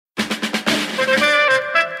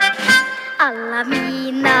alla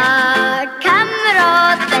mina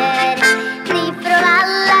kamrater, ni från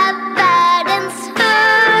alla världens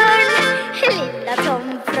hörn. Lilla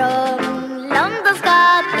Tom från Londons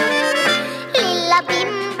gator, lilla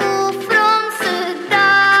Bimbo från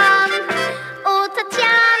Sudan och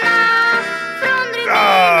Tatjana från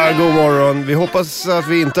Rumänien. God morgon, vi hoppas att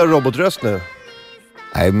vi inte har robotröst nu.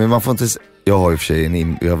 Nej, men man får inte... Jag har i och för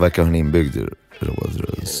sig jag verkar ha en inbyggd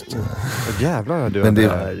robotröst. Jävlar, du men det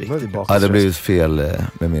är blivit fel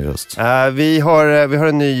med min röst. Vi har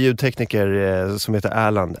en ny ljudtekniker som heter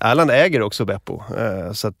Erland. Erland äger också Beppo,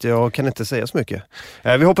 så att jag kan inte säga så mycket.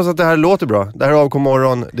 Vi hoppas att det här låter bra. Det här är AMK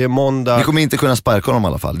Morgon, det är måndag. Vi kommer inte kunna sparka honom i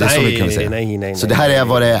alla fall. Det är så vi kan säga. Nej. Så det här är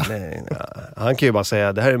vad det är. Nej. Han kan ju bara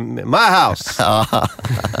säga, det här är my house.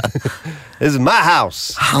 This is my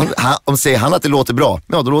house. Om säger han att det låter bra,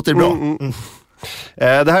 ja då låter det bra.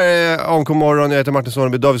 Det här är AMK Morgon, jag heter Martin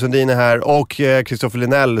Soneby, David Sundin är här och Kristoffer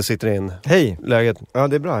Linell sitter in. Hej! Läget? Ja,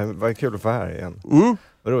 det är bra, vad kul att få här igen.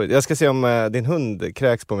 Vad roligt. Jag ska se om din hund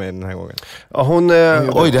kräks på mig den här gången. Ja, hon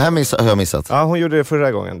oj, det här har jag missat. Ja, hon gjorde det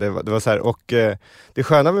förra gången. Det var så här, och det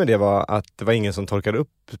sköna med det var att det var ingen som torkade upp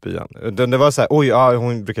spyan. Det var så här, oj, ja,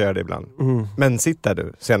 hon brukar göra det ibland. Men sitt där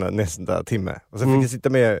du, senare nästa timme. Och så fick jag sitta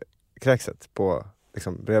med kräkset på,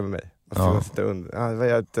 liksom, bredvid mig. Ja.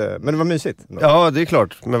 Men det var mysigt. Ja, det är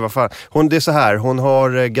klart. Men vad fan. Det är så här, hon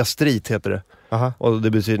har gastrit heter det. Aha. Och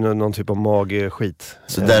det betyder någon typ av magskit.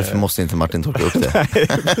 Så därför måste inte Martin torka upp det.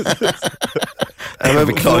 Nej, men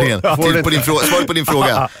förklaringen. Svar på din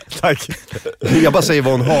fråga. Tack. Jag bara säger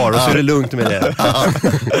vad hon har och så är det lugnt med det.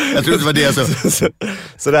 Jag tror det var det jag sa.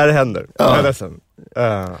 Så där händer. Jag är ledsen.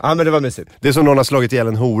 Men det var mysigt. Det är som någon har slagit ihjäl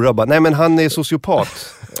en hora och bara, nej men han är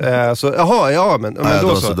sociopat. Så, jaha, ja men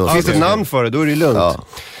då finns det ett namn för det, då är det lugnt.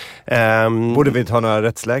 Ja. Borde vi inte ha några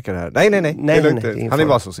rättsläkare här? Nej. Nej, han är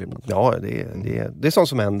bara sociopat. Ja, det är sånt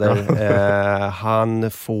som händer.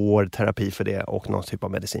 Han får terapi för det och någon typ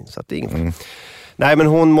av medicin, så att det är inget. Nej, men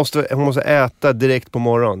hon måste äta direkt på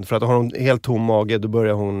morgonen. För att har hon helt tom mage, då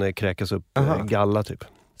börjar hon kräkas upp galla typ.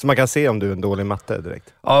 Så man kan se om du är en dålig matte direkt?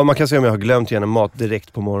 Ja, man kan se om jag har glömt gärna mat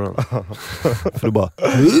direkt på morgonen. För då bara...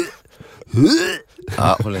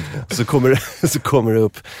 Ja, så kommer det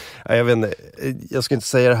upp. Jag vet inte, jag ska inte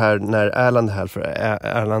säga det här när Erland är här, för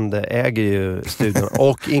Erland äger ju studion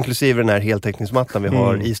och inklusive den här heltäckningsmattan vi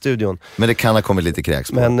har i studion. Men det kan ha kommit lite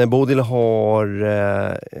kräks på. Men Bodil har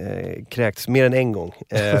kräkts mer än en gång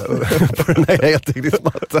på den här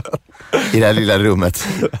heltäckningsmattan. I det här lilla rummet.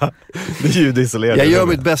 Det är ljudisolerat. Jag gör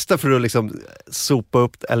mitt bästa för att liksom sopa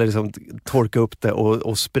upp eller liksom torka upp det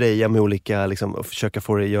och spraya med olika liksom, och försöka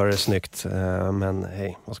få det göra det snyggt. Men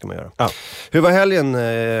hej, vad ska man göra? Ja. Hur var helgen?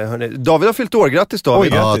 Hörni? David har fyllt år, grattis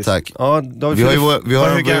David. Ja, tack. Ja, David vi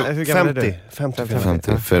har hur gammal är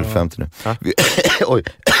du? 50 nu. Ja.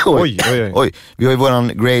 Oj. Vi har ju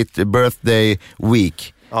våran Great Birthday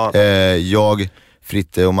Week. Ja. Jag,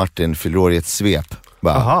 Fritte och Martin fyller år i ett svep.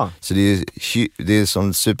 Så det är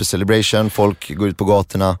som super celebration. Folk går ut på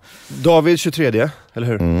gatorna. David 23, eller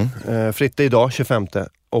hur? Fritte idag 25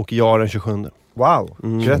 och jag den 27. Wow,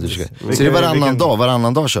 så det är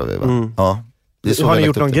varannan dag kör vi, va? Ja. Har ni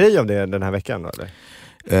gjort någon grej om det den här veckan då, eller?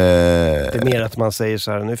 Det är mer att man säger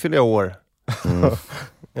så här, nu fyller jag år.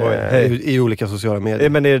 I olika sociala medier.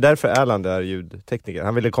 Men är det därför Erland är ljudtekniker?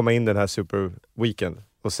 Han ville komma in den här super weekend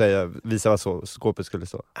och visa vad så skåpet skulle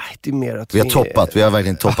stå. Nej, det är mer att vi har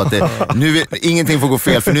verkligen toppat det. Nu ingenting får gå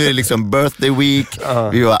fel, för nu är det liksom birthday week.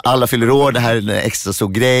 Alla fyller år, det här är en extra stor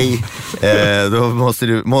grej.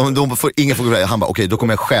 Då får ingen få gå fel. Han bara, okej, då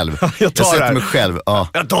kommer jag själv. Jag sätter mig själv. Ja.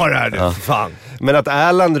 Jag tar det här nu, fan. Men att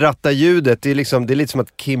Erland rattar ljudet, det är lite som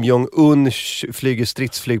att Kim Jong-Un flyger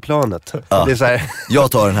stridsflygplanet. Ja. Det är så här.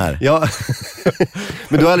 Jag tar den här. Ja.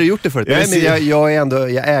 Men du har aldrig gjort det förut. Nej, men jag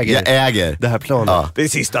äger det här planet. Ja. Det är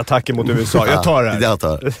sista attacken mot USA. Jag tar det här. Jag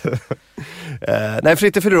tar. Nej,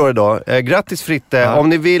 Fritte fyller år idag. Grattis Fritte. Om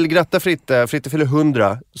ni vill gratta Fritte fyller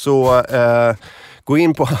 100, så gå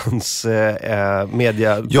in på hans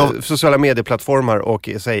sociala medieplattformar och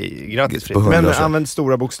säg grattis Fritte. Men använd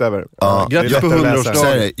stora bokstäver. Grattis på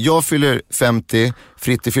 100-årsdagen. Jag fyller 50,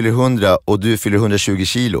 Fritte fyller 100 och du fyller 120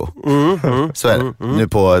 kilo. Så är det. Nu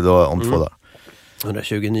på om 2 dagar.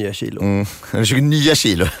 120 nya kilo. 120 nya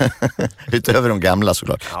kilo. Utöver de gamla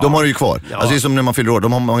såklart. De har ju kvar. Alltså det är som när man fyller år.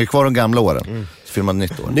 De har ju kvar de gamla åren. Så fyller man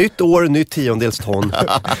nytt år. Nytt år, nytt 10-dels ton.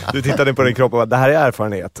 Du tittade på din kropp och bara, det här är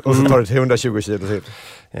erfarenhet. Och så tar du 120 kilo till.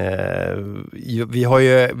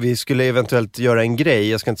 Vi skulle eventuellt göra en grej.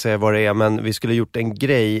 Jag ska inte säga vad det är, men vi skulle gjort en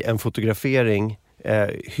grej, en fotografering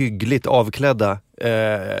hyggligt avklädda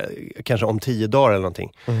kanske om 10 dagar eller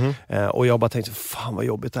någonting. Och jag bara tänkte, fan vad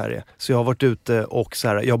jobbigt det här är. Så jag har varit ute och så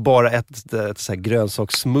här, jag har bara ätit så här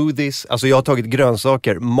grönsakssmoothies. Alltså jag har tagit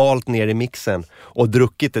grönsaker, malt ner i mixen och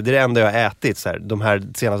druckit det. Det är det enda jag har ätit så här, de här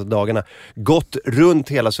senaste dagarna. Gått runt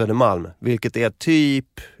hela Södermalm, vilket är typ,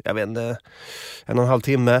 jag vet inte, 1,5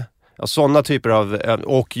 timme. Ja, sådana typer av,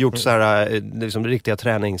 och gjort så här liksom riktiga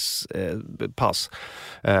träningspass.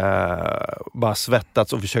 Bara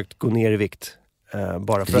svettats och försökt gå ner i vikt.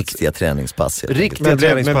 Bara för riktiga träningspass. Riktiga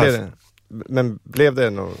träningspass. Men blev det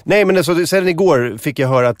nog? Nej, men alltså, sen igår fick jag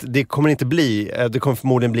höra att det kommer inte bli, det kommer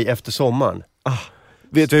förmodligen bli efter sommaren.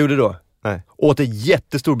 Vet du vad jag gjorde då? Nej. Åt en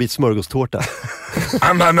jättestor bit smörgåstårta.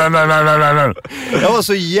 Jag var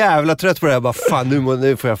så jävla trött på det här. Bara,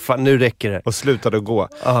 fan, nu räcker det. Och slutade att gå.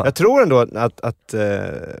 Jag tror ändå att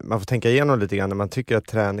man får tänka igenom lite grann när man tycker att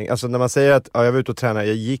träning... Alltså när man säger att jag var ute och tränade,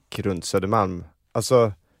 jag gick runt Södermalm.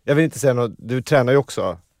 Alltså, jag vill inte säga något, du tränar ju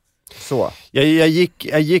också. Så. Jag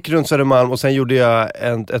gick runt Södermalm och sen gjorde jag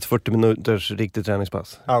ett 40 minuters riktigt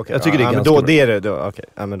träningspass. Okay. Jag tycker det är ganska bra. Det är det då. Okej.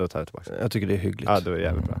 Ja, men då tar jag tillbaka. Jag tycker det är hyggligt. Ja, då är det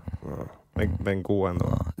jävligt bra. Men gå ändå.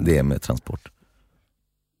 Ja, det är med transport.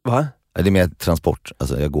 Va? Det är med transport.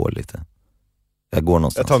 Alltså jag går lite. Jag går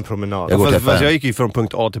någonstans. Jag tar en promenad. Fast jag gick ju från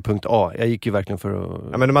punkt A till punkt A. Jag gick ju verkligen för att...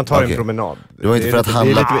 Ja, men man tar en promenad. Det var inte för att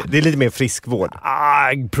handla. Det är lite mer friskvård.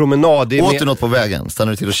 Promenad. Det är åt du något på vägen?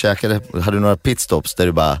 Stannade du till och käkade? Hade du några pitstops där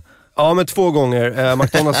du bara... Ja, men 2 gånger.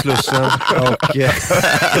 McDonalds-slussen och...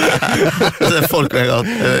 folk har gått.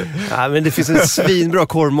 Ja, men det finns en svinbra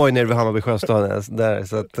korvmoj nere vid Hammarby sjöstad där,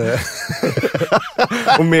 så att...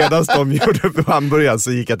 Och medan de gjorde hamburgaren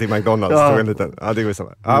så gick jag till McDonalds. Ja. Tog en liten. Ja, det går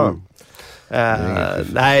samma.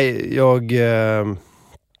 Nej, jag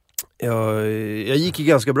gick i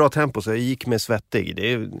ganska bra tempo, så jag gick med svettig.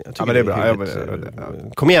 Jag tycker men det är bra.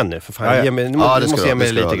 Kom igen nu, för fan. Ja. Du måste ge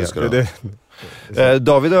mig lite grann.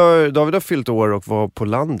 David har fyllt år och var på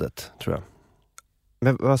landet, tror jag.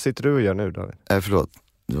 Men vad sitter du och gör nu, David? Förlåt,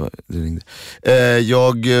 du ringde.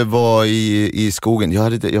 Jag var i skogen.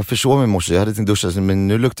 Jag försov mig i morse, jag hade inte duschat, men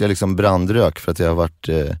nu luktar jag liksom brandrök för att jag har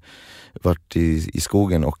varit i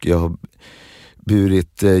skogen och jag har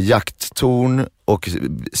burit jakttorn och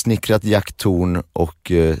snickrat jakttorn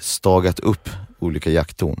och stagat upp olika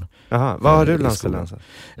jakttorn. Jaha, vad har du landställe?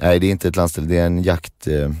 Nej, det är inte ett landställe, det är en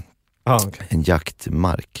okay. En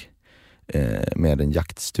jaktmark med en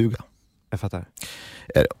jaktstuga. Jag fattar.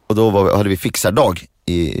 Och då hade vi fixardag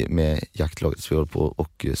med jaktlaget, så vi höll på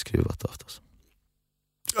och skruvat av oss.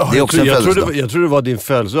 Det är också jag tror det var din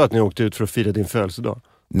födelsedag, att ni åkte ut för att fira din födelsedag.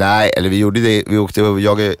 Nej, eller vi gjorde det, vi åkte och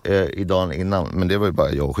jagade i dagen innan, men det var ju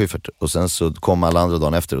bara jag och Schyffert. Och sen så kom alla andra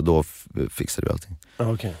dagen efter och då fixade vi allting.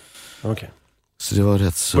 Okej. Så det var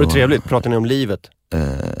rätt så... Var det trevligt? Pratade ni om livet?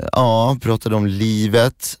 Ja, pratade om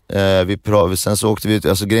livet. Sen så åkte vi ut,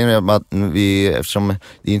 alltså grejen är att eftersom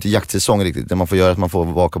det är inte jaktsäsong riktigt, det man får göra är att man får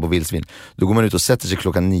vaka på vildsvin. Då går man ut och sätter sig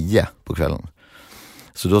 9:00 på kvällen.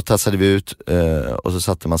 Så då tassade vi ut och så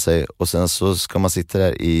satte man sig och sen så ska man sitta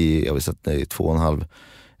där i 2,5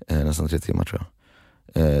 nästan 3 timmar tror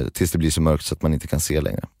jag. Tills det blir så mörkt så att man inte kan se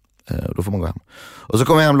längre. Då får man gå hem. Och så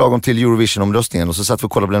kom jag hem lagom till Eurovision-omröstningen och så satt vi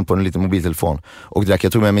och kollade på en liten mobiltelefon och drack.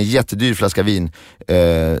 Jag tog med mig en jättedyr flaska vin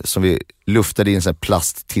som vi luftade i en sån här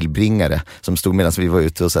plasttillbringare som stod medan vi var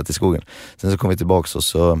ute och satt i skogen. Sen så kom vi tillbaka och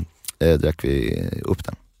så drack vi upp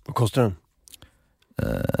den. Vad kostar den?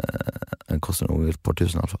 Den kostar nog ett par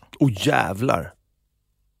tusen i alla fall. Jävlar!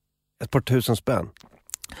 Ett par tusen spänn.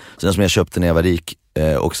 Så den som jag köpte när jag var rik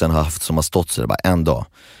och sen har stått så det bara en dag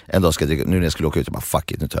ska jag dricka, nu när jag skulle åka ut jag bara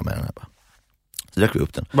fuck it, nu tar jag med den här bara. Så drack vi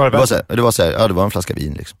upp den. Det var en flaska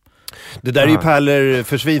vin liksom. Det där är ju pärlor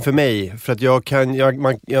för svin för mig, för att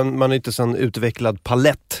man är inte sån utvecklad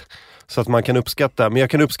palett så att man kan uppskatta, men jag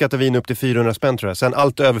kan uppskatta vin upp till 400 spänn tror jag. Sen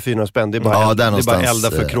allt över 400 spänn, det är bara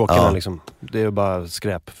elda för kråkorna liksom. Det är bara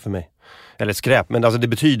skräp för mig. Eller skräp, men alltså det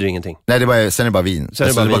betyder ingenting. Nej, sen är det bara vin. Sen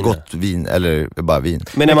är det bara gott vin, eller bara vin.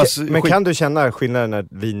 Men kan du känna skillnaden när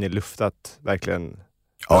vin är luftat, verkligen?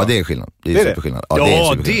 Ja, det är skillnad. Det är superskillnad.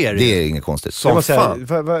 Ja, det är inget konstigt. Som fan.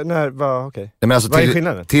 Okej. Men alltså, vad är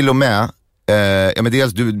skillnaden? Till och med, men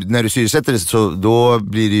dels när du syresätter det så då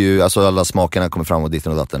blir det ju, alltså alla smakerna kommer fram och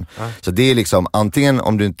ditten och datten. Så det är liksom, antingen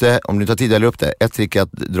om du inte har tid att hälla upp det, ett trick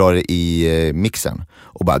att dra det i mixen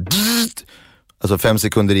och bara alltså 5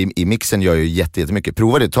 sekunder i mixen gör ju jättemycket.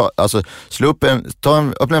 Prova det,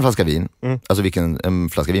 öppna en flaska vin, alltså en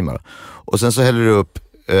flaska vin bara. Och sen så häller du upp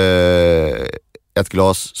ett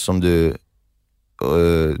glas som du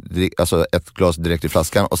alltså ett glas direkt i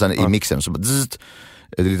flaskan och sen i mixen så bara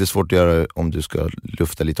Det är lite svårt att göra om du ska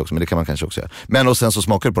lufta lite också, men det kan man kanske också göra. Men och sen så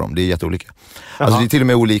smakar du på dem, det är jätteolika. Alltså det är till och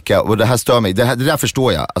med olika, och det här stör mig. Det där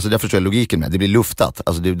förstår jag, alltså det där förstår jag logiken med. Det blir luftat,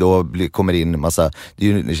 alltså kommer in massa, det är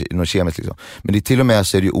ju något kemiskt liksom. Men det är till och med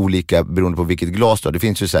så är det ju olika beroende på vilket glas då. Det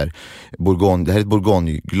finns ju så här, det här är ett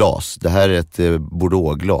Bourgogne-glas, det här är ett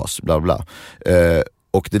Bordeaux-glas, bla bla.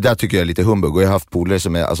 Och det där tycker jag är lite humbug. Och jag har haft polare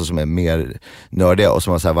som är mer nördiga och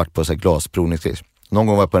som har så här varit på så här glasprovningsgris. Någon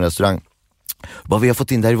gång var jag på en restaurang. Vi har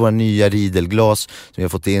fått in, det här är våra nya Riedelglas som vi har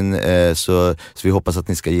fått in, så vi hoppas att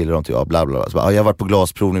ni ska gilla dem till, bla bla bla. Så jag har varit på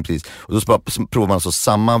glasprovning precis. Och då provar man alltså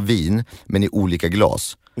samma vin men i olika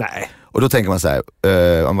glas. Nej. Och då tänker man så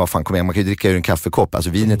här, vad fan, kom igen, man kan ju dricka ur en kaffekopp, alltså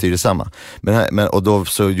vinet är ju detsamma. Och då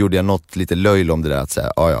så gjorde jag något lite löjl om det där, att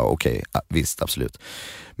säga, okej, visst, absolut.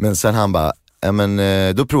 Men sen han bara,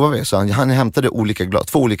 då provar vi. Så han hämtade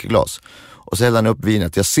två olika glas. Och så hällde han upp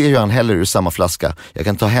vinet. Jag ser ju han häller ur samma flaska. Jag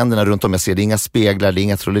kan ta händerna runt om. Jag ser det är inga speglar, det är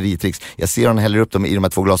inga trolleritricks. Jag ser han häller upp dem i de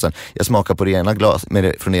här två glasen. Jag smakar på det ena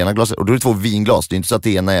från det ena glaset. Och då är det två vinglas. Det är inte så att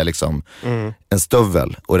det ena är liksom en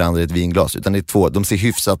stövel och det andra är ett vinglas. Utan det är två, de ser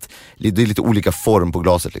hyfsat, det är lite olika form på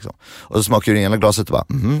glaset liksom. Och så smakar jag ur det ena glaset och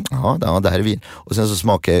bara, det här är vin. Och sen så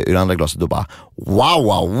smakar jag ur det andra glaset och bara,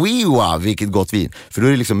 wow, vilket gott vin. För då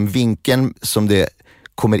är det liksom vinkeln som det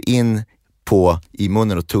kommer in på i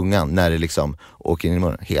munnen och tungan när det liksom åker in i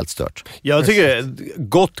munnen, helt stört. Jag tycker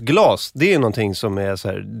gott glas, det är någonting som är så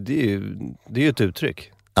här, det är ju ett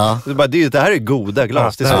uttryck. Ja. Det här är goda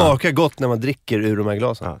glas. Det smakar gott när man dricker ur de här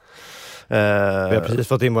glasen. Ja. Vi har precis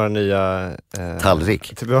fått in våra nya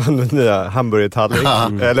tallrik. Vi har en nya hamburgertallrik.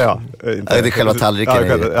 Eller det är själva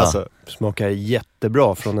tallriken. Alltså. Smakar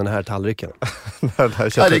jättebra från den här tallriken.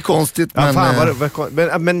 Det är konstigt,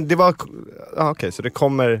 men... men det var... okej, så det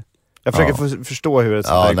kommer... Jag försöker förstå hur det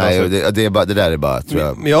ser det där är bara, tror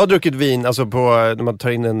jag. Men jag har druckit vin, alltså när man tar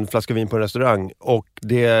in en flaska vin på en restaurang, och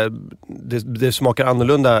det smakar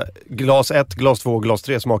annorlunda. Glas 1, glas 2, glas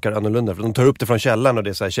 3 smakar annorlunda, för de tar upp det från källan och det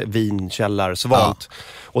är så här vinkällar svalt.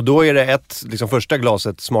 Och då är det första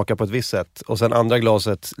glaset smakar på ett visst sätt, och sen andra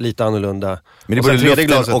glaset lite annorlunda. Men det är både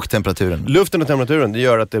luften och temperaturen. Luften och temperaturen, det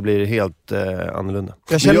gör att det blir helt annorlunda.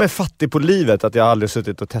 Jag känner mig fattig på livet att jag aldrig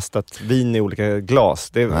suttit och testat vin i olika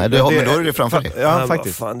glas. Men då är det framför dig. Ja,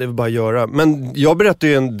 faktiskt. Fan, det är bara att göra. Men jag berättade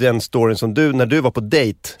ju den storyn som när du var på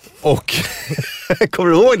dejt. Och kommer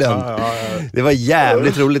du ihåg den? Ja. Det var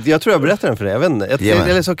jävligt roligt. Jag tror jag berättade den för dig. Jag vet inte.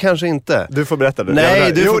 Eller så kanske inte. Du får berätta det.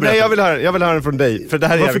 Nej, jag vill höra den från dig. För det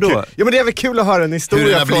här är Varför då? Kul. Ja, men det är väl kul att höra en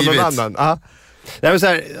historia från någon annan. Nej, men så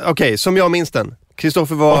här, okej, som jag minns den.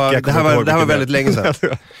 Kristoffer var, det här var väldigt länge sedan.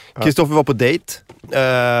 Kristoffer var på dejt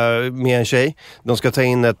med en tjej. De ska ta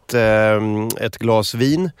in ett glas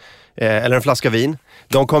vin. Eller en flaska vin.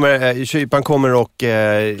 Kyparen kommer och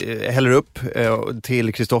häller upp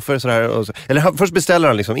till Kristoffer sådär. Eller först beställer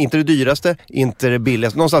han liksom, inte det dyraste, inte det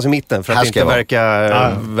billigaste, någonstans i mitten, för att inte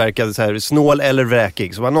verka så här snål eller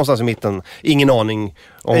vräkig. Så var någonstans i mitten, ingen aning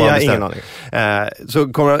om vad han beställer.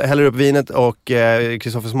 Så kommer han, häller upp vinet och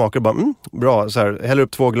Kristoffer smakar och bara, bra, så här, häller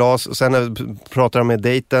upp 2 glas, och sen pratar han med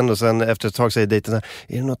dejten, och sen efter ett tag säger dejten så här,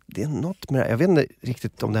 det är något med det här, jag vet inte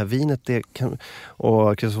riktigt om det här vinet det kan,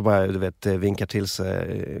 och Kristoffer bara, du vet, vinkar till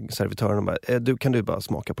servitören och bara, kan du bara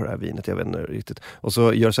smaka på det här vinet, jag vet inte riktigt. Och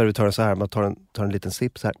så gör servitören så här, man tar en liten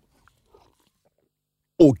sipp så här.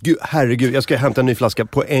 Gud, herregud, jag ska hämta en ny flaska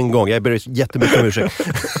på en gång. Jag ber jättemycket om ursäkt.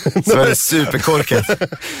 Så är det superkorkat.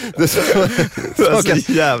 Det var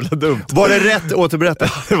så jävla dumt. Var det rätt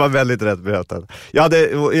återberättat? Det var väldigt rätt berättat. Jag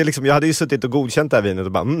hade ju suttit och godkänt det här vinet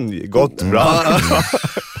och bara, gott, bra.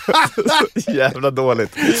 Jävla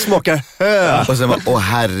dåligt. Smakar hö. Och sen bara,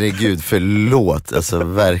 herregud, förlåt. Alltså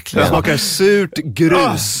verkligen. Det smakar surt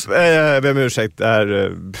grus. Jag ber om ursäkt.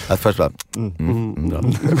 Att först bara,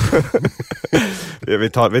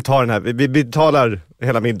 vi tar den här. Vi betalar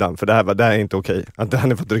hela middagen, för det här är inte okej. Att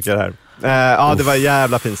han får dricka det här. Det var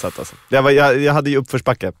jävla pinsamt alltså. Jag hade ju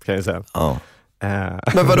uppförsbacke, kan jag säga.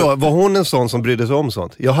 Men vadå, var hon en sån som brydde sig om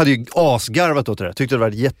sånt? Jag hade ju asgarvat åt det där. Tyckte det var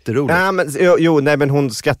jätteroligt. Nej, men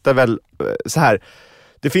hon skrattar väl så här.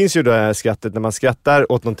 Det finns ju det här skrattet när man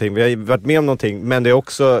skrattar åt någonting. Vi har varit med om någonting, men det är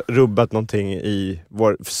också rubbat någonting i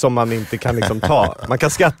som man inte kan liksom ta. Man kan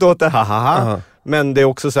skratta åt det, hahaha. Men det är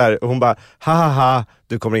också så här, hon bara, hahaha,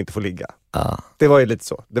 du kommer inte få ligga. Det var ju lite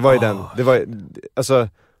så. Det var ju alltså,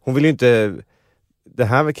 hon vill ju inte... Den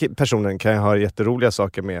här personen kan jag ha jätteroliga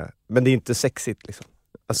saker med, men det är inte sexigt liksom.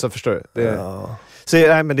 Alltså, förstår du? Så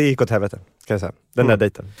nej, men det gick åt helvete, kan jag säga. Den där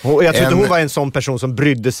dejten. Jag trodde hon var en sån person som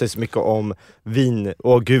brydde sig så mycket om vin.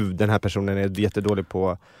 Gud, den här personen är jättedålig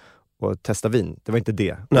på och testa vin. Det var inte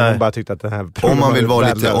det. Nej. Man bara tyckte att den här... Om man vill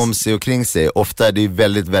vara lite om sig och kring sig, ofta är det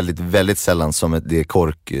väldigt, väldigt, väldigt sällan som det är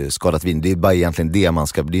korkskadat vin. Det är bara egentligen det man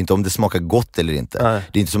ska, det är inte om det smakar gott eller inte. Nej.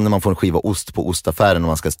 Det är inte som när man får en skiva ost på ostaffären och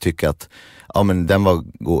man ska tycka att ja men den var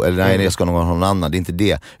god, eller nej jag ska nog ha någon annan. Det är inte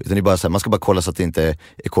det, utan det är bara så här, man ska bara kolla så att det inte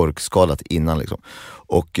är korkskadat innan liksom.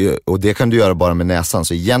 Och det kan du göra bara med näsan.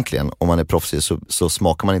 Så egentligen, om man är proffsig så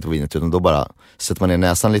smakar man inte på vinet, utan då bara sätter man ner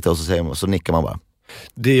näsan lite och så nickar man bara.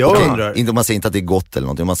 Det jag undrar... Inte, man säger inte att det är gott eller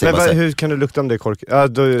någonting. Man säger men bara hur kan du lukta om det är kork? Ja,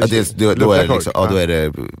 då är det liksom, då är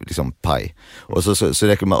det liksom paj. Och så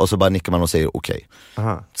räcker man, och så bara nickar man och säger okej.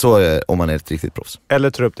 Så om man är ett riktigt proffs. Eller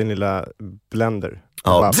tar upp din lilla blender.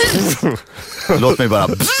 Ja. Låt mig bara...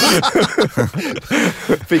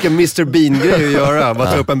 Fick en Mr. Bean-grej att göra.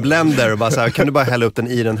 Bara ta upp en blender och bara så här, kan du bara hälla upp den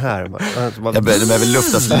i den här? Jag behöver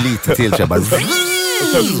luftas lite till så jag bara...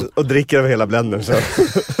 och dricker över hela blendern så.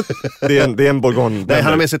 det är en Bourgogne. Nej,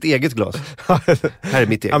 han har med sig ett eget glas. Här är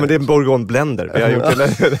mitt eget. Ja, men det är en Bourgogne blender. Vi har gjort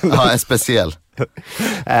det. Ja, en speciell.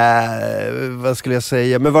 Vad skulle jag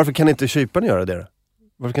säga? Men varför kan inte kyparen göra det då?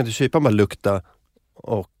 Varför kan inte kyparen bara lukta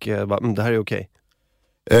och bara, det här är okej?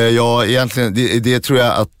 Ja, egentligen, det tror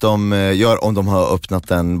jag att de gör om de har öppnat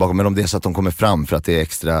den bakom, men om det är så att de kommer fram för att det är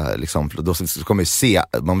extra, liksom, då kommer se,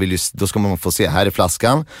 då ska man få se, här är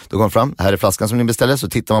flaskan, då kommer fram, här är flaskan som ni beställde, så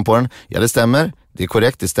tittar man på den, ja det stämmer, det är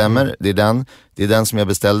korrekt, det stämmer, det är den som jag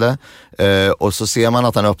beställde, och så ser man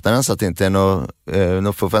att han öppnar den så att det inte är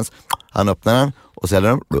något fuffens, han öppnar den och så häller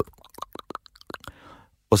den,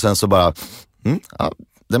 och sen så bara, ja,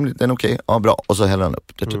 den är okej, ja bra, och så häller han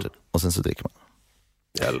upp, och sen så dricker man.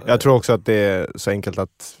 Jag tror också att det är så enkelt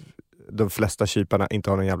att de flesta kyparna inte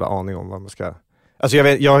har någon jävla aning om vad man ska... Alltså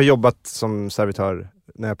jag har jobbat som servitör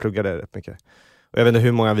när jag pluggade rätt mycket. Och jag vet inte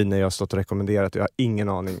hur många viner jag har stått och rekommenderat. Jag har ingen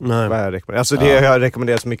aning vad jag rekommenderar. Alltså det har jag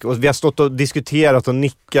rekommenderat så mycket. Och vi har stått och diskuterat och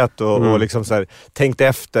nickat och liksom så här, tänkt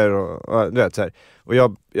efter och du vet så här. Och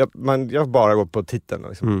jag bara går på titeln.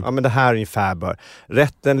 Liksom. Ja men det här är ungefär bör.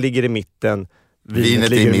 Rätten ligger i mitten. Vinet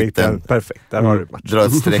ligger i mitten. Perfekt, där har du match. Dra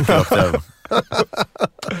ett streck rakt där.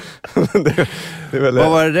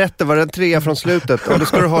 Vad var det rätt? Var det en 3 från slutet? Ja, då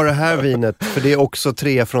ska du ha det här vinet, för det är också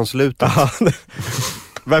 3 från slutet.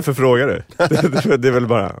 Varför frågar du? Det är väl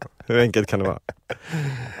bara, hur enkelt kan det vara?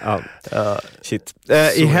 Shit.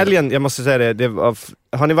 I helgen, jag måste säga det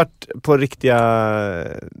har ni varit på riktiga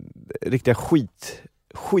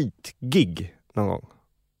skitgig någon gång?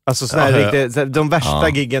 Alltså riktiga, de värsta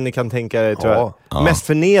giggen ni kan tänka er, tror jag. Mest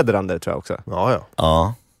förnedrande, tror jag också.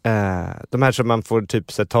 Ja. De här som man får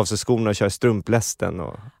typ så, ta av sig skorna och köra strumplästen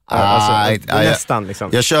och nästan liksom.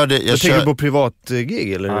 Jag tänker på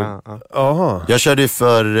privatgig eller? Jag körde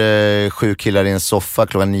för 7 killar i en soffa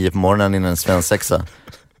klockan 9 på morgonen innan en svensexa.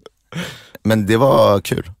 Men det var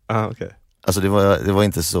kul. Okay. Alltså det var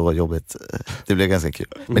inte så jobbigt. Det blev ganska kul.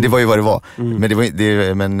 Men det var ju vad det var.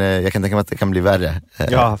 Men jag kan tänka mig att det kan bli värre.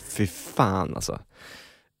 Ja, fy fan alltså.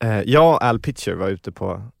 Jag och Al Pitcher var ute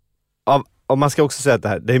på... Och man ska också säga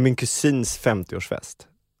att det är min kusins 50-årsfest.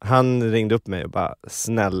 Han ringde upp mig och bara,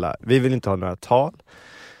 snälla, vi vill inte ha några tal,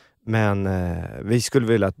 men vi skulle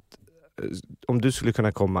vilja att om du skulle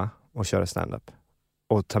kunna komma och köra stand-up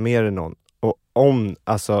och ta med dig någon. Och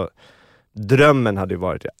alltså drömmen hade ju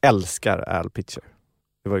varit, jag älskar Al Pitcher.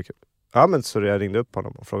 Det var ju kul. Ja, men så jag ringde upp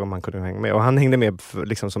honom och frågade om han kunde hänga med. Och han hängde med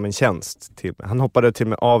liksom som en tjänst. Han hoppade till och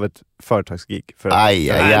med av ett företagsgig. Aj.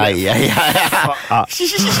 Jag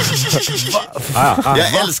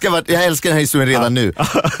älskar den här historien redan nu.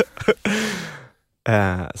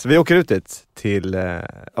 Så vi åker ut dit till...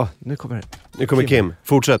 nu kommer Kim.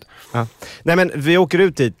 Fortsätt. Nej, men vi åker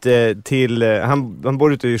ut dit till... Han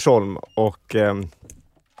bor ute i Djursholm och...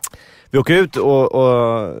 Vi åker ut och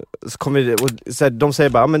så kommer vi, och så här, de säger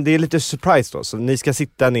bara, men det är lite surprise då, så ni ska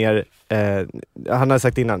sitta ner, han har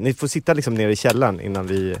sagt innan, ni får sitta liksom ner i källaren innan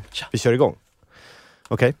vi kör igång.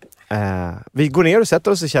 Okej. Vi går ner och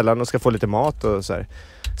sätter oss i källaren och ska få lite mat och så här.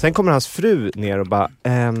 Sen kommer hans fru ner och bara,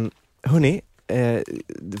 hörni,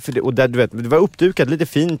 för det, och där, du vet, det var uppdukat lite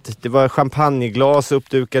fint, det var champagneglas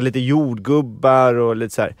uppdukat, lite jordgubbar och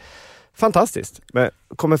lite så här. Fantastiskt. Men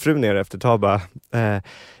kommer fru ner efter ett tag bara,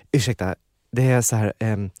 ursäkta, det är så här,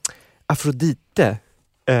 Afrodite,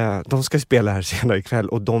 de ska spela här senare ikväll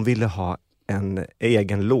och de ville ha en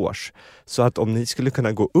egen loge. Så att om ni skulle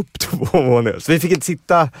kunna gå upp 2 månader. Så vi fick inte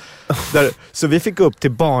sitta där. Så vi fick gå upp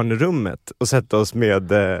till barnrummet och sätta oss med,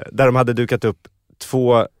 där de hade dukat upp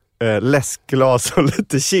 2 läskglas och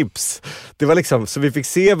lite chips. Det var liksom, så vi fick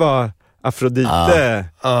se vad Afrodite...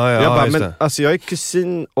 jag bara, men alltså jag är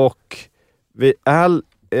kusin och Al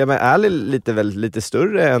är lite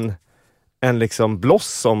större än en liksom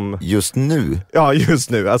Blossom. Just nu? Ja, just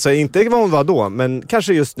nu. Alltså inte vad hon var då, men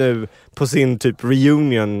kanske just nu på sin typ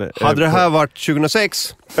reunion. Hade det här varit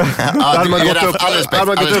 2006? Hade man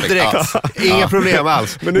gått upp direkt. Inga problem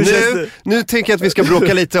alls. Men nu tänker jag att vi ska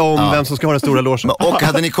bråka lite om vem som ska ha den stora logen. Och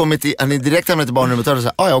hade ni direkt hamnat i barnrummet och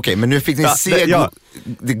sagt, okej, men nu fick ni se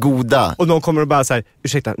det goda. Och de kommer bara säga,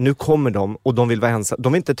 ursäkta, nu kommer de och de vill vara ensamma.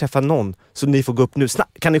 De vill inte träffa någon, så ni får gå upp nu.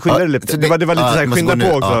 Kan ni skynda lite? Det var lite så här, skynda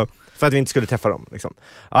på också. För att vi inte skulle träffa dem liksom.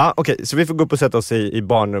 Ja, okej, så vi får gå upp och sätta oss i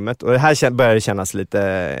barnrummet. Och det här börjar kännas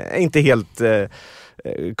lite, inte helt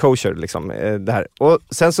kosher liksom, det här. Och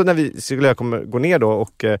sen så när vi skulle gå ner då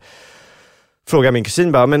och fråga min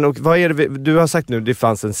kusin bara, men vad är det du har sagt nu? Det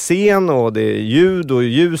fanns en scen och det är ljud och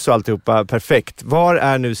ljus och alltihopa, perfekt. Var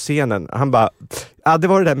är nu scenen? Han bara, det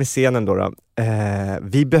var det där med scenen då.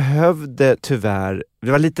 Vi behövde tyvärr,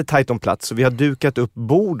 det var lite tajt om plats, så vi har dukat upp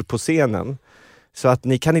bord på scenen. Så att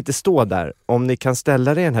ni kan inte stå där. Om ni kan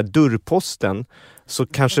ställa er i den här dörrposten, så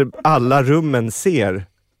kanske alla rummen ser.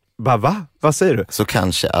 Bara, va? Vad säger du? Så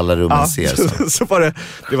kanske alla rummen ser. Så var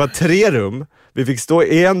det var 3 rum. Vi fick stå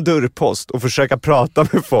i en dörrpost och försöka prata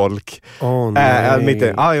med folk.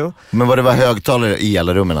 Men var det högtalare i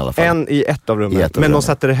alla rummen i alla fall? En i ett av rummen. Men de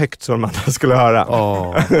satte det högt så de andra skulle höra.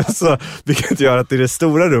 Så vi kan inte göra att i det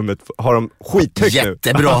stora rummet har de skithögt nu.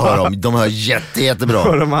 Jättebra hör de hör jättebra.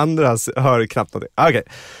 Och de andra hör knappt något. Okej.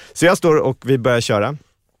 Så jag står och vi börjar köra.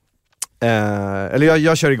 Eller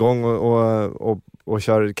jag kör igång och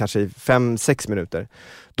kör kanske i 5-6 minuter.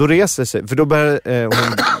 Då reser sig, för då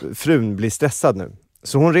börjar frun bli stressad nu.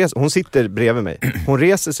 Så hon sitter bredvid mig. Hon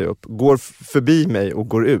reser sig upp, går förbi mig och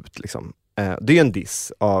går ut liksom. Det är ju en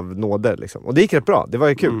diss av nåder liksom. Och det gick rätt bra, det var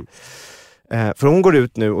ju kul. För hon går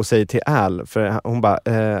ut nu och säger till Al, för hon bara,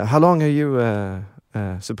 how long are you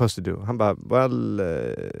supposed to do? Han bara, well,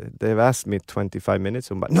 they've asked me 25 minutes.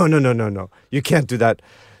 Hon bara, no, you can't do that.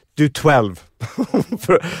 Do 12.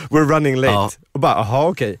 We're running late. Och bara,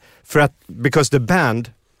 okej. För att, because the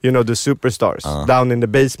band, you know, the superstars down in the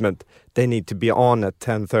basement, they need to be on at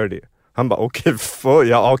 10:30. Han bara,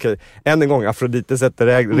 okej. Än en gång, Afrodite sätter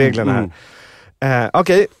reglerna här.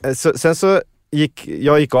 Okej, sen så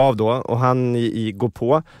gick av då och han går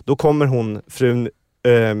på. Då kommer frun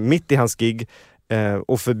mitt i hans gig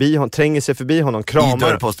och tränger sig förbi honom, kramar. I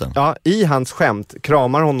dörrposten? Ja, i hans skämt,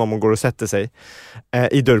 kramar honom och går och sätter sig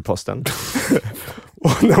i dörrposten.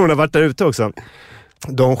 Och när hon har varit där ute också,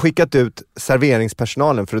 de har skickat ut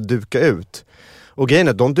serveringspersonalen för att duka ut. Och grejen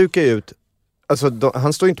är, de dukar ut, alltså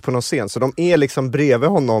han står inte på någon scen, så de är liksom bredvid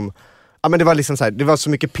honom. Ja, men det var liksom så här, det var så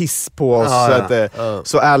mycket piss på oss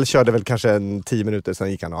så Al körde väl kanske 10 minuter,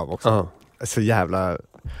 sen gick han av också. Så jävla.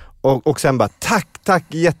 Och sen bara, tack,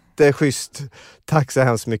 jätteschysst. Tack så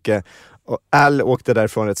hemskt mycket. Och Al åkte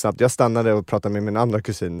därifrån rätt snabbt. Jag stannade och pratade med min andra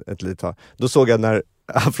kusin ett litet tag. Då såg jag när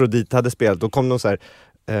Afrodite hade spelat, då kom de så här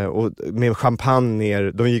och med champagne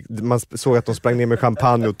ner. Man såg att de sprang ner med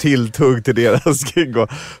champagne och tilltugg till deras gig. Och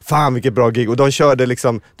fan vilket bra gig. Och de körde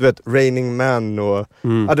liksom, du vet, Raining Man och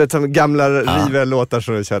det var gamla riva låtar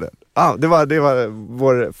som de körde. Det var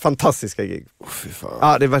vår fantastiska gig.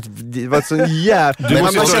 Det var så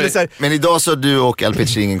jävla. Men idag så du och Al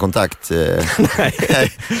Pitcher ingen kontakt.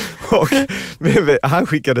 Nej. Och han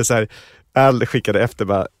skickade så här. Al skickade efter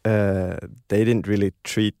bara, they didn't really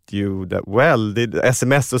treat you that well.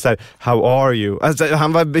 SMS och så här, how are you? Alltså,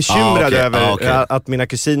 han var bekymrad över att mina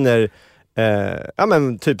kusiner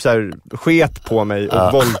typ så här sket på mig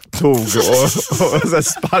och våldtog och så här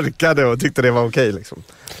sparkade och tyckte det var okej liksom.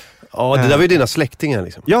 Ja, det där var ju dina släktingar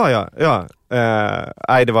liksom. Ja.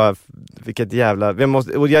 Det var, vilket jävla,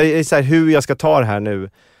 och jag är så här, hur jag ska ta det här nu.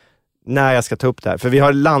 När jag ska ta upp det här. För vi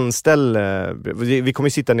har landställ. Vi kommer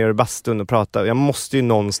ju sitta ner i bastun och prata. Jag måste ju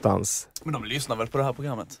någonstans. Men de lyssnar väl på det här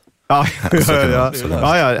programmet? Ja.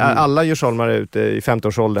 Alla djursholmare ute i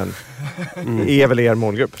 50-årsåldern är väl er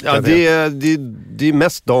målgrupp. Ja, det är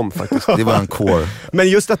mest dem faktiskt. Det var en core. Men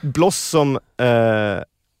just att Blossom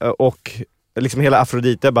och liksom hela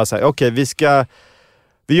Afrodite bara säger, okej,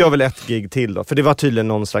 vi gör väl ett gig till då. För det var tydligen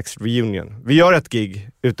någon slags reunion. Vi gör ett gig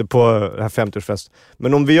ute på det här 50-årsfest.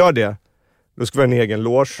 Men om vi gör det, då ska vi ha en egen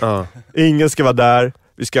loge. Ingen ska vara där.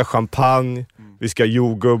 Vi ska ha champagne. Vi ska ha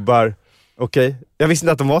jordgubbar. Okej. Jag visste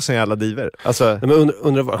inte att de var så jävla diver. Alltså, men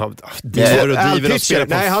undrar vad diver de spelar på.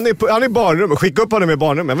 Nej, han är i barnrum. Skicka upp honom i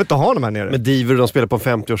barnrum. Jag vill inte ha honom här nere. Men diver de spelar på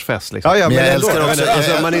 50-årsfest liksom. Ja, men jag älskar också.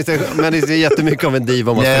 Alltså, man är inte jättemycket av en div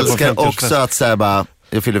om man spelar på 50-årsfest. Jag älskar också att säga bara,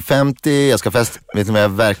 jag fyller 50, jag ska fest. Vet ni vad jag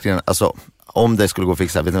verkligen, alltså om det skulle gå att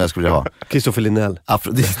fixa, vet ni vad jag skulle ha? Kristoffer Linell.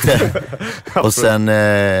 Afrodite. Och sen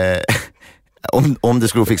Om det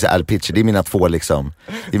skulle fixa Al Pitcher, det är mina två liksom.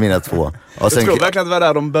 Det är mina två. Och sen, jag tror verkligen att det var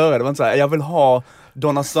där de började. Det var inte så här, jag vill ha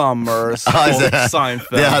Donna Summers och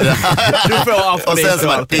Seinfeld. Du får Aftonbladet. Och sen så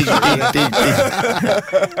bara ding.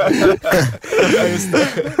 Ja, just det.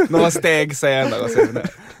 Några steg senare.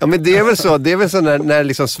 Ja, men det är väl så när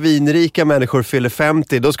liksom svinrika människor fyller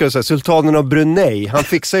 50, då ska jag säga sultanen av Brunei, han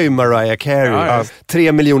fixar ju Mariah Carey.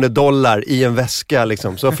 $3 miljoner i en väska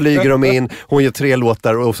liksom. Så flyger de in, hon gör 3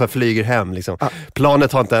 låtar och så flyger hem liksom.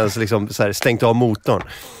 Planet har inte ens liksom, så här, stängt av motorn.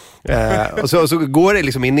 Och så går det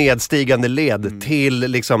liksom i nedstigande led till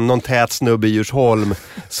liksom någon tät snubbe i Djursholm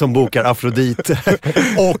som bokar Afrodite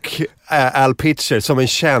och Al Pitcher som en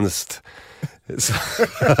tjänst. Som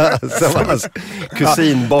hans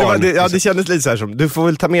kusinbarn. Det kändes lite så här som, du får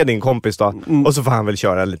väl ta med din kompis då, och så får han väl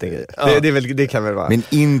köra lite grejer. Det kan väl vara. Men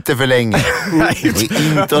inte för länge.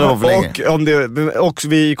 Inte för länge. Och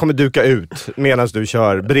vi kommer duka ut medan du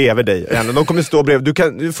kör bredvid dig. De kommer stå bredvid.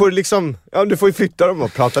 Du får liksom, du får ju flytta dem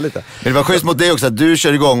och prata lite. Men det var schysst mot dig också att du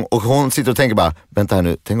kör igång och hon sitter och tänker bara, vänta här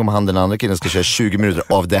nu, tänk om han den andra killen ska köra 20 minuter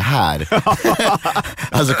av det här.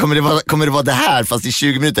 Alltså kommer det vara det här fast i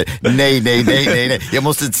 20 minuter? Nej. Jag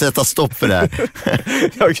måste sätta stopp för det här.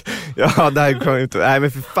 Det här kommer inte. Nej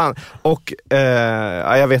men för fan. Och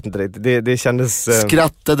jag vet inte det kändes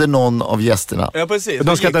Skrattade någon av gästerna? Ja precis.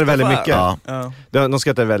 De skrattade väldigt mycket. Ja. De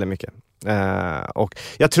skrattade väldigt mycket. Och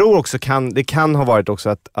jag tror också det kan ha varit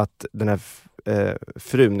också att den här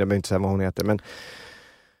frun, jag behöver inte säga vad hon heter, men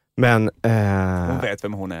hon vet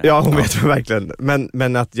vem hon är. Ja, hon vet verkligen.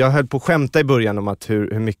 Men att jag höll på att skämta i början om att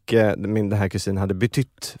hur mycket den här kusin hade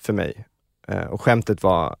betytt för mig. Och skämtet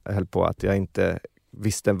höll på att jag inte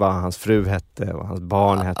visste vad hans fru hette och hans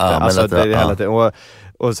barn hette. Alltså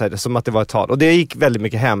och så här, som att det var ett tal. Och det gick väldigt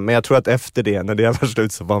mycket hem. Men jag tror att efter det, när det var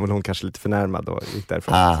slut, så var väl hon kanske lite förnärmad och gick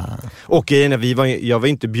därifrån. Och jag var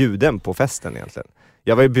inte bjuden på festen egentligen.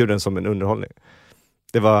 Jag var ju bjuden som en underhållning.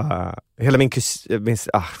 Det var hela min kusin...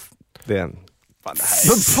 det är en... Bara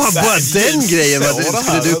den grejen,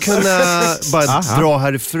 skulle du kunna bara dra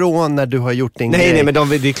härifrån när du har gjort din grej? Nej, men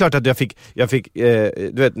det är klart att jag fick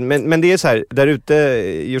du vet, men det är så här, där ute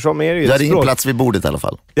i Djursholm är det ju du hade ingen plats vid bordet i alla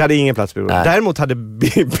fall. Jag hade ingen plats vid bordet. Däremot hade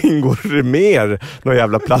Bingo mer någon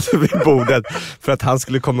jävla plats vid bordet för att han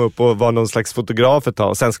skulle komma upp och vara någon slags fotograf ett tag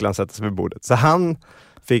och sen skulle han sätta sig vid bordet. Så han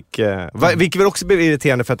fick, vilket väl också blev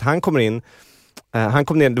irriterande för att han kommer in. Han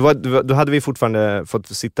kom ner, då hade vi fortfarande fått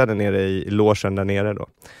sitta där nere i logen där nere då.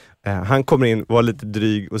 Han kommer in, var lite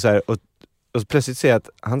dryg och så här, och så plötsligt ser jag att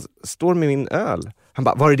han står med min öl. Han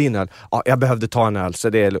bara, var är din öl? Ja, jag behövde ta en öl så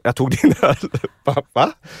jag tog din öl.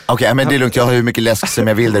 Va? Okej, men det är lugnt, jag har hur mycket läsk som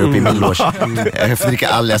jag vill där uppe i min loge. Jag får dricka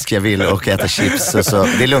all läsk jag vill och äta chips och så.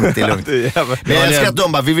 Det är lugnt. Men jag älskar att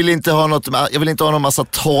de bara, jag vill inte ha någon massa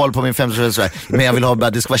tal på min 50-årsdag, men jag vill ha bara,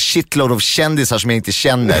 det ska vara shitload av kändisar som jag inte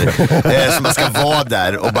känner. Som bara ska vara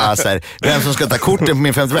där och bara så här, vem som ska ta korten på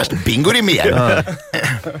min 50-årsdag? Bingo är mer.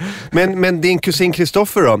 Men din kusin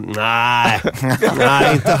Kristoffer då? Nej,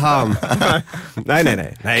 inte han. Nej,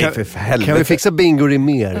 för helvete. Kan vi fixa Bingo i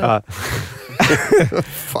mer? Ja.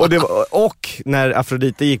 och när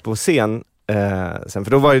Afrodite gick på scen sen,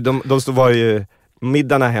 för då var ju var ju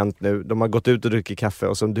middagen har hänt nu, de har gått ut och druckit kaffe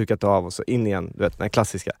och så dukat av och så in igen, du vet, den här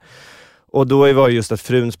klassiska. Och då var det just att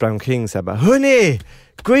frun sprang omkring så här bara, hörni,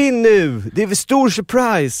 gå in nu, det är en stor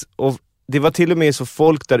surprise. Och det var till och med så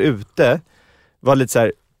folk där ute var lite så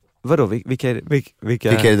här, vadå, vilka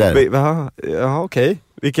är det där? Ja, okej.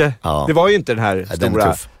 Vilka? Ja. Det var ju inte den här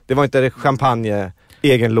stora, det var inte champagne,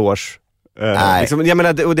 egen loge. Liksom, jag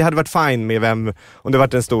menar, och det hade varit fine med vem, om det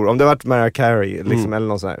varit en stor, om det varit Mariah Carey liksom, eller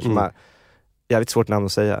någon sån här som är jävligt svårt namn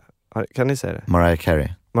att säga. Kan ni säga det? Mariah Carey,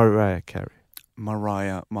 my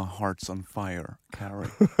heart's on fire, Carey.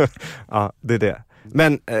 Ja, det är det.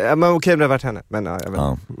 Men okej, det har varit henne. Men jag vet.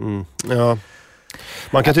 Ja.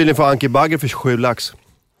 Man kan tydligen få Anki Bagger för 7 lax.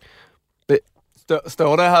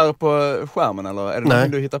 Står det här på skärmen eller är det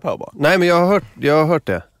något du hittar på bara? Nej, men jag har hört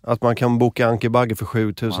det. Att man kan boka Anki Bagger för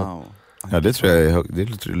 7000. Wow. Ja, det tror jag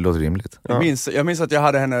det låter rimligt. Jag minns att jag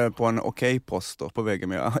hade henne på en okej-poster på väggen,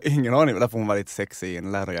 men jag har ingen aning, därför hon var lite sexig i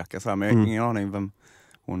en läderjacka så här, men jag har ingen aning vem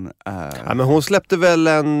hon är. Ja, men hon släppte väl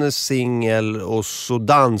en singel och så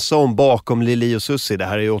dansade hon bakom Lili och Susie. Det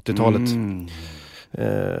här är ju 80-talet.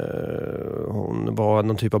 Hon var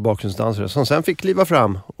någon typ av bakgrundsdansare som sen fick kliva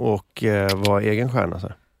fram och var egen stjärna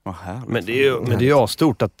så. Men det är ju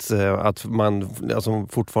stort att man alltså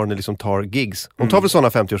fortfarande liksom tar gigs. Hon tar väl sådana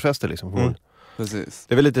 50-årsfester liksom. Precis.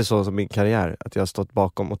 Det är väl lite så som min karriär, att jag har stått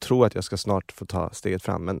bakom och tror att jag ska snart få ta steget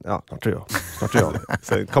fram, men ja, snart tror jag.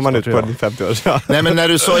 Sen kommer man ut på 50 år. Ja. Nej, men när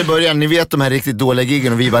du sa i början, ni vet de här riktigt dåliga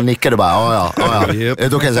giggen och vi bara nickade och bara ja.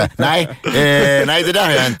 Då kan jag säga, nej, det där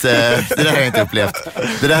har jag inte upplevt.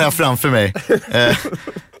 Det där har jag framför mig.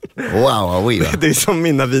 Wow. Det är som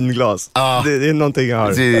mina vinglas. Det är någonting jag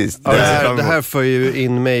har. Det här får ju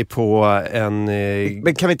in mig på en...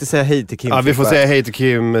 Men kan vi inte säga hej till Kim? Ja, vi får säga hej till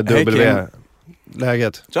Kim W.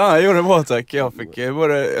 Läget? Ja, jag gjorde det bra, tack. Jag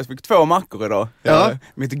fick 2 mackor idag.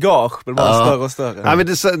 Mitt gage blev bara större och större. Ja, men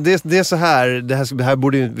det är så här, det här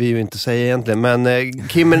borde vi ju inte säga egentligen, men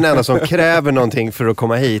Kim är den enda som kräver någonting för att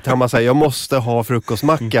komma hit. Han bara säger, jag måste ha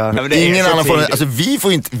frukostmacka. Ingen annan får, alltså vi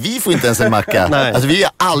får inte ens en macka. Nej. Alltså vi är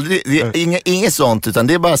aldrig, det är inget sånt, utan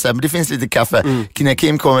det är bara så här, men det finns lite kaffe. När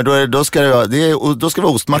Kim kommer, då ska det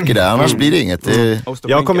vara ostmackor där, annars blir det inget.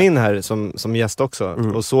 Jag kom in här som gäst också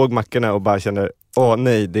och såg mackorna och bara kände,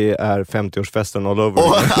 nej, det är 50-årsfesten all over.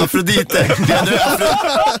 Afrodite.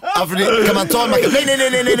 Afrodite. Kan man ta en macka?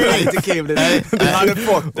 Nej. Inte Kim, du hade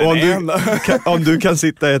fått den om du kan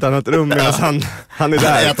sitta i ett annat rum medan han är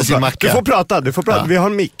där. Äter sin macka. Du får prata. Vi har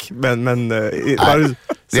en mick, men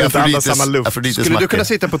det är Afrodites Skulle du kunna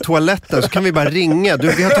sitta på toaletten så kan vi bara ringa.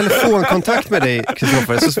 Vi har telefonkontakt med dig,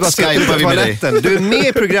 Kristoffer. Så bara sitter du på toaletten. Du är med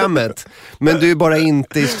i programmet, men du är bara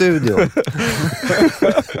inte i studion.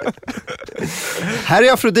 Här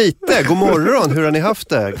är Afrodite, god morgon, hur har ni haft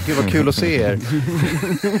det? Gud vad kul att se er.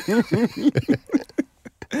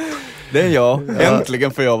 Det är jag,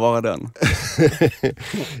 äntligen får jag vara den.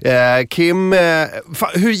 Kim,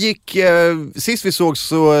 hur gick, sist vi såg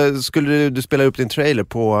så skulle du spela upp din trailer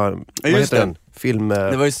på, vad heter den? Film.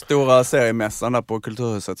 Det var ju stora seriemässan där på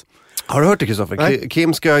Kulturhuset. Har du hört det, Kristoffer?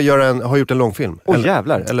 Kim ska har gjort en långfilm.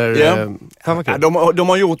 Jävlar. Eller, De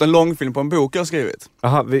har gjort en långfilm på en bok jag har skrivit.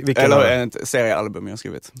 Aha, eller ett seriealbum jag har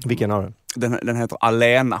skrivit. Vilken har den? Den heter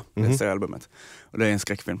Alena, det seriealbumet. Och det är en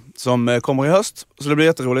skräckfilm som kommer i höst, så det blir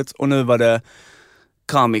jätteroligt. Och nu var det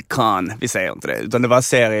Comic-Con, vi säger inte det, utan det var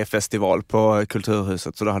seriefestival på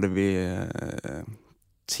Kulturhuset, så då hade vi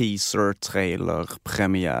teaser, trailer,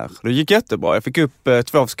 premiär. Det gick jättebra. Jag fick upp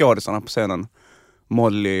 2 av skådisarna på scenen,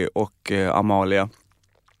 Molly och Amalia.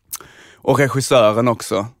 Och regissören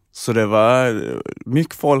också. Så det var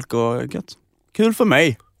mycket folk och gött. Kul för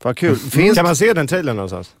mig. Vad kul. Kan man se den trailern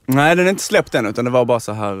någonstans? Nej, den är inte släppt än, utan det var bara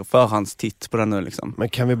så här förhandstitt på den nu liksom. Men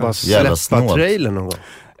kan vi bara släppa trailern någon gång?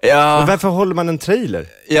 Ja. Men varför håller man en trailer?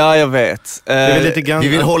 Ja, jag vet. Vi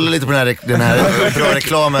vill hålla lite på den här bra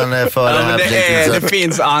reklamen för den här. Det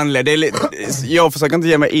finns anledning. Jag försöker inte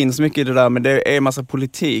ge mig in så mycket i det där, men det är en massa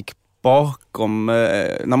politik bakom.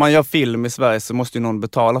 När man gör film i Sverige så måste ju någon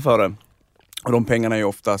betala för det. Och de pengarna är ju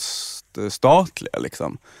oftast statliga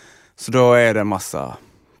liksom. Så då är det en massa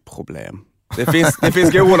problem. Det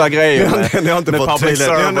finns goda grejer. Ni har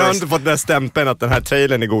inte fått den stämpeln att den här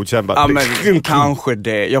trailern är godkänd. Ja, men kanske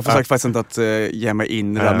det. Jag försöker faktiskt inte att ge mig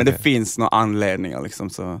in i det där, men det finns några anledningar liksom,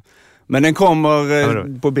 så. Men den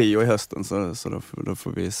kommer på bio i hösten, så då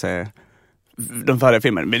får vi se den färdiga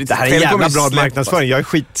filmen. Men det här är en jävla bra marknadsföring. Jag är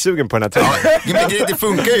skitsugen på den här trailern. Men det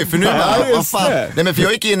funkar ju, för nu vad fan. Nej, men för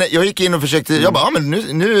jag gick in och försökte, jag bara, men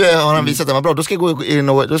nu har han visat att den var bra, då ska jag gå in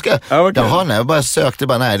och jag bara sökte,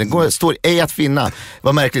 bara nej, den står ej att finna.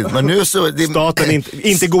 Vad märkligt. Men nu så staten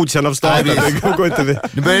inte godkänd av staten.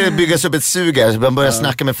 Nu börjar det byggas upp ett sug här, så man börjar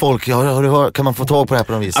snacka med folk. Kan man få tag på det här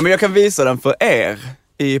på något vis? Ja, men jag kan visa den för er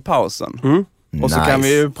i pausen. Och så kan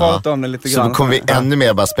vi ju prata om det lite grann. Så då kommer vi ännu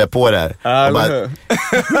mer bara spä på det här.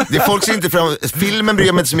 Det är folk som inte fram. Filmen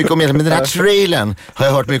bryr mig inte så mycket om, men den här trailern har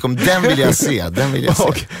jag hört mycket om. Den vill jag se.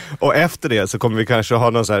 Och efter det så kommer vi kanske ha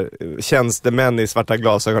någon så här tjänstemän i svarta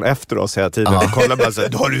glasögon efter oss hela tiden. Och kolla bara så här,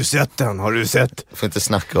 har du sett den? Har du sett? Får inte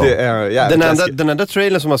snacka om. Den enda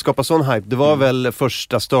trailern som har skapat sån hype, det var väl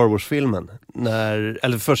första Star Wars-filmen.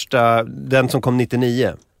 Den som kom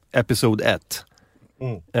 99. Episod 1.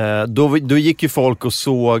 Då gick ju folk och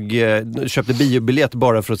köpte biobiljett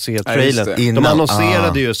bara för att se trailern. De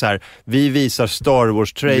annonserade ju så här: vi visar Star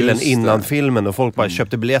Wars-trailern innan filmen, och folk bara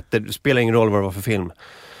köpte biljetter. Det spelar ingen roll vad det var för film.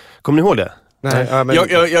 Kommer ni ihåg det? Nej.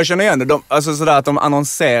 Jag känner igen det. Alltså sådär att de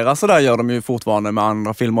annonserar, sådär gör de ju fortfarande med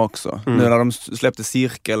andra filmer också. Nu när de släppte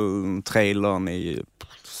Cirkel-trailern i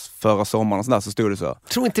förra sommaren och sådär, så stod det så. Jag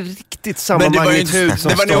tror inte riktigt samma magnitud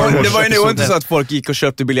som Star Wars. Det var ju nog inte så att folk gick och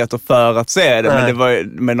köpte biljetter för att se det,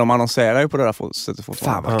 men de annonserar ju på det där sättet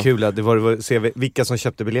fortfarande. Fan vad kul att det var att se vilka som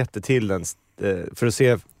köpte biljetter till den för att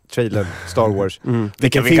se trailern Star Wars.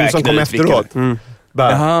 Vilken film som kom efteråt.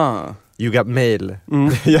 Jaha. You got mail.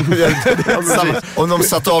 Om de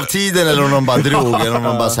satt av tiden eller om de bara drog eller om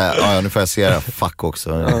de bara såhär, ja nu får jag se det, fuck också.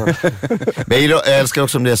 Men jag älskar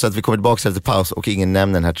också om det är så att vi kommer tillbaka efter paus och ingen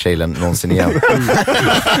nämner den här trailern någonsin igen.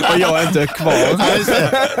 Och jag är inte kvar.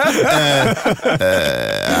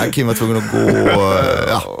 Kim var tvungen att gå.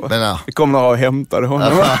 Vi kommer att hämta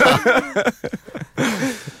honom.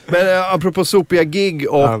 Men apropå sopiga gig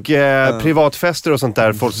och privatfester och sånt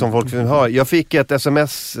där som folk vill ha. Jag fick ett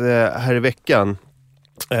sms här i veckan.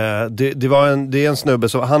 Det är en snubbe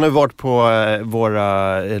som, han har varit på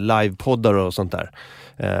våra livepoddar och sånt där.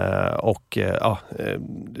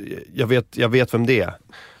 Jag vet vem det är.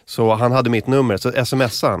 Så han hade mitt nummer, så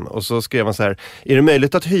smsade han och så skrev han så här: är det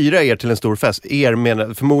möjligt att hyra er till en stor fest?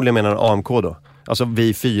 Förmodligen menar han AMK då. Alltså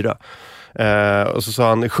vi 4. Och så sa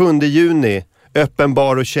han 7 juni, öppen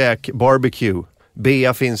bar och käk, barbecue.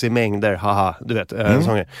 Bea finns i mängder, haha, du vet.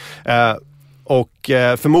 Sånger.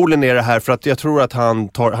 Förmodligen är det här för att jag tror att han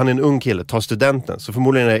är en ung kille, tar studenten. Så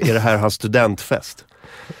förmodligen är det här hans studentfest.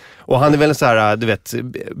 Och han är väl så här, du vet,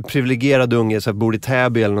 privilegierad unge, så här, bor i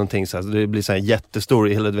Täby eller någonting så här, så det blir så här jättestor,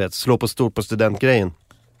 hela, du vet, slå på stort på studentgrejen.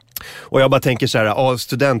 Och jag bara tänker så här,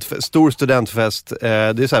 stor studentfest, det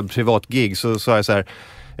är så här privat gig, så sa jag så här,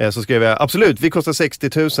 så skrev jag, absolut, vi kostar 60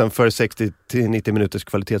 000 för 60-90 minuters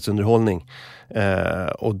kvalitetsunderhållning.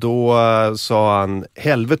 Och då sa han,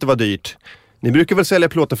 helvete vad dyrt. Ni brukar väl sälja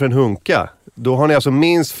plåtar för en hunka? Då har ni alltså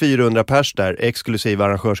minst 400 pers där, exklusiva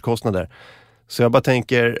arrangörskostnader. Så jag bara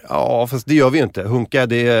tänker, ja fast det gör vi ju inte. Hunka,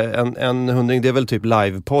 det är en hundring, det är väl typ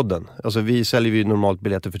livepodden. Alltså vi säljer ju normalt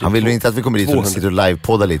biljetter för typ. Han vill ju inte att vi kommer dit och sitter och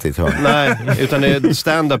livepoddar lite, tror jag. Nej, utan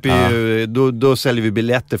stand-up är ju, då säljer vi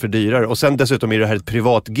biljetter för dyrare. Och sen dessutom är det här ett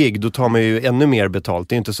privat gig, då tar man ju ännu mer betalt.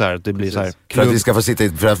 Det är inte så här att det blir så här. För att vi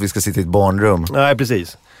ska sitta i ett barnrum. Nej,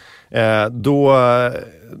 precis. Då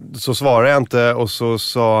så svarade jag inte och så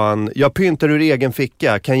sa han, jag pyntar ur egen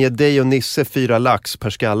ficka, kan ge dig och Nisse 4 lax per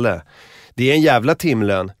skalle. Det är en jävla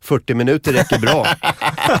timlön. 40 minuter räcker bra.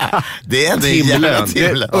 Det är en jävla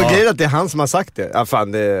timlön. Och grejen är att det är han som har sagt det. Ja,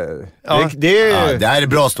 fan, det här är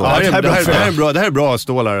bra stålar. Det här är bra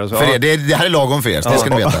stålar. Alltså. För det här är lagom för er, det ska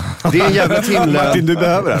ni veta. Det är en jävla timlön. Martin, du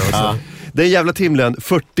behöver det här också. Det är en jävla timlön.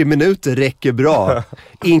 40 minuter räcker bra.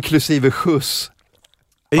 Inklusive skjuts.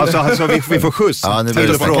 Alltså vi får skjuts. Ja, till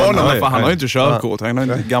och från honom, för han har ju inte körkort. Han är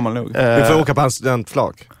inte gammal nog. Vi får åka på hans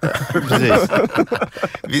studentflak. Precis.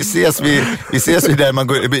 Vi ses vid där man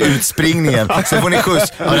går utspringningen. Sen får ni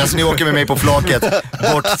skjuts. Alltså ni åker med mig på flaket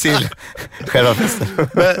bort till själva festen.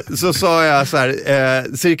 Men så sa jag så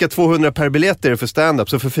här, cirka 200 per biljetter för stand-up,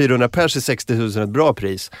 så för 400 pers är 60 000 ett bra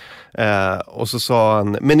pris. Och så sa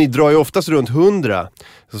han, men ni drar ju oftast runt 100.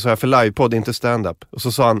 Så sa jag, för livepodd, inte stand-up. Och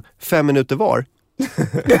så sa han, 5 minuter var.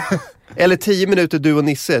 Eller 10 minuter du och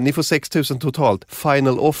Nisse. Ni får 6 000 totalt.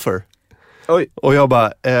 Final offer. Oj. Och jag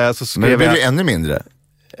bara så skrev men det blir ju ännu mindre.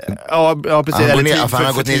 Ja precis. Han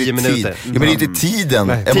har gått ner i 10 minuter. Ja, men det är inte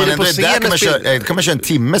tiden. Kan man köra en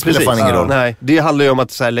timme, spelar fan ingen roll. Nej, det handlar ju om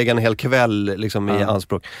att så här, lägga en hel kväll liksom, i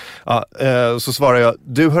anspråk. Så svarar jag,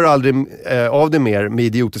 du hör aldrig av dig mer med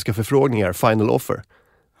idiotiska förfrågningar. Final offer.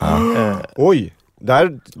 Oj.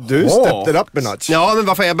 Du stepped up a notch. Ja, men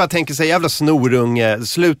varför jag bara tänker sig, jävla snorunge,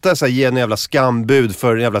 sluta så här, ge en jävla skambud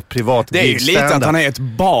för en jävla privat det är ju lite att han är ett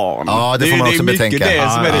barn. Ja, det får man också betänka. Det är mycket det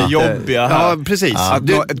som är det jobbiga här. Ja, precis.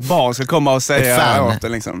 Att ett barn ska komma och säga åt det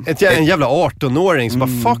liksom. En jävla 18-åring som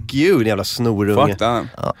bara, fuck you, en jävla snorunge. Fuck that.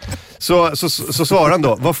 Så svarar han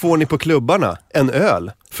då, vad får ni på klubbarna? En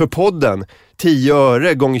öl. För podden, 10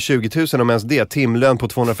 öre gånger 20 000 om ens det. Timlön på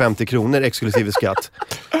 250 kronor exklusive skatt.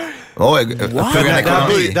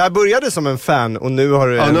 Det här började som en fan och nu har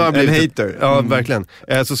du en hater. Ja, verkligen.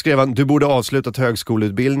 Så skrev han, du borde avslutat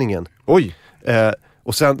högskoleutbildningen. Oj.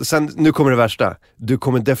 Och sen, nu kommer det värsta. Du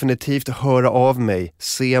kommer definitivt höra av mig,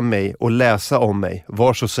 se mig och läsa om mig.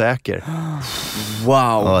 Var så säker.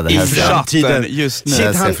 Wow. I chatten just nu.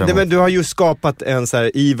 Shit, men du har ju skapat en så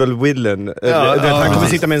här evil villain. Han kommer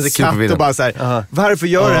sitta med en katt och bara så här, varför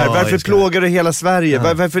gör du det här? Varför plågar du hela Sverige?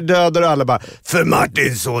 Varför dödar du alla? Bara, för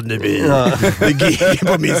Martin Sonneby. Det gick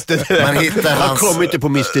på Mr. Man hittar han kommer inte på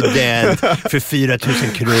Mr. Dead för 4 000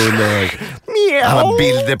 kronor. Han har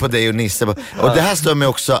bilder på dig och Nisse. Och det här står med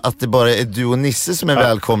också att det bara är du och Nisse som är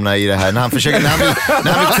välkomna i det här. När han försöker, när han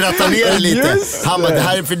vill kratta ner det lite. Han bara, det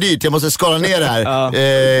här är för dyrt, jag måste skala ner det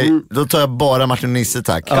här. Då tar jag bara Martin och Nisse,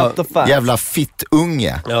 tack. Jävla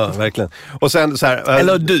fittunge. Ja, verkligen. Och sen så här,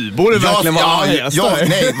 eller du borde verkligen vara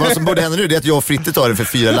nej, vad som borde hända nu är att jag och Fritte tar det för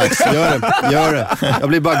 4 lax. Gör det. Jag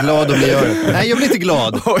blir bara glad om ni gör det. Nej, jag blir inte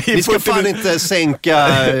glad. Vi ska fan inte sänka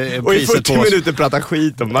priset på oss. Och i 40 minuter prata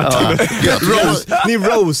skit om Martin. Ni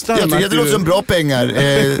roastar. Jag tycker att det låter som bra pengar.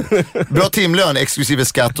 Bra timlön, exklusive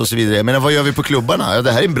skatt och så vidare. Men vad gör vi på klubbarna? Ja,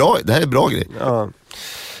 det här är bra grej. Ja.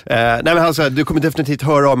 Nej men alltså, du kommer definitivt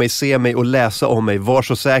höra av mig, se mig och läsa om mig, var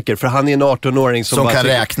så säker. För han är en 18-åring som bara kan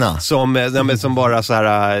räkna. Som bara så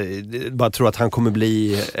här, bara tror att han kommer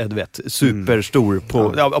bli, du vet, superstor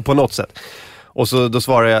på något sätt. Och så då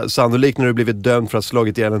svarar jag, sannolikt när du blivit dömd för att ha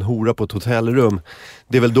slagit ihjäl en hora på ett hotellrum.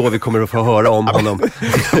 Det är väl då vi kommer att få höra om honom.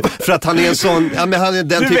 För att han är en sån, ja, men han är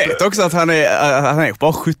den du typen. vet också att han är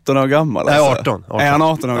bara 17 år gammal. Nej, alltså. 18. Är han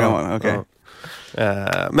 18 år gammal? Okej. Ja.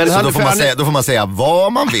 Men så då får man säga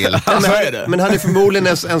vad man vill. Men han är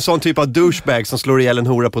förmodligen en sån typ av douchebag som slår ihjäl en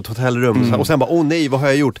hora på ett hotellrum. Och sen bara, nej, vad har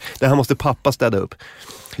jag gjort? Det här måste pappa städa upp.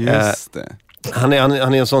 Just det. Han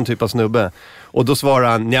är en sån typ av snubbe. Och då svarar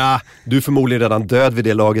han, ja, du är förmodligen redan död vid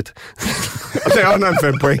det laget. Det har han för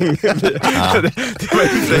en poäng.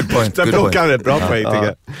 Sen plockar han ett bra poäng, tycker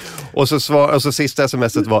jag. Och så sista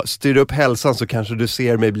sms:et var, styr upp hälsan så kanske du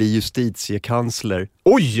ser mig bli justitiekansler.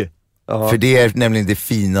 Oj! Ja. För det är nämligen det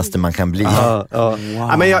finaste man kan bli. Wow. Ja,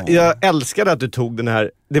 men jag älskade att du tog den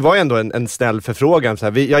här. Det var ju ändå en snäll förfrågan så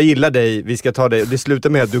här, jag gillar dig, vi ska ta dig. Det slutar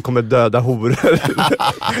med att du kommer döda horor.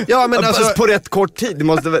 Ja, men alltså på rätt kort tid.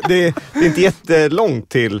 Det är inte jättelångt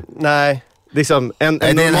till. Nej. Liksom en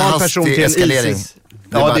normal person till en ISIS.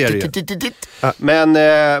 Ja, det är det. Men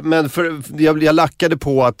jag lackade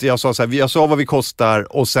på att jag sa så här, jag sa vad vi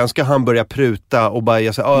kostar och sen ska han börja pruta och bara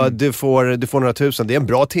jag sa, du får några tusen, det är en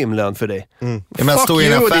bra timlön för dig. Ja, men stå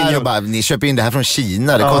i en affär och bara, ni köper in det här från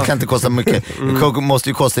Kina, det kan inte kosta mycket. Det måste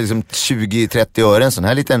ju kosta liksom 20-30 öre en sån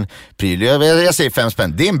här liten pryl. Jag säger 5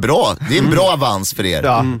 spänn, det är en bra avans för er.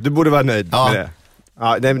 Ja, du borde vara nöjd med det.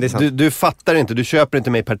 Ja, nej, men det är sant. Du fattar inte, du köper inte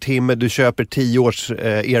mig per timme, du köper 10 års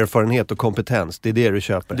erfarenhet och kompetens, det är det du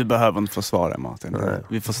köper. Du behöver inte försvara det, Martin. Nej.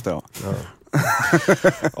 Vi förstår.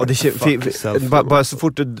 Och bara så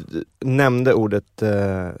fort du nämnde ordet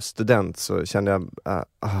student så kände jag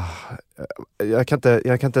jag kan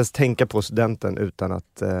inte ens tänka på studenten utan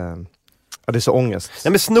att det är så ångest. Ja,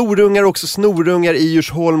 men snorungar i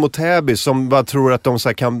Djursholm och Täby som bara tror att de så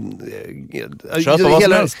här kan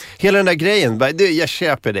hela den där grejen. Jag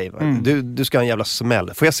köper dig. Du ska ha en jävla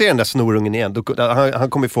smäll. Får jag se den där snorungen igen? Han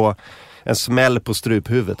kommer få en smäll på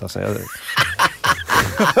struphuvudet. Alltså.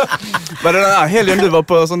 Var det den här helgen du var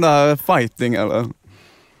på sån där fighting eller?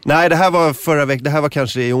 Nej, det här var förra veckan. Det här var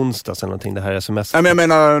kanske i onsdags eller någonting, det här sms. Nej, men jag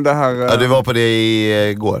menar det här... Ja, du var på det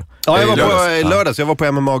igår. Ja, jag var på lördags. Jag var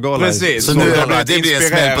på MMA-galan. Precis. Så nu det blir en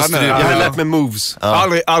smäll på strupen. Jag har lärt mig moves.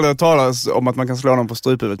 Aldrig talas om att man kan slå någon på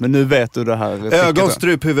struphuvudet, men nu vet du det här. Ögon,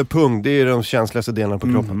 struphuvud, pung. Det är de känsligaste delarna på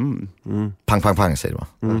kroppen. Pang, pang, pang säger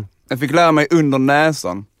du. Jag fick lära mig under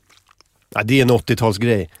näsan. Ja, det är en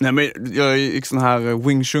 80-talsgrej. Nej, men jag gick sån här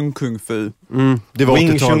Wing Chun Kung Fu. Det var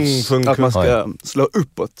 80-tals. Att man ska slå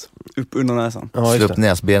upp under näsan. Slå upp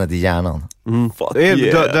näsbenet i hjärnan.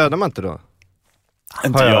 Dödar man inte då?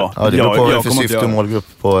 Inte jag. Ja, det beror på vad för syfte och målgrupp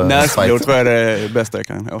på näsblod tror jag är det bästa jag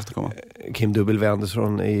kan återkomma. Kim W.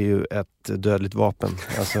 Andersson är ju ett dödligt vapen.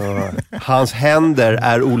 Alltså, hans händer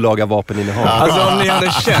är olaga vapeninnehav. Alltså om ni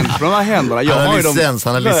hade känt på de här händerna. Han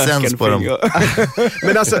har licens på dem.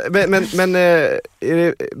 Men alltså, men är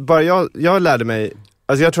det bara jag lärde mig.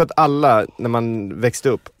 Alltså jag tror att alla, när man växte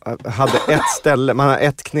upp, hade ett ställe, man har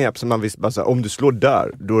ett knep som man visste bara så här, om du slår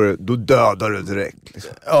där, då dödar du direkt.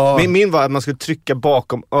 Liksom. Ja. Min var att man skulle trycka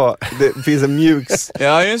bakom, det finns en mjuks.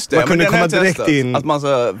 Ja, just det. Man kunde komma direkt in. Att man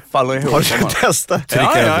så faller ihop. Har du testat?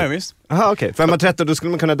 Ja, visst. Aha, okej. För man 13 då skulle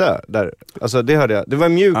man kunna dö där. Alltså det hörde jag. Det var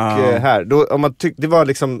en mjuk här. Då, om man det var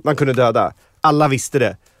liksom, man kunde döda. Alla visste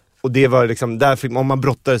det. Och det var liksom, där om man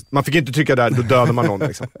brottades, man fick inte trycka där, då dödade man någon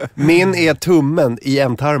liksom. Min är tummen i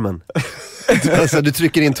ändtarmen. Alltså du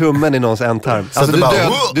trycker in tummen i någons ändtarm. Alltså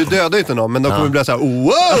du dödar inte någon, men de kommer bli såhär,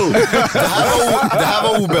 wow! Det här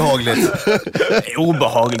var obehagligt.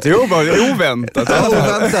 Obehagligt, oväntat.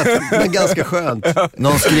 Oväntat, men ganska skönt.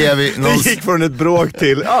 Någon gick från ett bråk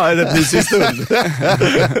till en rätt mysig stund.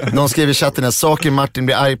 Någon skrev i chatten att saker Martin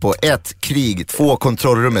blir arg på: 1. Krig, 2.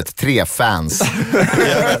 Kontrollrummet, 3. Fans.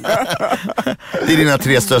 Det är dina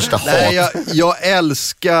 3 största hat. Nej, jag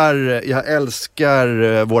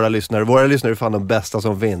älskar våra lyssnare. Våra lyssnare är fan de bästa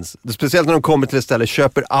som finns. Speciellt när de kommer till ett ställe,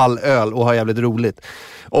 köper all öl och har jävligt roligt.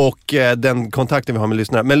 Och den kontakten vi har med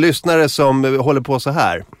lyssnare. Men lyssnare som håller på så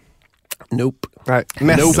här. Nope.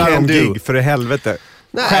 Mässar om gig, för i helvete.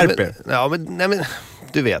 Skärp er. Nej men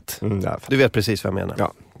du vet. Du vet precis vad jag menar.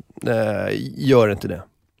 Ja. Gör inte det.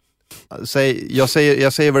 Jag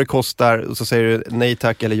säger vad det kostar och så säger du nej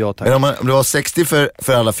tack eller ja tack. Men om det var 60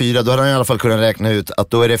 för alla 4, då hade han i alla fall kunnat räkna ut att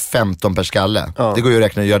då är det 15 per skalle. Ja. Det går ju att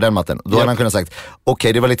räkna och göra den matten. Då hade han kunnat sagt,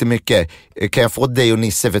 okej, det var lite mycket. Kan jag få dig och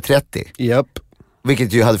Nisse för 30? Japp.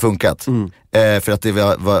 Vilket ju hade funkat. För att det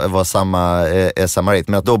var samma rate.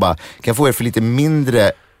 Men att då bara, kan jag få er för lite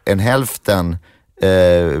mindre än hälften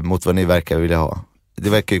mot vad ni verkar vilja ha? Det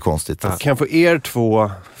verkar ju konstigt. Kan jag få er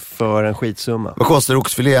 2 för en skitsumma? Vad kostar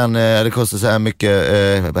oxfilén? Det kostar så här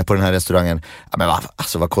mycket på den här restaurangen. Ja, men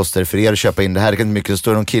vad kostar det för er att köpa in det här? Det kan inte mycket. Det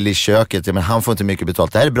står någon kille i köket. Ja, men han får inte mycket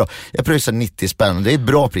betalt. Det här är bra. Jag pröjsar 90 spänn. Det är ett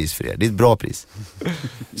bra pris för er. Det är ett bra pris.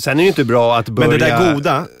 Sen är det ju inte bra att börja... Men det där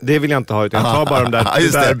goda, det vill jag inte ha. Utan jag tar bara de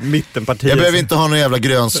där mittenpartiet. Jag behöver inte ha några jävla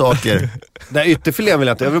grönsaker. Den ytterfilén vill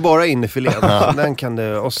jag inte. Jag vill bara in i filén. Den kan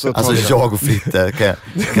det... Och så alltså jag och Fritte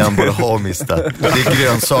kan både ha och mista. Det är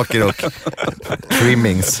grönsaker och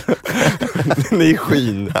trimmings. Ni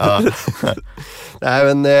skin. Ja.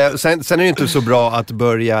 Nej, men sen är det inte så bra att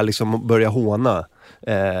börja håna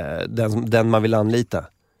den man vill anlita.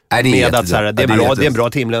 Nej, med att så här, det är en bra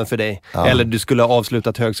timlön för dig. Ja. Eller du skulle ha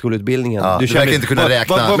avslutat högskoleutbildningen. Ja, du verkar inte kunna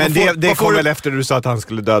räkna. Men det kom väl efter du sa att han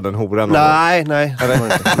skulle döda en horan? Nej. Nej,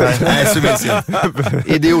 så minns jag.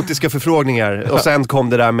 Idiotiska förfrågningar. Och sen kom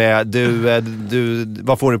det där med du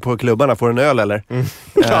vad får du på klubbarna? Får du en öl eller?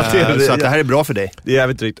 Ja, så att det här är bra för dig. Det är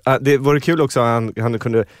jävligt drygt. Det vore kul också han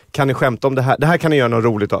kan ni skämta om det här? Det här kan ni göra något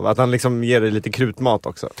roligt av. Att han liksom ger dig lite krutmat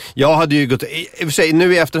också. Jag hade ju gått, i och för sig,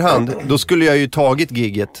 nu i efterhand, då skulle jag ju tagit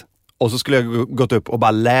gigget och så skulle jag gått upp och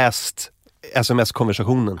bara läst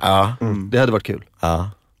sms-konversationen. Ja. Det hade varit kul.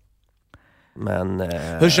 Ja. Men...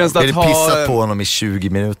 hur känns det att ha... pissat på honom i 20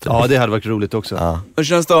 minuter? Ja, det hade varit roligt också. Ja. Hur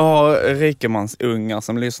känns det att ha rikemansungar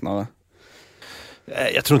som lyssnare?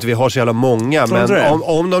 Jag tror inte vi har så jävla många, men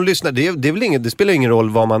om de lyssnar, det är väl inget, det spelar ingen roll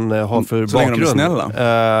vad man har för så bakgrund. Så länge de är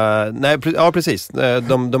snälla. Nej, ja precis.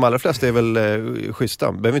 De allra flesta är väl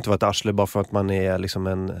schyssta. Behöver inte vara ett arsle bara för att man är liksom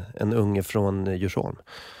en unge från Djursholm.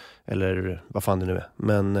 Eller vad fan det nu är.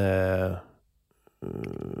 Men...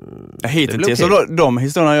 hittills, så de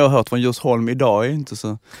historierna jag har hört från Djursholm idag är inte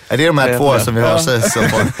så... Är det de här två som vi har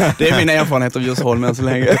sett på? Det är min erfarenhet av Djursholm än så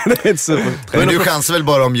länge. Det är inte super. Men du chansar väl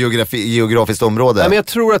bara om geografiskt område? Nej, men jag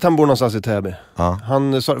tror att han bor någonstans i Täby. Ja.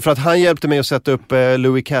 För att han hjälpte mig att sätta upp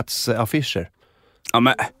Louis Katz affischer. Ja,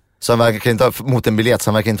 men... Så han verkar inte ha, mot en biljett, så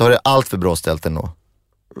han verkar inte ha det allt för bra ställt ändå.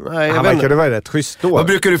 Nej, han verkar vara rätt schysst då. Vad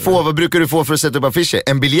brukar du få för att sätta upp affischer?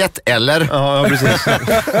 En biljett eller? Ja, precis.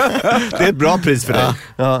 Det är ett bra pris för dig.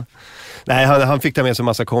 Ja. Nej, han fick ta med sig en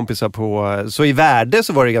massa kompisar på... Så i värde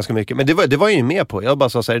så var det ganska mycket. Men det var jag ju med på. Jag bara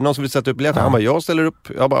sa så här, någon som vill sätta upp biljetter? Ja. Han bara, jag ställer upp.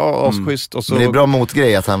 Jag bara, asschysst. Och så... Men det är bra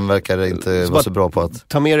motgrej att han verkar inte vara så bra på att...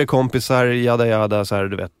 Ta med dig kompisar, jada, så här,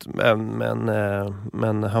 du vet.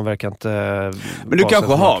 Men han verkar inte... Men du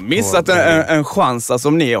kanske har missat en chans, alltså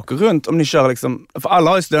om ni åker runt, om ni kör liksom... För alla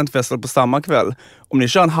har ju studentfester på samma kväll. Om ni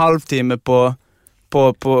kör en halvtimme på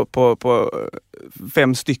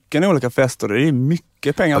 5 stycken olika fester, det är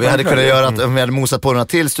mycket pengar. Vi hade kunnat göra att om vi hade mosat på några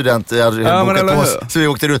till studenter, så vi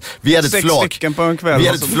åkte runt. Vi hade ett flak. På en kväll, vi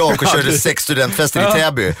hade ett flak och körde 6 studentfester i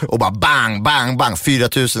Täby och bara bang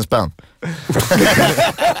 4000 spänn.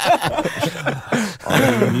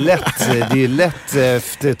 Det är lätt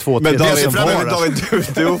efter 2-3 men David,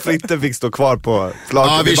 du och Fritte fick stå kvar på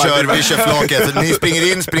flaket. Ja, vi kör flaket. Ni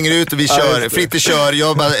springer ut och vi kör. Fritte kör,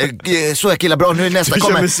 jag bara, så jag killar bra, nu är nästa. Du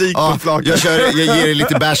kör musik på flaket. Jag ger er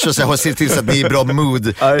lite bärs och så ser till så att ni är i bra mood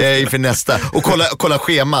inför nästa. Och kolla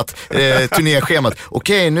schemat, turnéschemat.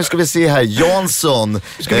 Okej, nu ska vi se här, Jansson.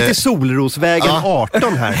 Ska vi till Solrosvägen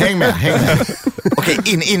 18 här? Häng med. Okej,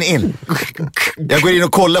 in. Jag går in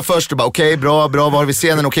och kollar först och bara, okej, bra, vad har vi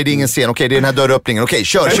scenen? Okej, det är ingen scen. Okej, det är den här dörröppningen. Okej,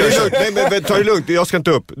 kör. Nej, men ta det lugnt, jag ska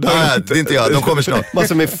inte upp. Nej, det är inte jag, de kommer snart.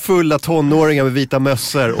 Massor med fulla tonåringar med vita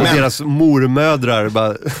mössor och deras mormödrar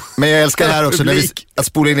bara... Men jag älskar det här också, när att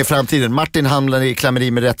spola in i framtiden. Martin hamnar i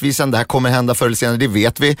klammeri med rättvisan. Det här kommer hända förr eller senare, det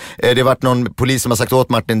vet vi. Det har varit någon polis som har sagt åt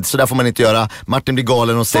Martin, så där får man inte göra. Martin blir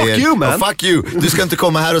galen och säger... Fuck you, man! Fuck you! Du ska inte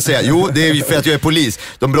komma här och säga, jo, det är för att jag är polis.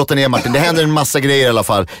 De brottar ner Martin. Det händer en massa grejer i alla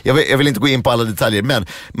fall. Jag vill inte gå in på alla detaljer, men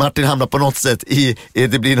Martin hamnar på något sätt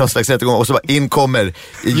det blir någon slags rättegång och så bara inkommer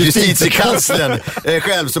justitiekanslern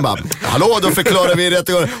själv som bara, hallå, då förklarar vi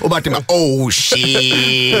rättegången. Och Martin bara, oh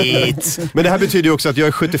shit. Men det här betyder ju också att jag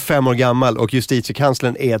är 75 år gammal och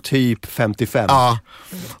justitiekanslern är typ 55. Ja,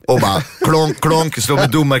 och bara klonk, slår med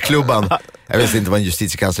domarklubban. Jag vet inte vad en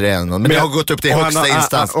justitiekansler är, men jag har gått upp till högsta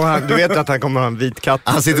instans. Du vet att han kommer att ha en vit katt.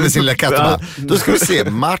 Han sitter med sin lilla katt och bara, då ska vi se,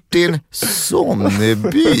 Martin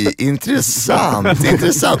Sonneby, intressant.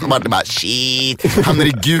 Och Martin bara, shit, han är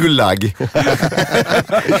i Gulag.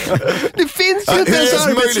 Det finns ju inte ens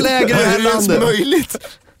arbetsläger i det här landet. Möjligt?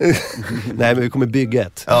 Nej, men vi kommer bygga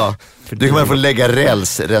ett. Ja, du kommer få lägga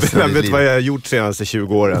räls resten av ditt liv. Jag vet vad jag har gjort senaste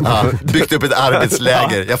 20 åren. Ja, byggt upp ett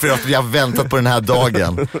arbetsläger. Jag har väntat på den här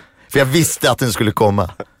dagen. För jag visste att den skulle komma.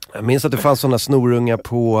 Jag minns att det fanns sådana snorungar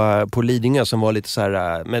på Lidingö som var lite så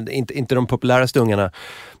här, men inte de populäraste ungarna.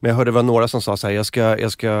 Men jag hörde det var några som sa så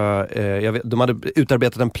här, de hade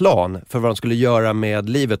utarbetat en plan för vad de skulle göra med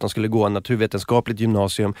livet. De skulle gå naturvetenskapligt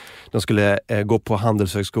gymnasium, de skulle gå på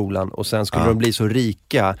Handelshögskolan och sen skulle de bli så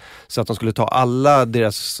rika så att de skulle ta alla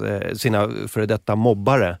sina före detta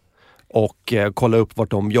mobbare och kolla upp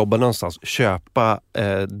vart de jobbade någonstans, köpa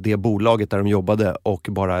det bolaget där de jobbade och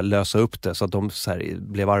bara lösa upp det så att de så här,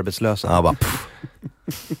 blev arbetslösa. Ja, bara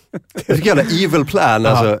Det är en jävla evil plan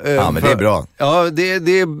alltså. Ja, men det är bra. Ja, det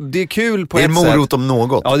är kul på ett sätt. Det är en morot om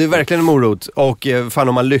något. Ja, det är verkligen en morot. Och fan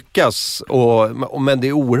om man lyckas, men det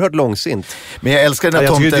är oerhört långsint. Men jag älskar den här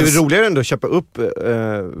Jag tomtens... tycker det är roligare ändå att köpa upp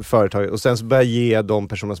företag och sen så börja ge de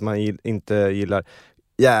personer som man inte gillar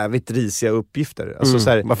jävligt risiga uppgifter. Alltså så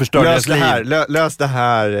här, man förstör lös deras det här, lös det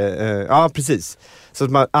här. Ja, precis. Så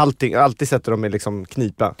att man alltid sätter dem i liksom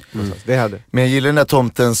knipa. Det hade. Men jag gillar den här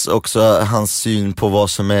tomtens också, hans syn på vad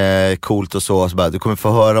som är coolt och så bara, du kommer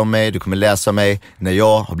få höra om mig, du kommer läsa om mig när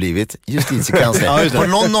jag har blivit justitiekansler. Har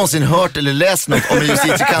någon någonsin hört eller läst något om en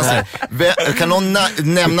justitiekansler? Kan någon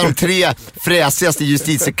nämna de 3 fräsigaste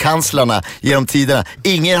justitiekanslarna genom tiderna?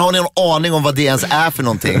 Ingen har någon aning om vad det ens är för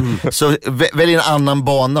någonting. Så välj en annan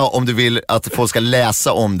bana om du vill att folk ska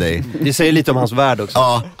läsa om dig. Det säger lite om hans värld också.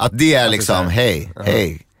 Ja, att det är liksom,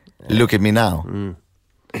 Hey, look at me now.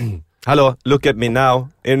 Hallå, look at me now.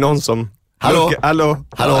 Är det någon som... Hallå?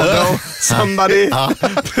 Somebody.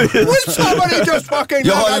 Will somebody just fucking...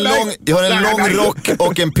 Jag har en lång rock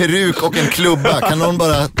och en peruk och en klubba. Kan någon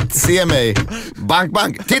bara se mig?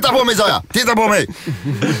 Bank. Titta på mig, sa jag. Titta på mig.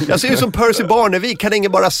 Jag ser ju som Percy Barnevik. Kan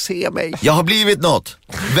ingen bara se mig? Jag har blivit något.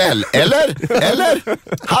 Väl, eller?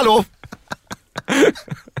 Hallå?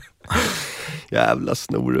 Jävla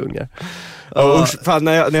snorungar. Fan,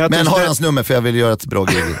 när jag Men har hans nummer för jag vill göra ett bra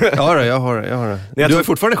gig. Ja, jag har det. Du har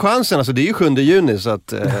fortfarande chansen, alltså det är ju 7 juni så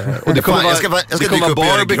att... Och det kommer jag ska dyka upp och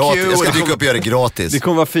göra det gratis. Jag ska dyka upp och göra det gratis. Det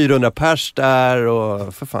kommer vara 400 pers där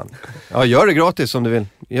och för fan. Ja, gör det gratis om du vill.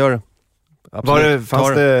 Gör det. Absolut.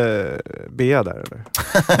 Fanns det Bea där eller?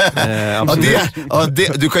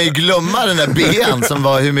 Du kan ju glömma den där B:n som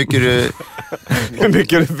var hur mycket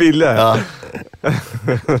du ville. Ja.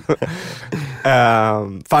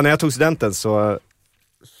 Fan, när jag tog studenten så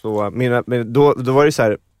då var det så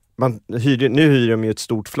här, nu hyr de ju ett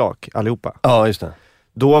stort flak allihopa. Ja, just det.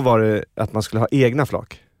 Då var det att man skulle ha egna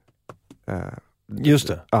flak. Just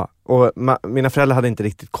det. Ja, och mina föräldrar hade inte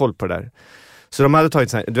riktigt koll på det där. Så de hade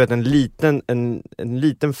tagit så här, du vet, en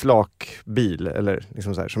liten flakbil eller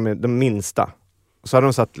liksom så här, som är den minsta. Så hade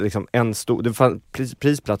de satt liksom en stol, det fanns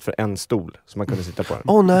prisplats för en stol som man kunde sitta på den.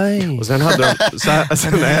 Åh nej. Och sen hade de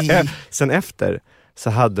sen efter så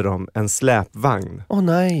hade de en släpvagn. Åh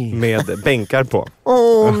nej. Med bänkar på.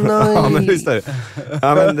 Åh nej. Ja, men visst är det.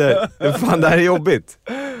 Ja, men fan, det här är jobbigt.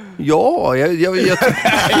 Ja, det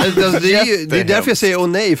är därför jag säger åh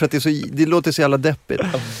nej, för att det låter så jävla deppigt.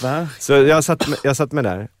 Så jag satt med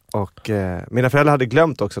där. Och mina föräldrar hade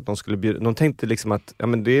glömt också att de skulle bjuda. De tänkte liksom att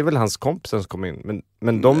men det är väl hans kompis som kom in.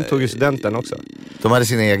 Men de tog ju studenten också. De hade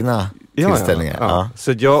sina egna tillställningar. Ja.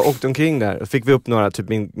 Så jag åkte omkring där. Fick vi upp några, typ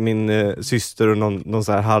min syster och någon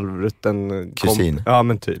så här halvrutten kusin. Ja,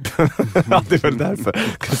 men typ. Ja, det är väl därför.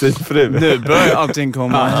 Kusinfru. Nu börjar allting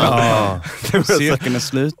komma. Cirkeln är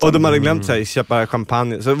slut. Och de hade glömt sig köpa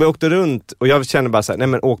champagne. Så vi åkte runt och jag kände bara så här, nej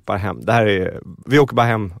men åk bara hem. Vi åker bara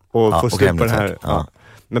hem och får slut på den här. Ja.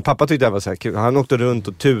 Men pappa tyckte det var så här kul. Han åkte runt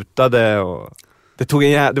och tutade och det tog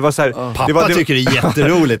det var så här, pappa tycker det är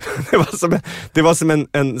jätteroligt. det var som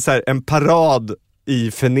en parad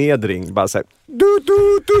i förnedring, bara så här.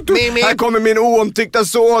 Här kommer min oomtyckta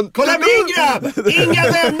son. Kolla min grabb! Inga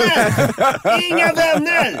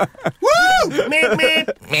vänner! Woo!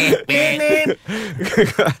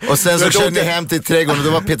 Och sen så körde ni hem till trädgården och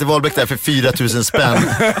då var Peter Wahlbeck där för 4 000 spänn.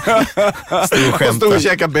 Stod och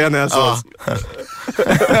käkade bearnaisesås.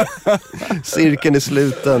 Cirkeln är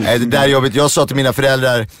sluten. Nej, det där är jobbigt. Jag sa till mina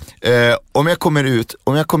föräldrar, om jag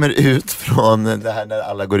kommer ut från det här när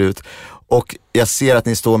alla går ut och jag ser att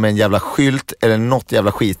ni står med en jävla skylt eller något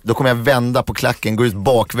jävla skit, då kommer jag vända på klacken, gå ut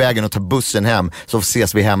bakvägen och ta bussen hem, så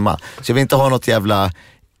ses vi hemma. Så jag vill inte ha något jävla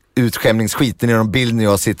utskämningsskiten i någon bild när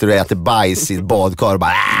jag sitter och äter bajs i ett badkar och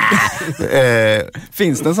bara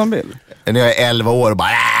Finns det en sån bild? när jag är 11 år och bara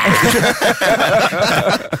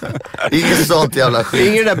inget sånt jävla skit.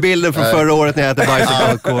 Ingen där bilden från förra året när jag äter bajs i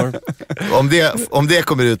badkar. Om det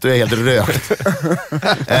kommer ut då är jag helt rökt.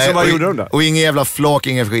 Så vad gjorde de då? Och ingen jävla flak,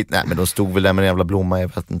 ingen skit. Nej, men de stod väl där med en jävla blomma,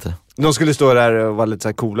 jag vet inte. De skulle stå där och vara lite så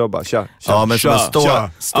här coola och bara kör. Ja, men som Ja,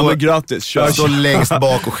 men gratis, kör. stå längst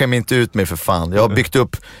bak och skäm inte ut mig för fan. Jag har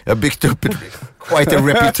byggt upp quite a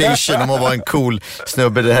reputation om att vara en cool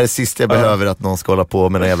snubbe. Det här är sista jag behöver, att någon ska hålla på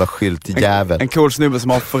med en jävla skyltjävel. En cool snubbe som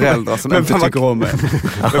har föräldrar som inte tycker om mig.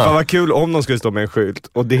 Men fan vad kul om de skulle stå med en skylt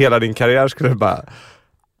och det hela din karriär skulle bara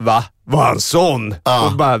va? Var han sån?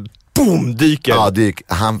 Och bara boom, dyker. Ja,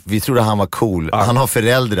 vi trodde han var cool. Han har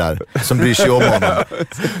föräldrar som bryr sig om honom.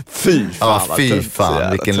 Fy fan, fy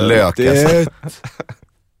fan, vilken lök alltså.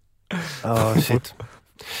 Ja, shit.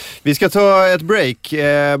 Vi ska ta ett break,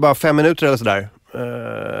 bara 5 minuter eller sådär.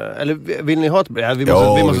 Eller vill ni ha ett break? Vi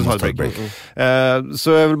måste ta ett break.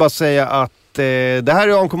 Så jag vill bara säga att det här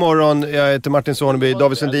är AMK Morgon. Jag heter Martin Soneby,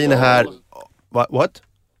 David Sundin är här. What?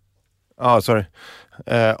 Sorry.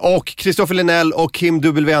 Och Kristoffer Linell och Kim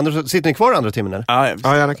W. Andersson. Sitter ni kvar andra timmen eller?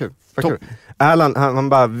 Ja, gärna kul. Erland, han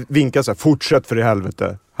bara vinkar så här, fortsätt för i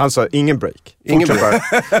helvete. Han sa ingen break.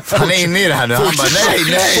 Han är inne i det här nu. Han bara nej.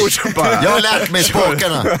 Jag har lärt mig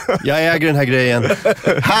spakarna. Jag äger den här grejen.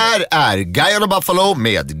 Här är Guy on a Buffalo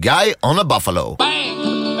med Guy on a Buffalo.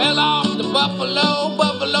 Bang! Fell off the buffalo.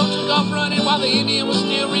 Buffalo took off running while the Indian was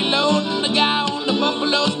still reloading. The guy on the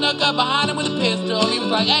buffalo snuck up behind him with a pistol. He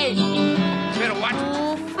was like, hey, better watch.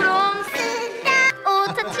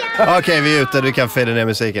 Okej, vi är ute. Du kan fälla ner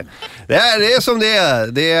musiken. Det är som det är.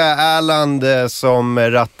 Det är Erland som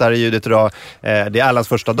rattar ljudet idag. Det är Erlands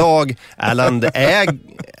första dag. Erland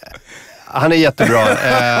han är jättebra.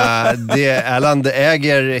 Erland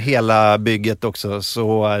äger hela bygget också.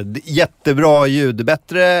 Så jättebra ljud.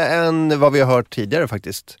 Bättre än vad vi har hört tidigare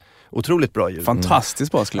faktiskt. Otroligt bra ljud.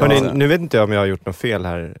 fantastiskt bra skulle jag säga. Nu vet inte jag om jag har gjort något fel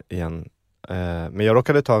här igen. Men jag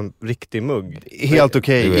råkade ta en riktig mugg. Helt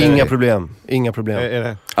okej. Inga problem. Är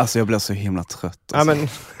det? Alltså jag blir så himla trött. Ja, Alltså. men,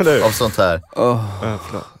 eller Av sånt här.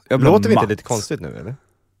 låter vi inte lite konstigt nu, eller?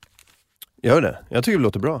 Gör det. Jag tycker det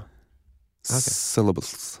låter bra.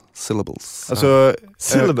 Syllables. Alltså,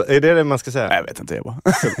 Är det man ska säga? Nej, jag vet inte, jag bara.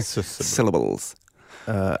 Syllables.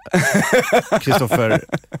 Kristoffer,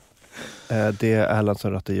 det är Erland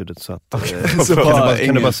som rattar ljudet, så att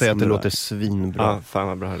kan du bara säga att det låter svinbra. Ja, fan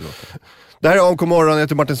vad bra det låter. Det här är AMK Morgon, jag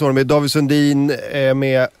heter Martin Soneby, David Sundin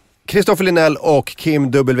med Kristoffer Linell och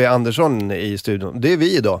Kim W. Andersson i studion. Det är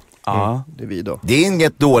vi idag. Ja. Det är vi idag. Det är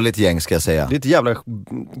inget dåligt gäng, ska jag säga. Det är ett jävla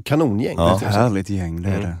kanongäng. Ja. Ett härligt gäng, det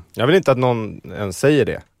är det. Jag vill inte att någon ens säger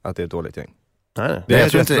det, att det är ett dåligt gäng. Nej.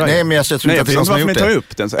 Jag tror inte att det är någon som har gjort det. Tar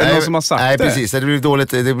upp den, så är det någon som har sagt nej, det? Nej, precis. Det blir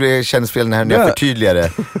dåligt, känns fel när jag förtydligar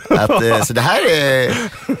det. Att, så det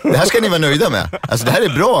här ska ni vara nöjda med. Alltså det här är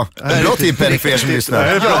bra. En bra tillpenning för er som lyssnar.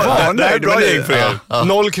 Det här är bra gäng för er. Ja.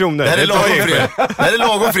 0 kronor. Det här är lagom för er. Det här är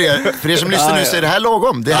lagom för er. För er som lyssnar nu så är det här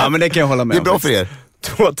lagom. Det här, men det kan jag hålla med det är bra för er.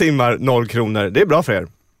 2 timmar, 0 kronor. Det är bra för er.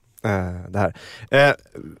 Det här.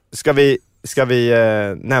 Ska vi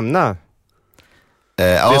nämna?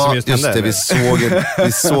 Ja, just just det. Vi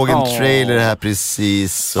såg en trailer här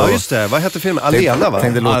precis. Så. Ja, just det. Vad heter filmen? Alena, va?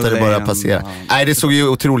 Tänkte låta det bara passera. Nej, det såg ju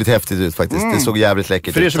otroligt häftigt ut faktiskt. Det såg jävligt läckert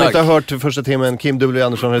ut. För er som inte har hört första timmen, Kim W.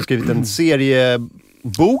 Andersson har skrivit en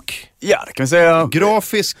seriebok. Ja, det kan vi säga.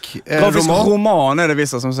 Grafisk roman är det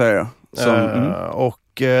vissa som säger.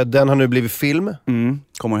 Och den har nu blivit film.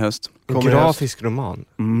 Kommer i höst. Grafisk roman.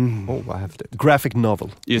 Vad häftigt. Graphic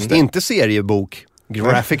novel. Just det. Inte seriebok.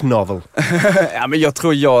 Graphic novel. Ja, men jag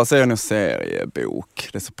tror jag säger en seriebok.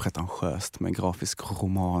 Det är så pretentiöst med grafisk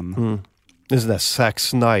roman. Det är sån där Zack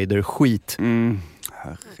Snyder-skit.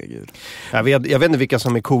 Herregud. Jag vet inte vilka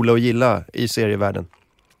som är coola att gilla i serievärlden.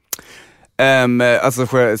 Alltså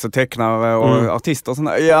så tecknare och artister och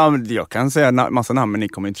sådana. Ja, jag kan säga massa namn, men ni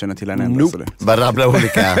kommer inte känna till en enda. Nope. Bara rabbla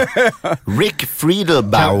olika. Rick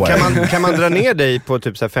Friedelbauer. Kan man dra ner dig på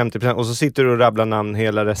typ så här 50% och så sitter du och rabblar namn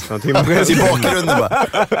hela resten av timmen? I bakgrunden bara.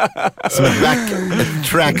 Som ett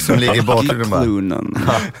track som ligger i bakgrunden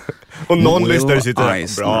bara. Och någon lyssnare sitter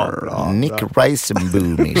där. Bra. Nick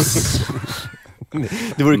Reisenboomis.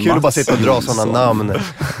 Det vore kul att bara sitta och dra sådana namn.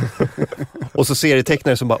 Och så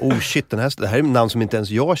serietecknare som bara, oh shit, det här är namn som inte ens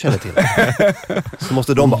jag känner till. Så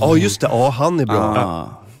måste de bara, just det, han är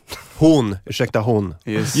bra. Hon. Just det,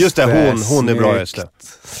 hon är bra, just det.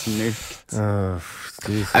 Snyggt.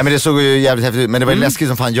 Nej, men det såg ju jävligt häftigt ut. Men det var läskigt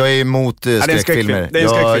som fan. Jag är emot skräckfilmer.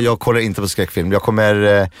 Jag kollar inte på skräckfilm. Jag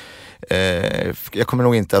kommer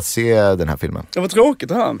nog inte att se den här filmen. Det var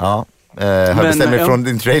tråkigt här. Ja. Jag bestämde mig från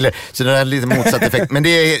din trailer. Så det är lite motsatt effekt. Men det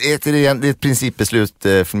är ett principbeslut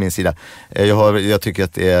från min sida. Jag tycker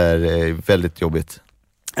att det är väldigt jobbigt.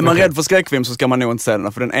 Är man rädd för skräckfilm så ska man nog inte se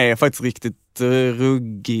den. För den är faktiskt riktigt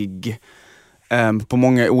ruggig. På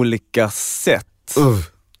många olika sätt.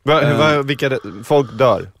 Vilka folk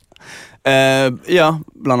dör? Ja,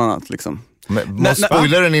 bland annat liksom. Man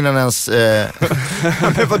spoilar den innan ens...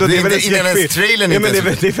 Men vadå, det är väl innan ens trailern. Ja, men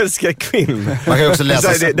det är väl skräckfilm. Man kan ju också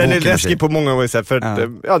läsa den är läskig på många år. För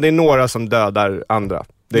det är några som dödar andra.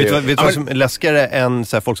 Vet du vad som är läskare än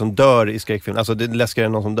så här, folk som dör i skräckfilm? Alltså det är läskare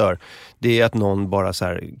än någon som dör. Det är att någon bara så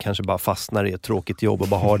här, kanske bara fastnar i ett tråkigt jobb och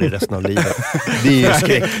bara har det resten av livet. Det är ju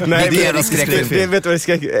skräck. Nej, det är skräckfilm. Vet du vad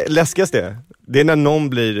det läskigast är? Det är när någon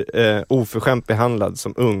blir oförskämt behandlad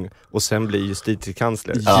som ung och sen blir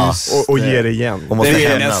justitiekansler. Och ger det igen. Och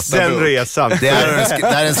måste den resan. Det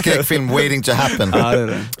är en skräckfilm waiting to happen.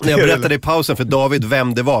 När jag berättade i pausen för David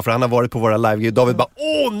vem det var, för han har varit på våra live. David bara,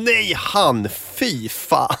 åh nej, han, fy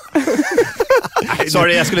fan.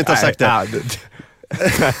 Sorry, jag skulle inte ha sagt det.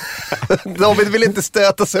 David vill inte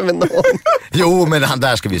stöta sig med någon. Jo, men han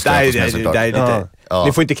där ska vi stöta oss med såklart.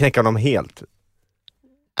 Ni får inte knäcka honom helt.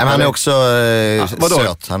 Men han är också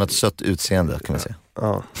söt. Han har ett sött utseende kan man säga.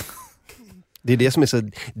 Ja. Det är det som är så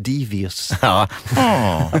devious. Ja.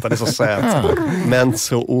 Att han är så söt. Men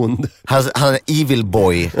så ond. Han är evil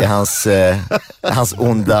boy. Det är hans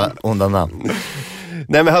onda namn.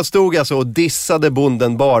 Nej, men han stod alltså och dissade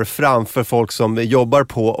Bonden bar framför folk som jobbar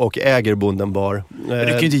på och äger Bonden bar. Du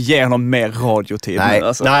kan ju inte ge honom mer radiotid. Nej, nu,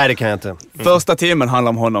 alltså. Nej, det kan jag inte. Första timmen handlar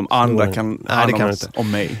om honom, andra kan handla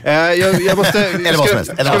om mig. Jag måste... Eller vad som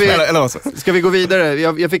helst. Eller vad som helst. Ska vi gå vidare?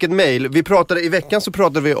 Jag fick ett mejl. I veckan så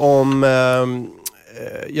pratade vi om...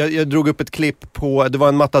 Jag drog upp ett klipp på... Det var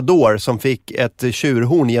en matador som fick ett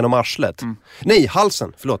tjurhorn genom arslet. Nej,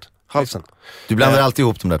 halsen. Förlåt. Halsen. Du blandar alltid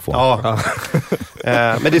ihop de där två. Ja.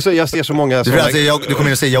 Men det är så, jag ser så många... Du kommer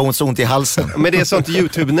in och säga jag har så ont i halsen. Men det är sånt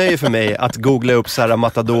YouTube-nöje för mig att googla upp så här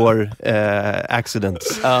matador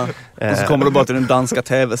accidents. Ja. Och så kommer du bara till den danska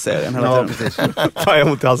tv-serien hela tiden. Precis. Fan, jag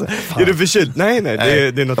har ont i halsen. Är du förkyld? Nej, det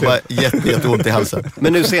är något. Jag bara jätteont i halsen.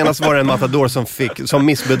 Men nu senast var det en matador som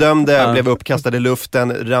missbedömde, blev uppkastad i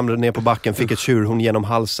luften, ramlade ner på backen, fick ett tjurhorn genom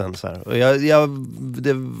halsen. Så här. Och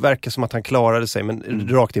det verkar som att han klarade sig, men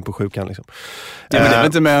rakt in på sjukan liksom. Ja, men det är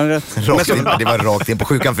inte mer än rätt. Det var rakt in på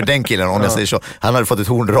sjukan för den killen, om jag säger så. Han hade fått ett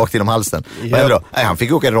horn rakt inom halsen. Ja. Nej, han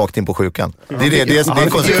fick åka rakt in på sjukan. Det är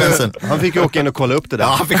konsekvensen. Han fick ju åka in och kolla upp det där. Ja,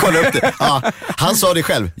 han fick kolla upp det. Ja, han sa det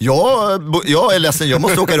själv. Jag är ledsen, jag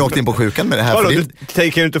måste åka rakt in på sjukan med det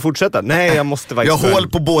här. Kan du inte fortsätta? Nej, jag måste vara... Jag har hål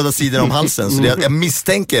på båda sidor om halsen, så jag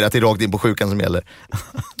misstänker att det är rakt in på sjukan som gäller.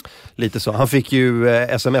 Lite så. Han fick ju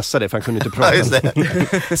smsa det för han kunde inte prata. Ja, just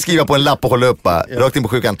det. Skriva på en lapp och hålla upp bara. Rakt in på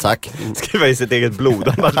sjukan, tack. Skriva i sitt eget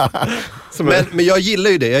blod. Men jag gillar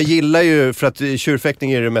ju det. Jag gillar ju för att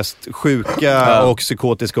tjurfäktning är det mest sjuka och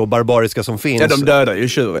psykotiska och barbariska som finns. Ja, de dödar ju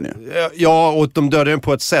tjuren ju. Ja, och de dödar den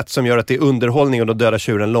på ett sätt som gör att det är underhållning och de dödar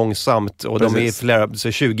tjuren långsamt. Och de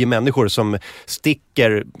är 20 människor som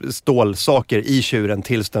sticker stålsaker i tjuren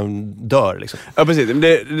tills den dör. Liksom. Ja, precis.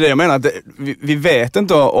 Det jag menar att vi vet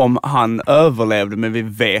inte om han överlevde, men vi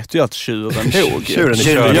vet ju att tjuren dog.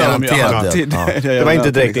 Tjuren garanterad. Det var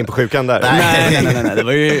inte direkt in på sjukan där. Nej, det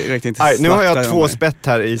var ju direkt inte. Nu har jag 2 spett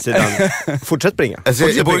här i sidan. Fortsätt springa.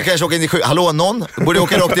 Jag borde kanske åka in i sjukan. Hallå, någon? Borde jag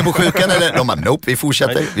åka rakt in på sjukan? Eller? De bara, nope, vi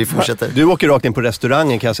fortsätter. Du åker rakt in på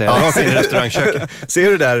restaurangen kan jag säga. Rakt in i restaurangköket. Ser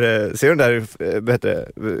du där, vad heter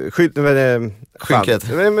det? Skynket.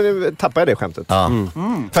 Men tappade jag det skämtet? Ja.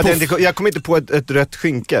 För att jag kom inte på ett rött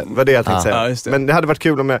skynke. Vad det jag tänkte säga. Ja, det. Men det hade varit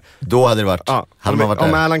kul om jag... Då hade det varit. Ja, hade man varit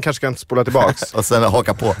om där. Alan kanske kan spola tillbaks. Och sen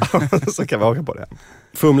haka på. Så kan vi haka på det.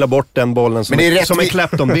 Fumla bort den bollen som en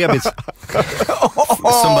Clapton-bebis.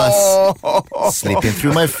 Som bara slipping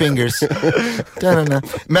through my fingers.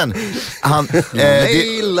 Men han det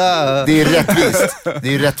är rättvist.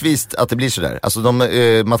 Det är rättvist att det blir sådär. Alltså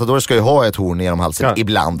matadorer ska ju ha ett horn genom halsen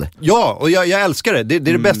ibland. Ja, och jag älskar det. Det är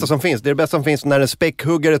det bästa som finns. Det är det bästa som finns när en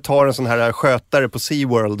späckhuggare tar en sån här skötare på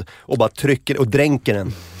SeaWorld och bara trycker och dränker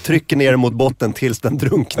den. Trycker ner mot botten tills den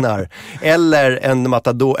drunknar. Eller en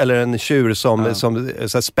matador eller en tjur som så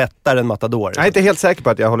här, spettar en matador. Jag är inte helt säker på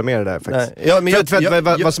att jag håller med det där faktiskt. Ja, men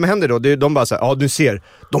vad som händer då, det är de bara så här, ja du ser,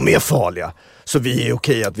 de är farliga. Så vi är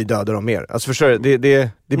okej att vi dödar dem mer. Alltså förstår du,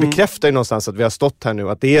 det bekräftar ju någonstans att vi har stått här nu,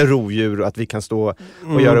 att det är rovdjur och att vi kan stå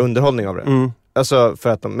och göra underhållning av det. Alltså för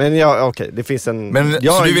att men okej, det finns en... Men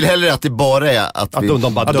så du vill hellre att det bara är att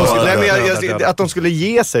de bara dör? Att de skulle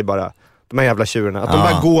ge sig bara. De här jävla tjurarna. Att de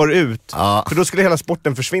bara går ut. För då skulle hela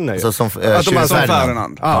sporten försvinna ju. Så som, att de är som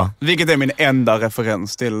Ferdinand. Vilket är min enda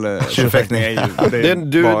referens till tjurfäktning.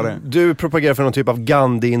 Du propagerar för någon typ av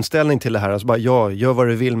Gandhi-inställning till det här. Alltså bara, gör vad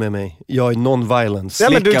du vill med mig. Jag är non-violence.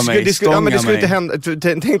 Slicka mig, stånga mig. Det skulle inte hända.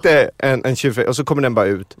 Tänk dig en tjurfäktning och så kommer den bara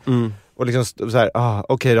ut. Och liksom så här,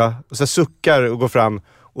 okej då. Och så suckar och går fram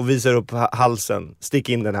och visar upp halsen. Stick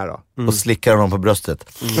in den här då. Och slickar honom på bröstet.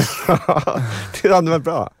 Det hade varit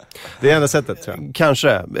bra. Det är enda sättet, tror jag.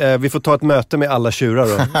 Kanske. Vi får ta ett möte med alla tjurar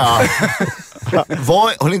då.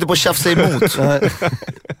 Håll inte på att tjafsa emot.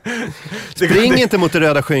 Spring inte mot det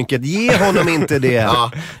röda skynket. Ge honom inte det.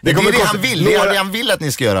 Det är det han vill. Det är det han vill att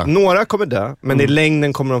ni ska göra. Några kommer dö, men i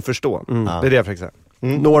längden kommer de förstå. Det är det jag försöker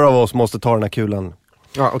säga. Några av oss måste ta den här kulan.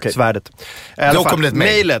 Svärdet. Då kom det ett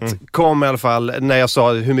mejlet kom i alla fall när jag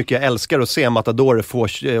sa hur mycket jag älskar att se Matador få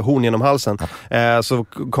horn genom halsen. Så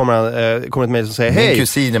kommer ett mejl som säger: hej, min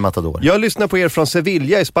kusin är Matador. Jag lyssnar på er från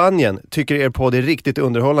Sevilla i Spanien. Tycker er podd är riktigt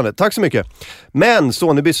underhållande. Tack så mycket. Men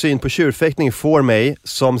Sonebys syn på tjurfäktning får mig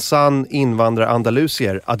som sann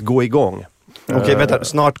invandrare-andalusier att gå igång. Okej, vänta.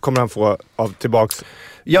 Snart kommer han få tillbaks...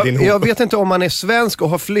 Jag vet inte om man är svensk och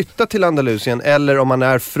har flyttat till Andalusien eller om man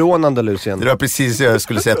är från Andalusien. Det var precis det jag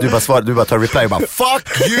skulle säga, att du bara tar reply och bara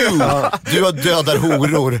fuck you! Du har dödar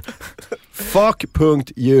horor.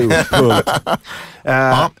 Fuck.you.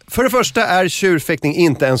 För det första är tjurfäktning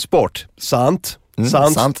inte en sport. Sant.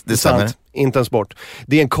 Sant, det stämmer. Sant. Inte en sport.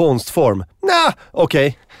 Det är en konstform.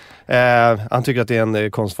 Okej. Han tycker att det är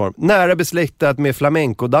en konstform. Nära besläktad med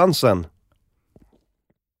flamencodansen.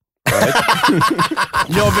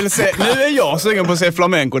 Jag vill se, nu är jag sugen på att se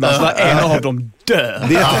flamenco-dans när en av dem dör.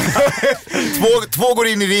 Två går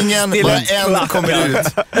in i ringen, bara en kommer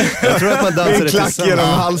ut. Jag tror att man dansar en klack genom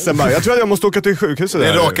halsen bara. Jag tror att jag måste åka till sjukhuset. Det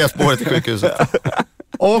är raka spåret till sjukhuset.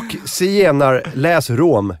 Och zigenar, läs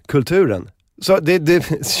romkulturen. Så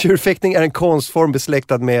tjurfäktning är en konstform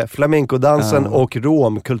besläktad med flamencodansen och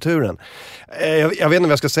romkulturen. Jag vet inte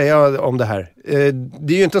vad jag ska säga om det här.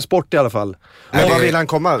 Det är ju inte en sport i alla fall. Vad vill han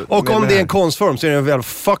komma? Och om det är en konstform så är det en väldigt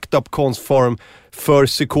fucked up konstform för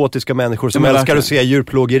psykotiska människor som älskar att se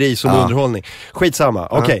djurplågeri som underhållning. Skitsamma,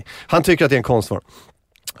 okej. Han tycker att det är en konstform.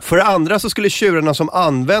 För det andra så skulle tjurarna som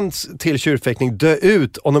används till tjurfäktning dö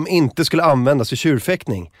ut om de inte skulle användas till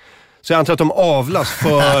tjurfäktning. Så jag antar att de avlas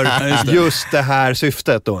för just det här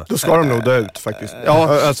syftet då. Då ska de nog dö ut faktiskt.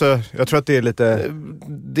 Ja, alltså jag tror att det är lite...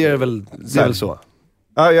 Det är väl så.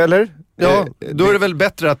 Ja, eller? Ja, då är det väl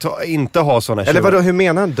bättre att inte ha såna tjurar. Eller vadå, hur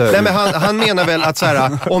menar han dö? Nej, men han menar väl att så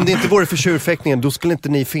här, om det inte vore för tjurfäktningen, då skulle inte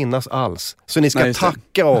ni finnas alls. Så ni ska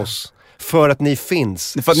tacka oss för att ni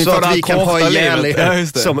finns. För att ni så att vi kan ha ihjäl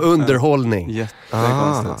er som underhållning.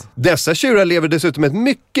 Dessa tjurar lever dessutom ett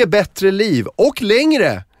mycket bättre liv och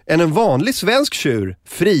längre än en vanlig svensk tjur.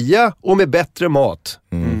 Fria och med bättre mat.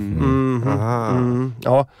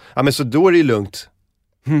 Ja, men så då är det ju lugnt.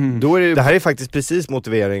 Då är det här är faktiskt precis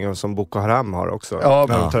motiveringen som Boko Haram har också.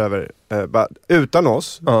 När de tar över. Utan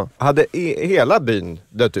oss hade hela byn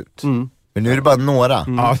dött ut. Men nu är det bara några.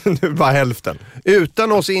 Ja, nu är det bara hälften.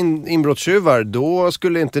 Utan oss inbrottstjuvar, då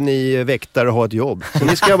skulle inte ni väktare ha ett jobb. Så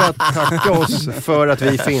ni ska bara tacka oss för att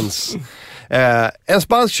vi finns. En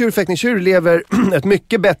spansk tjurfäktningstjur lever ett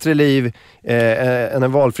mycket bättre liv än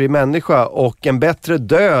en valfri människa och en bättre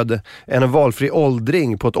död än en valfri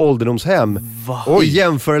åldring på ett ålderdomshem. I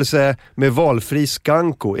jämförelse med valfri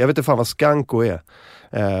skanko. Jag vet inte fan vad skanko är.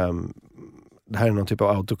 Det här är någon typ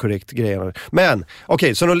av autokorrekt grej. Men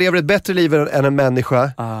okej, så de lever ett bättre liv än en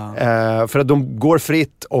människa. För att de går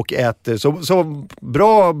fritt och äter. Så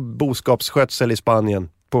bra boskapsskötsel i Spanien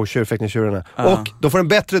på tjurfäktningstjurarna. Och de får en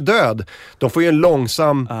bättre död. De får ju en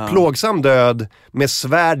långsam, plågsam död med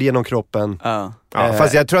svärd genom kroppen.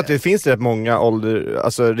 Fast jag tror att det finns rätt många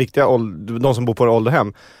de som bor på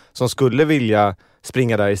ålderhem som skulle vilja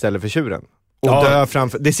springa där istället för tjuren. Och dö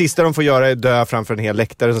framför, det sista de får göra är dö framför en hel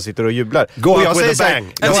läktare som sitter och jublar.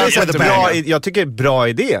 Jag tycker det är en bra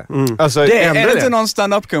idé. Alltså, är det inte någon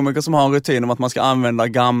stand-up-komiker som har en rutin om att man ska använda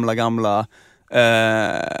gamla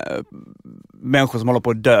människor som håller på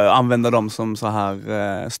att dö, använda dem som så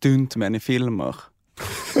här stuntmän i filmer?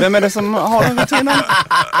 Vem är det som har den rutinen?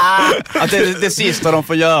 Att det sista de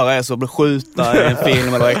får göra är så att bli skjuta i en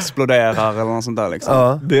film eller exploderar eller något sånt där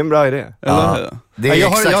liksom. Det är en bra idé. Det är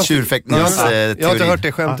exakt tjurfäktningsteori. Jag har inte hört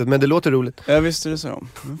det skämtet, men det låter roligt. Ja, visst är det så.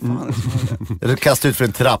 Du kastar ut för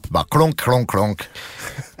en trapp, bara klonk, klonk, klonk.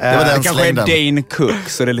 Det var den kanske är Dane Cook,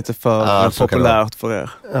 så det är lite för populärt för er.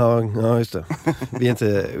 Ja, just det. Vi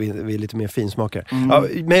är lite mer finsmakare.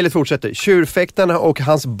 Mejlet fortsätter. Tjurfäktarna och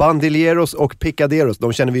hans bandilleros och picaderos,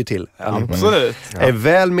 de känner vi ju till. Absolut. Är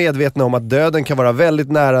väl medvetna om att döden kan vara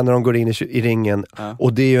väldigt nära när de går in i ringen.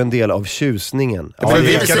 Och det är ju en del av tjusningen.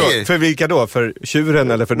 För vilka då? För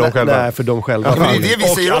tjuren eller för dem själva? Nej, för dem själva. Ja, det är det vi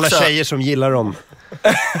säger och alla också. tjejer som gillar dem.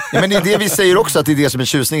 Ja, men det är det vi säger också, att det är det som är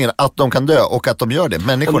tjusningen. Att de kan dö och att de gör det,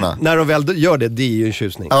 människorna. När de väl gör det, det är ju en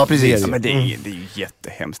tjusning. Ja, precis. Men det är ju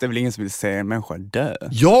jättehemskt. Det är väl ingen som vill se en människa dö?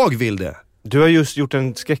 Jag vill det. Du har just gjort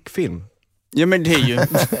en skräckfilm. Ja, men det är ju en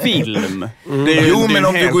film. Jo, men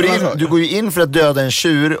om du går ju in för att döda en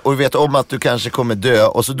tjur och vet om att du kanske kommer dö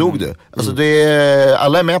och så dog du. Alltså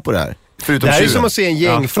alla är med på det här. Det här är som att se en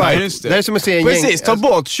gängfight. Det är som att se en Precis, ta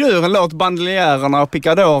bort tjuren, låt bandoliärerna och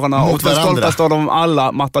picadorerna och den stoltaste av dem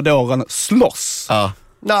alla, matadoren, slåss. Ja.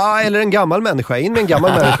 Nej, eller en gammal människa. In med en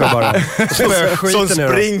gammal människa bara. Som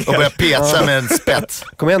springer. Och börjar peta med en spett.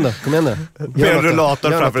 Kom igen då. Med en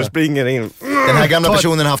rullator framför, springer in. Den här gamla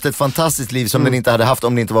personen har haft ett fantastiskt liv som den inte hade haft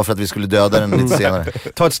om det inte var för att vi skulle döda den lite senare.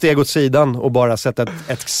 Ta ett steg åt sidan och bara sätta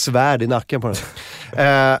ett svärd i nacken på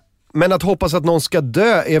den. Men att hoppas att någon ska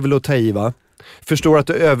dö är väl att ta i, va? Förstår att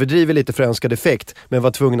du överdriver lite för önskad effekt, men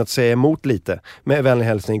var tvungen att säga emot lite. Med vänlig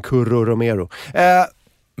hälsning, Curro Romero.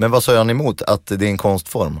 Men vad sa han emot? Att det är en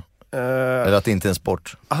konstform? Eller att det inte är en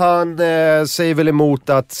sport? Han säger väl emot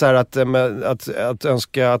att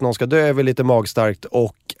önska att någon ska dö är väl lite magstarkt,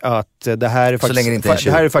 och att det här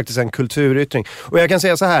är faktiskt en kulturyttring. Och jag kan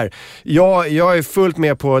säga så här, jag är fullt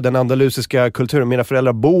med på den andalusiska kulturen. Mina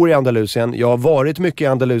föräldrar bor i Andalusien. Jag har varit mycket i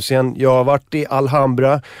Andalusien. Jag har varit i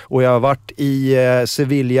Alhambra och jag har varit i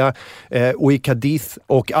Sevilla och i Cadiz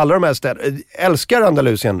och alla de här städerna. Älskar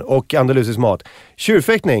Andalusien och andalusisk mat.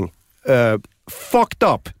 Tjurfäktning, fucked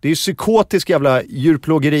up. Det är ju psykotisk jävla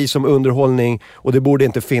djurplågeri som underhållning, och det borde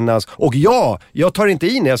inte finnas. Och jag tar inte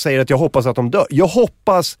i när jag säger att jag hoppas att de dör. Jag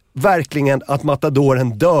hoppas verkligen att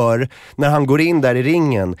matadoren dör när han går in där i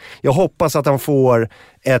ringen. Jag hoppas att han får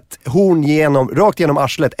ett horn rakt genom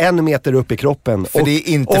arslet, 1 meter upp i kroppen. För det är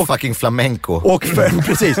inte fucking flamenco.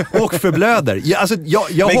 Precis, och förblöder.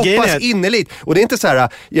 Jag hoppas innerligt. Och det är inte så här,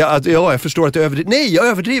 jag förstår att jag överdriver. Nej, jag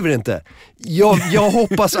överdriver inte. Jag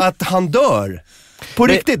hoppas att han dör. På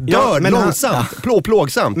riktigt dör, långsamt,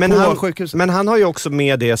 plågsamt. Men han har ju också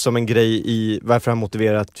med det som en grej i varför han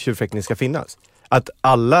motiverar att tjurfäktning ska finnas. Att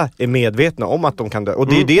alla är medvetna om att de kan dö. Och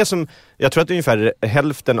det är det som, jag tror att ungefär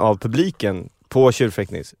hälften av publiken på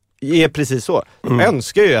tjurfäktning är precis så. De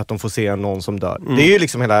önskar ju att de får se någon som dör. Det är ju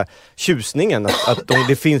liksom hela tjusningen att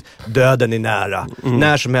det finns, döden är nära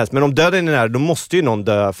när som helst. Men om döden är nära, då måste ju någon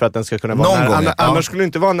dö för att den ska kunna vara nära. Annars skulle det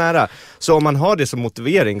inte vara nära. Så om man har det som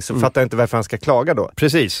motivering så fattar jag inte varför han ska klaga då.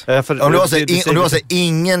 Precis. Om du har sagt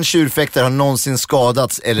ingen tjurfäktare har någonsin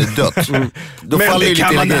skadats eller dött. Då men faller det lite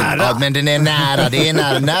kan vara nära. Ja, men den är nära, det är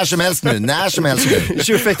nära. När som helst nu.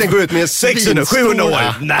 Tjurfäktaren går ut med 600-700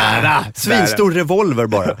 år. Nära. Svinstor revolver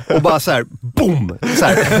bara. Och bara så här, boom! Så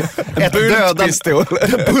här, ett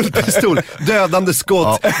bultpistol. Dödande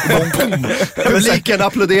skott. Ja. Boom. Publiken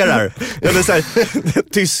applåderar. Eller så här,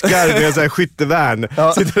 tyskar med så här skyttevärn.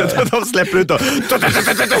 Ja. De släpper ut då.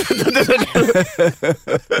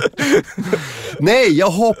 Nej, jag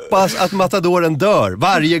hoppas att matadoren dör.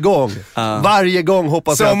 Varje gång. Varje gång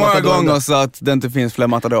hoppas jag att matadoren dör. Så många gånger så att det inte finns fler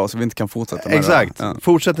matadorer så vi inte kan fortsätta med Exakt. det. Exakt.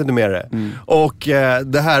 Fortsätt inte med det. Och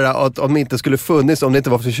det här att om det inte skulle funnits, om det inte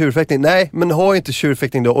var för tjurfäktning. Nej, men ha inte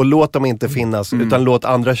tjurfäktning då och låt dem inte finnas, utan låt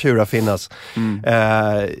andra tjurar finnas.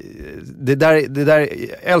 Det där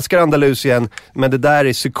älskar Andalusien, men det där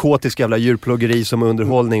är psykotisk jävla djurplågeri som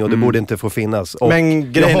underhållning och det borde inte få finnas. Och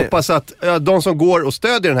men jag hoppas att de som går och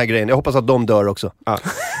stödjer den här grejen, jag hoppas att de dör också.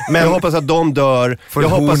 Men jag hoppas att de dör. Jag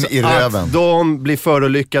hoppas att de blir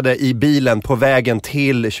förolyckade i bilen på vägen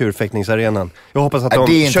till tjurfäktningsarenan. Jag hoppas att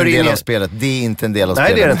de kör in i spelet. Det är inte en del av spelet.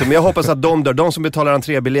 Nej, det är det inte, men jag hoppas att de dör. De som betalar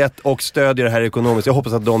entrébiljett och stödjer det här ekonomiskt, jag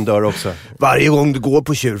hoppas att de dör också. Varje gång du går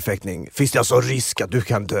på tjurfäktning finns det alltså risk att du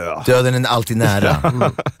kan dö. Döden är alltid nära.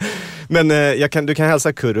 Men du kan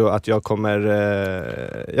hälsa Kurro att jag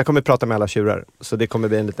kommer prata med alla tjurar. Så det kommer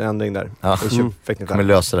bli en liten ändring där. Kommer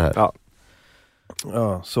lösa det här.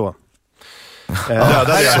 Ja, så.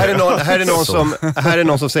 Här är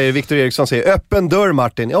någon som säger, Victor Eriksson säger, öppen dörr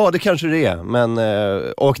Martin. Ja, det kanske det är. Men,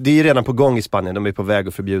 och det är redan på gång i Spanien. De är på väg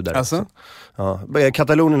att förbjuda det. Alltså? Ja.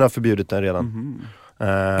 Katalonien har förbjudit den redan.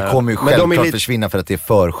 Det kommer ju självklart försvinna för att det är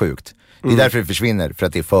för sjukt. Det är därför det försvinner, för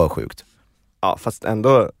att det är för sjukt. Ja, fast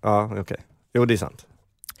ändå, ja, okej. Jo, det är sant.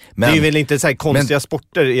 Men, det är väl inte så här konstiga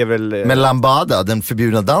sporter är väl... Men lambada, den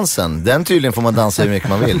förbjudna dansen, den tydligen får man dansa hur mycket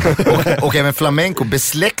man vill. Och även flamenco,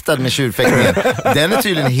 besläktad med tjurfäktningen, den är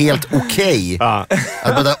tydligen helt okej.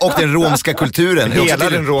 Och den romska kulturen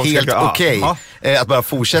är också helt okej. Att bara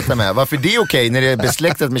fortsätta med. Varför det är okej när det är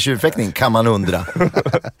besläktat med tjurfäktning kan man undra.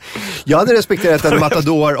 Jag hade respekterat en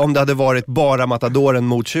matador om det hade varit bara matadoren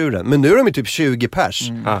mot tjuren. Men nu är de ju typ 20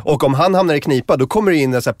 pers. Och om han hamnar i knipa, då kommer det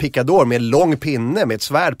in en sån här picador med en lång pinne med ett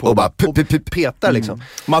svärd på och bara petar liksom.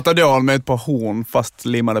 Matador med ett par horn fast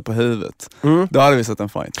limmade på huvudet. Då hade vi sett en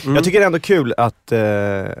fight. Jag tycker det är ändå kul att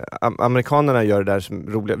amerikanerna gör det där som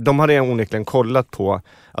roligt. De hade onekligen kollat på,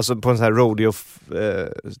 alltså på en sån här rodeo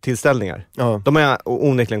tillställningar. De har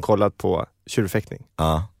onekligen kollat på tjurfäktning.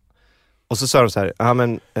 Och så sa de så här,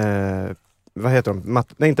 vad heter de?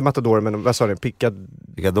 Nej, inte matador, men vad sa de?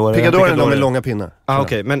 Picadoren, de med långa pinnar.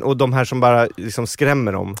 Okej. Men och de här som bara liksom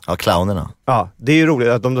skrämmer dem. Ja, clownerna. Ja, det är ju roligt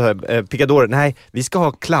att de här picadorer, nej, vi ska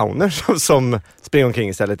ha clowner som springer omkring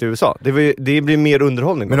istället i USA. Det blir mer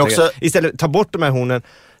underhållning. Men också... Istället, ta bort de här hornen,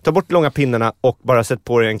 ta bort långa pinnarna och bara sätt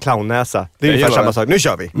på dig en clownnäsa. Det är ungefär samma sak. Nu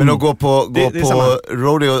kör vi. Men att gå på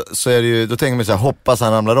rodeo så är det ju, då tänker man så här, hoppas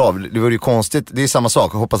han ramlar av. Det vore ju konstigt, det är samma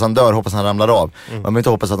sak. Hoppas han dör, hoppas han ramlar av. Man vill inte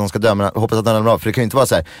hoppas att de ska dö, men hoppas att han ramlar av. För det kan ju inte vara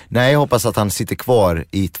så här, nej, jag hoppas att han sitter kvar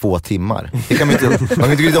i 2 timmar. Det kan man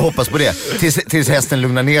kan inte hoppas på det. Tills hästen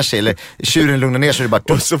lugnar ner sig, eller tjuren lugnar ner sig, det är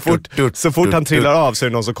bara... Så fort han trillar av så är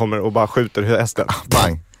det någon som kommer och bara skjuter hästen.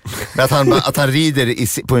 Bang. Men att han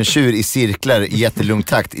rider på en tjur i cirklar i jättelugn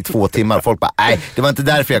takt i 2 timmar. Folk bara, nej, det var inte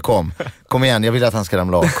därför jag kom. Kom igen, jag vill att han ska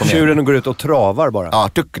ramla av. Tjuren går ut och travar bara. Ja,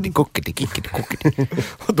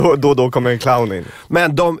 och då kommer en clown in.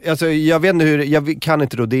 Men alltså, jag vet inte jag kan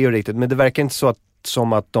inte rodeo riktigt, men det verkar inte så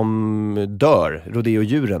som att de dör,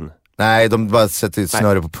 rodeo-djuren. Nej, de bara sätter ett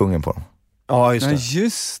snöre på pungen på dem. Ja, just det. Ja,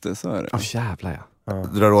 just det, så är det. Jävlar, ja.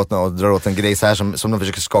 Drar åt en grej så här som de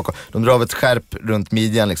försöker skaka. De drar av ett skärp runt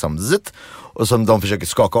midjan liksom, zitt, och som de försöker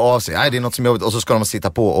skaka av sig. Nej, det är något som är jobbigt. Och så ska de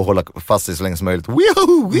sitta på och hålla fast sig så länge som möjligt.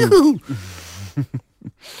 Woohoo!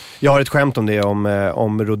 Jag har ett skämt om det,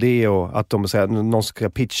 om rodeo, att de säger att någon ska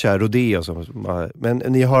pitcha rodeo så. Men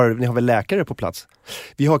ni har väl läkare på plats?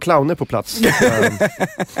 Vi har clowner på plats.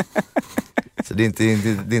 Så det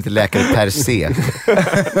är inte läkare per se.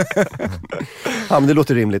 Ja, men det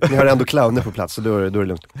låter rimligt. Ni har ändå clowner på plats, så då är det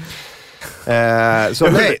lugnt. Så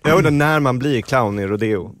jag undrar när man blir clown i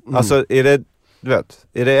rodeo. Alltså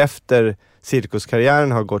är det efter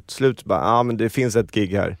cirkuskarriären har gått slut, bara, men det finns ett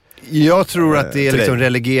gig här. Jag tror att det är liksom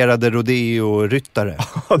relegerade rodeo-ryttare.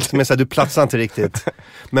 Som är så här, du platsar inte riktigt.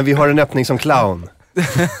 Men vi har en öppning som clown.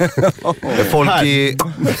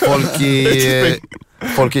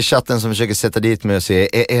 Folk i chatten som försöker sätta dit med och säga,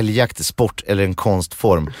 är älgjakt sport eller en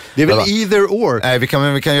konstform? Det är väl either or? Nej, vi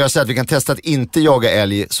kan göra så att vi kan testa att inte jaga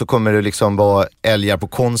älg, så kommer det liksom vara älgar på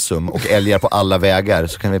Konsum och älgar på alla vägar,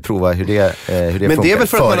 så kan vi prova hur det funkar. Men det är väl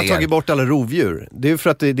för att man har tagit bort alla rovdjur. Det är för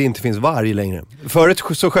att det inte finns varg längre. Förut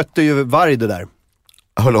så skötte ju varg det där.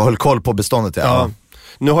 Höll koll på beståndet, ja.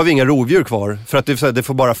 Nu har vi inga rovdjur kvar, för att det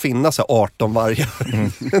får bara finnas 18 vargar.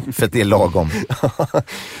 För att det är lagom.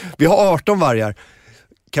 Vi har 18 vargar.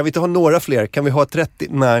 Kan vi inte ha några fler? Kan vi ha 30?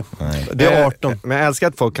 Nej. Det är 18. Men jag älskar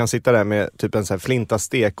att folk kan sitta där med typ en så här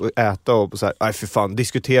flintastek och äta och så här, aj för fan,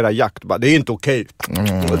 diskutera jakt. Bara, det är inte okej.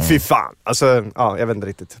 Fy fan. Alltså, ja, jag vet inte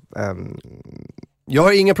riktigt. Jag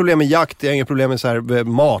har inga problem med jakt, jag har inga problem med så här,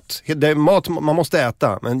 mat. Mat man måste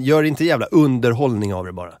äta, men gör inte jävla underhållning av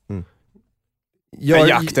det bara. Men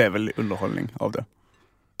jakt är väl underhållning av det.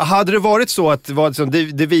 Hade det varit så att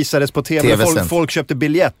det visades på tv, folk köpte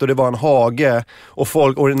biljett och det var en hage och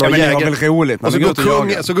folk och någon jägare, det var väl roligt, och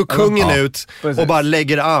så går kungen ut och bara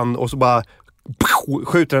lägger an och så bara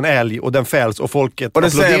skjuter en älg och den fälls och folket och det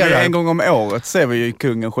applåderar. Ser vi en gång om året ser vi ju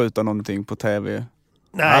kungen skjuta någonting på tv.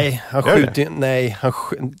 Nej, han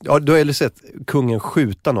skjuter du har ju sett kungen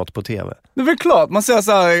skjuta något på tv. Det är väl klart, man ser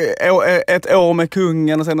så här ett år med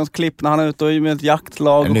kungen och sen något klipp när han är ute och med ett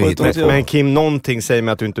jaktlag och skjuter. Men Kim, någonting säger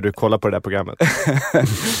mig att du inte kollar på det där programmet.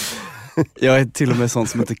 Jag är till och med sån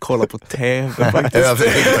som inte kollar på tv faktiskt.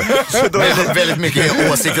 Så då är det väldigt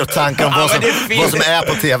mycket åsikter och tankar om vad som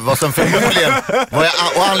är på tv, vad som förmodligen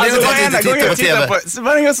och anledningen till att inte titta på tv.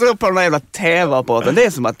 Varje gång jag slår på den här jävla tv-apparaten, det är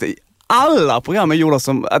som att alla program är gjorda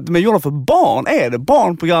för barn. Är det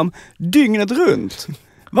barnprogram dygnet runt?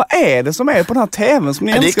 Vad är det som är på den här tvn som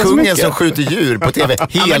ni älskar så mycket? Det är kungen som skjuter djur på tv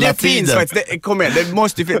hela tiden. Kom igen,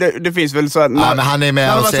 det finns väl så att men han är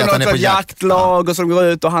med och säger att han är på jaktlag och som går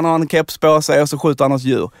ut och han har en keps på sig och så skjuter han något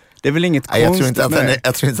djur. Det är väl inget konstigt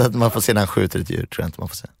jag tror inte att man får se när han skjuter ett djur, tror jag inte man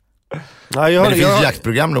får se. Nej, Men det finns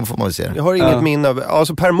jaktprogram, de får man ju se. Jag har inget minne av.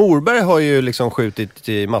 Alltså Per Morberg har ju liksom skjutit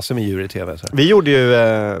i massor med djur i tv. Så. Vi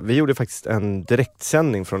gjorde faktiskt en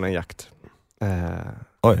direktsändning från en jakt.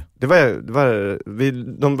 Oj.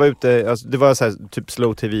 De var ute, alltså, det var så här, typ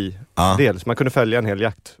slow tv-del, så man kunde följa en hel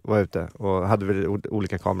jakt och var ute och hade väl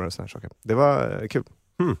olika kameror och sådana saker. Det var kul.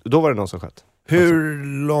 Då var det någon som sköt. Hur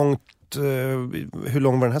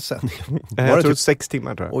lång var den här sändningen? Jag tror 6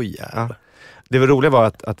 timmar tror jag. Oj jävlar. Det var roliga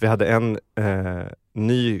var att vi hade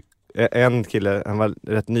en kille, han var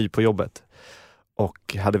rätt ny på jobbet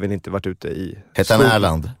och hade väl inte varit ute i Hette han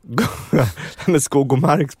Erland? Han är skog och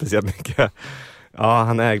mark speciellt mycket. Ja,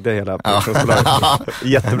 han ägde hela produktionsbolaget.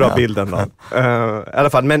 Jättebra bilden då. I alla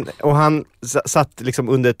fall, och han satt liksom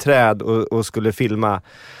under ett träd och skulle filma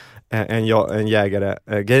en jägare.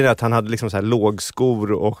 Grejen är att han hade liksom så här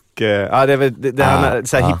lågskor och han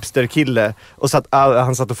så här hipsterkille och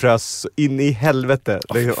han satt och frös in i helvete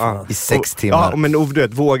i 6 timmar. Ja, men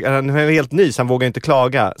han är helt ny så han vågar inte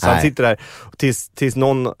klaga. Så han sitter där tills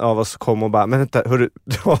någon av oss kom och bara, men vänta, hörru,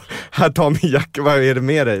 här tar min jacka, vad är det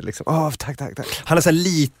med dig liksom? Tack. Han är så här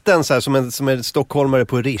liten så här, som en stockholmare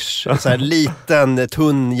på Rish. Så här liten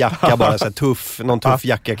tunn jacka bara så här någon tuff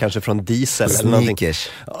jacka kanske från Diesel eller någonting. Sneakers.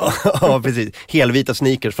 Ja, precis. Helvita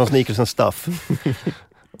sneakers från Sneakers and Stuff.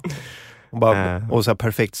 Och så här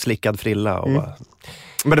perfekt slickad frilla. Och bara...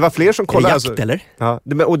 Men det var fler som kollade. Jakt, eller? Ja,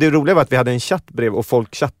 och det roliga var att vi hade en chattbrev och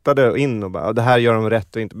folk chattade in och bara, det här gör de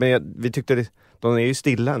rätt och inte. Men vi tyckte de är ju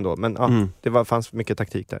stilla ändå. Men det fanns mycket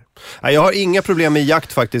taktik där. Ja, jag har inga problem med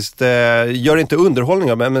jakt faktiskt. Gör inte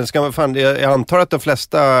underhållning av men jag antar att de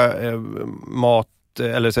flesta mat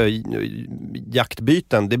eller så här,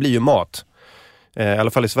 jaktbyten, det blir ju mat. I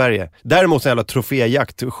alla fall i Sverige. Däremot så jävla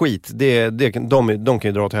troféjakt, skit, de kan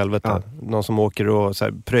ju dra till helvete. Ja. De som åker och så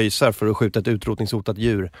här, pröjsar för att skjuta ett utrotningshotat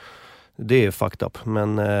djur. Det är fucked up.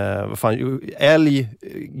 Men vad fan, älg,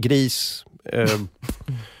 gris,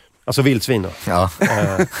 alltså vildsvin då. Ja.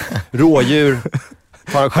 Rådjur,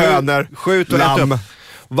 hönor, skjut och lamm.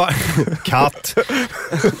 Katt.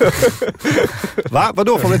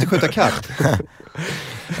 Vadå, får man inte skjuta katt?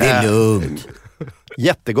 Det är lugnt.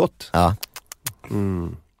 Jättegott. Ja.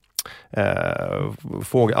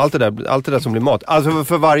 Fågel, allt det där som blir mat. Alltså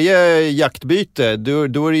för varje jaktbyte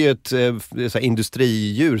då är det ju ett så här,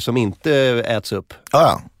 industridjur som inte äts upp.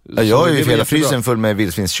 Ja. Jag har ju hela frysen full med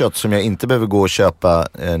vildsvinskött som jag inte behöver gå och köpa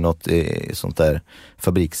något sånt där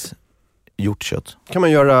fabriksgjort kött. Kan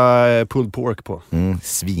man göra pulled pork på.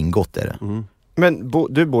 Svingott är det. Men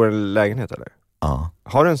du bor i en lägenhet eller? Ja.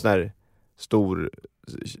 Har du en sån där stor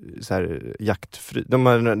så här jaktfri,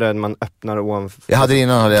 där man öppnar ovanför. Jag hade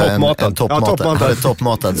innan en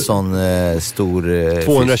toppmatad sån stor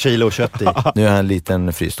 200 kilo kött i. Nu har jag en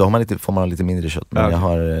liten frys. Då får man lite mindre kött, men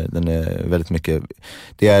den är väldigt mycket.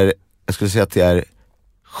 Jag skulle säga att det är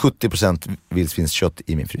 70% vildsvinskött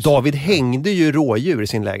i min frys. David hängde ju rådjur i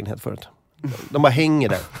sin lägenhet förut. De bara hänger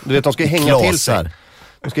där. Du vet, de ska hänga till sig.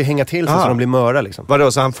 De ska hänga till sig så de blir möra liksom.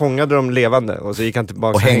 Vadå, så han fångade dem levande och så gick han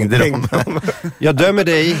tillbaka och hängde dem. Jag dömer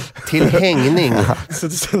dig till hängning.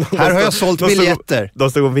 Här har jag sålt biljetter.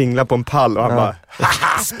 De stod och vinglade på en pall och han bara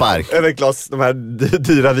spark. Över glas, de här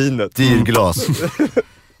dyra vinet. Dyrglas.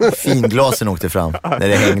 Finglasen åkte fram när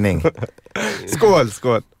det är hängning. Skål.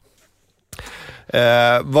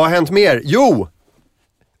 Vad har hänt mer? Jo!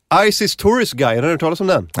 ISIS Tourist Guide, har du hört talas om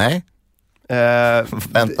den? Nej.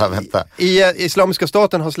 Vänta. Islamiska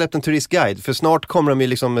staten har släppt en turistguide. För snart kommer de ju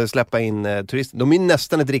liksom släppa in turister. De är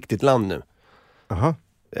nästan ett riktigt land nu. Aha.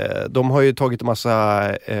 De har ju tagit massa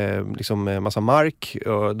mark.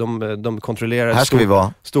 Och de kontrollerar här ska vi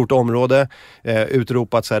vara. Stort område.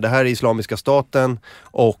 Utropat så här, det här är Islamiska staten.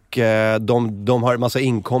 Och de har massa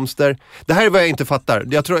inkomster. Det här är vad jag inte fattar.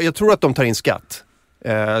 Jag tror att de tar in skatt.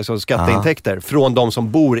 Alltså skatteintäkter från de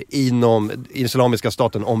som bor inom Islamiska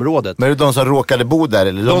staten-området. Men är det de som råkade bo där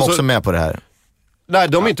eller de också med på det här? Nej,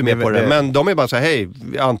 de är inte med på det. Men de är bara så här, hej,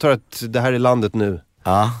 jag antar att det här är landet nu.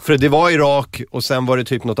 Ja. För det var Irak och sen var det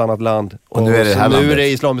typ något annat land. Och nu är det här landet. Nu är det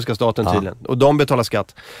Islamiska staten tydligen. Och de betalar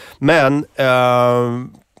skatt. Men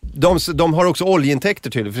de har också oljeintäkter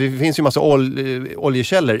tydligen. För det finns ju massa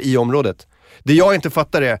oljekällor i området. Det jag inte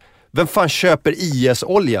fattar är, vem fan köper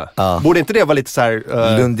IS-olja? Borde inte det vara lite så här...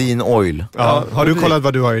 Lundin Oil. Ja. Har du kollat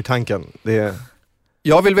vad du har i tanken?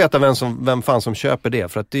 Jag vill veta vem fan som köper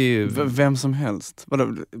det, för att det är ju... Vem som helst.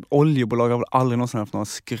 Oljebolag har väl aldrig någonsin haft några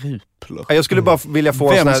skrupler. Jag skulle bara vilja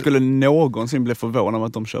få... Vem skulle någonsin bli förvånad om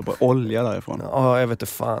att de köper olja därifrån? Ja, jag vet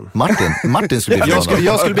inte fan. Martin skulle bli förvånad.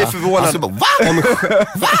 Jag skulle bli förvånad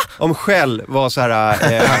om Shell var så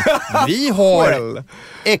här... vi har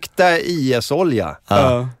äkta IS-olja.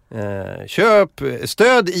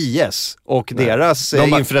 Stöd IS och deras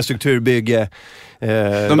infrastrukturbygge.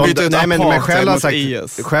 De byter ut apartheid mot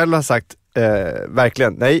IS. Själv har sagt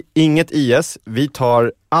verkligen, nej, inget IS. Vi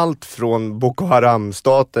tar allt från Boko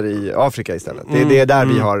Haram-stater i Afrika istället. Det är där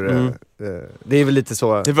vi har... det är väl lite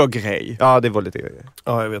så... Det var grej. Ja, det var lite grej.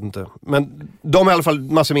 Ja, jag vet inte. Men de har i alla fall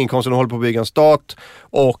massor med inkomster och håller på att bygga en stat.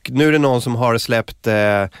 Och nu är det någon som har släppt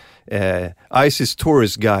ISIS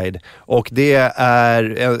Tourist Guide. Och det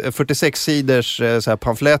är 46 sidors så här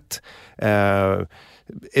pamflett.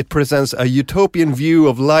 It presents a utopian view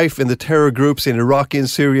of life in the terror groups in Iraqi and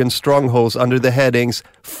Syrian strongholds under the headings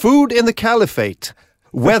Food in the Caliphate,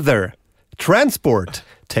 Weather, Transport,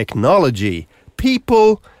 Technology,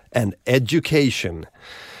 People and Education.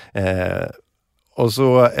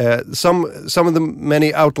 Also, some of the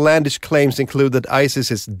many outlandish claims include that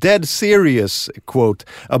ISIS is dead serious, quote,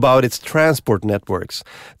 about its transport networks.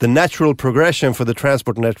 The natural progression for the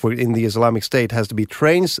transport network in the Islamic State has to be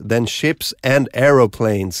trains, then ships and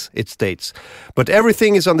aeroplanes, it states. But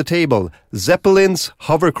everything is on the table. Zeppelins,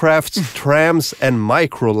 hovercrafts, trams and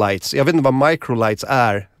microlights. Jag vet inte vad microlights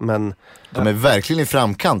är, men... De är verkligen i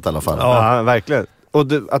framkant i alla fall. Ja, verkligen. Och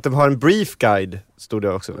att de har en brief guide stod det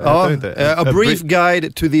också. Ja, a brief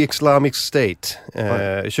guide to the Islamic State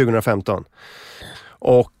 2015.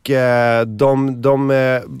 Och de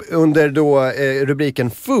under då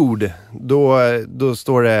rubriken Food, då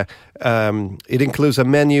står det it includes a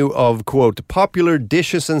menu of, quote, popular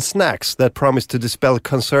dishes and snacks that promise to dispel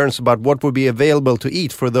concerns about what would be available to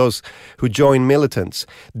eat for those who join militants.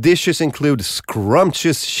 Dishes include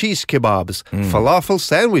scrumptious shish kebabs, falafel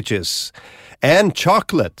sandwiches, and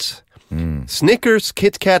chocolate. Snickers,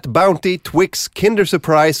 Kit Kat, Bounty, Twix, Kinder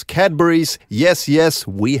Surprise, Cadbury's, yes,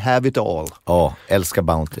 we have it all. Ja, älskar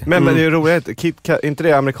Bounty. Men det är roligt, Kit Kat, inte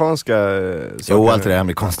det amerikanska saker? Jo, allt det är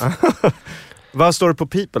amerikanskt. Vad står det på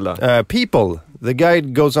People då? People. The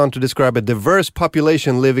guide goes on to describe a diverse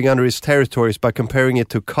population living under its territories by comparing it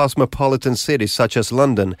to cosmopolitan cities such as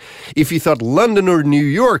London. If you thought London or New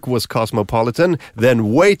York was cosmopolitan,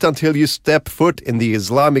 then wait until you step foot in the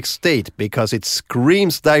Islamic State because it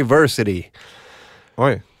screams diversity.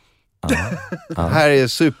 Oj. Här är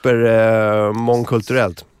super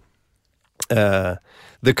mångkulturellt.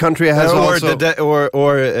 The country has also... a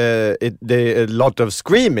lot of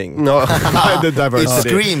screaming. No. The diversity. It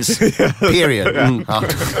screams, period.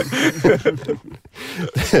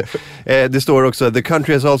 Det står också, the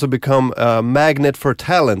country has also become a magnet for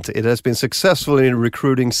talent. It has been successful in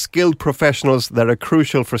recruiting skilled professionals that are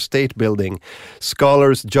crucial for state building.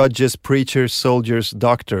 Scholars, judges, preachers, soldiers,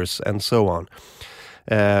 doctors and so on.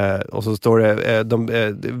 Och så står det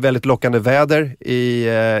väldigt lockande väder i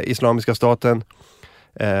Islamiska staten.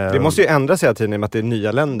 Det måste ju ändra sig hela tiden i och med att det är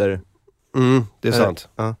nya länder. Det är sant.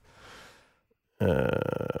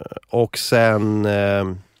 Och sen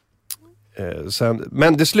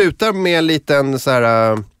men det slutar med en liten så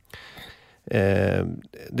här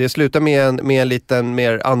det slutar med en liten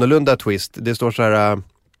mer annorlunda twist. Det står så här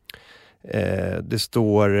det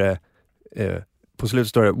står på slutet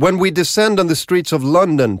står det: When we descend on the streets of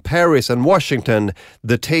London, Paris and Washington,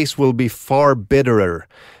 the taste will be far bitterer.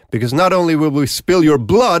 Because not only will we spill your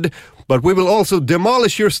blood, but we will also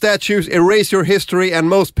demolish your statues, erase your history, and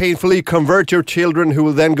most painfully convert your children who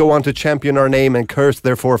will then go on to champion our name and curse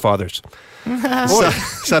their forefathers.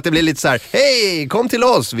 så att det blir lite så här: hej, kom till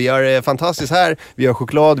oss, vi har fantastiskt här, vi har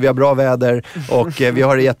choklad, vi har bra väder och vi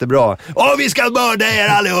har det jättebra. Och vi ska mörda er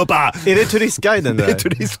allihopa! Är det turistguiden där? Det är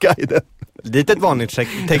turistguiden. Lite ett vanligt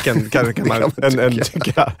tecken kan man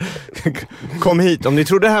tycka. Kom hit, om ni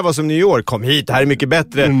trodde det här var som New York, kom hit, det här är mycket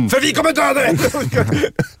bättre. För vi kommer döda det!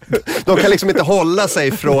 De kan liksom inte hålla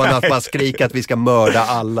sig från att bara skrika att vi ska mörda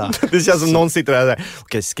alla. Det känns som någon sitter där och säger: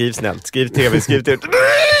 okej, skriv snällt, skriv tv.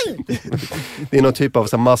 Det är någon typ av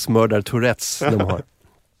massmördar-Tourettes de har.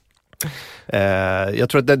 Jag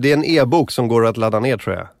tror att det är en e-bok som går att ladda ner,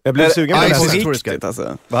 tror jag. Jag blir sugen på den. det. Är på riktigt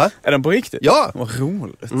alltså? Va? Är den på riktigt? Ja! Vad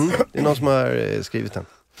roligt. Det är någon som har skrivit den.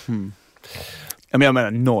 Ja, men jag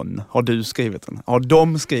menar, någon. Har du skrivit den? Har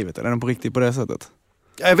de skrivit den? Är den på riktigt på det sättet?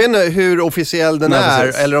 Jag vet inte hur officiell den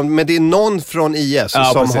är, men det är någon från IS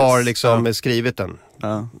som har liksom skrivit den.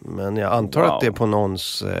 Ja. Men jag antar att det är på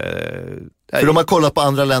någons... För de har kollat på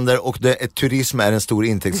andra länder och turism är en stor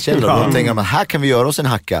intäktskälla. De tänker att här kan vi göra oss en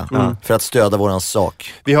hacka för att stödja våran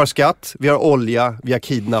sak. Vi har skatt, vi har olja, vi har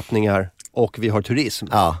kidnappningar och vi har turism.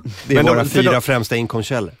 Ja. Det är våra fyra främsta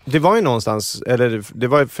inkomstkällor. Det var ju någonstans, eller det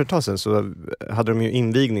var för ett tag sedan, så hade de ju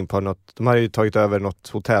invigning på något, de hade ju tagit över något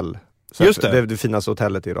hotell. Så just det finaste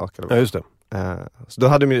hotellet i Irak. Eller vad? Ja, just det. Så, då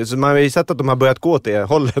hade så man har ju sett att de har börjat gå åt det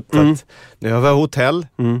hållet. Att nu har vi hotell,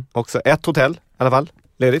 också ett hotell i alla fall.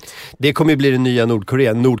 Ledigt? Det kommer ju bli det nya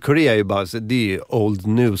Nordkorea. Nordkorea är ju bara, det är ju old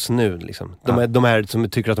news nu liksom. De här som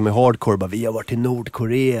tycker att de är hardcore, bara, vi har varit i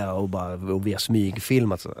Nordkorea och vi har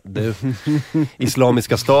smygfilmat.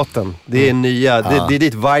 Islamiska staten, det är nya, det är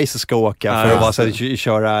dit Vice ska åka för att bara så här,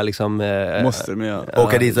 köra liksom... Måste de göra.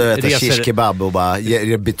 Åka dit och äta shish kebab och bara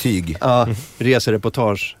ge betyg. Ja,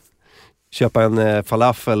 resereportage. Köpa en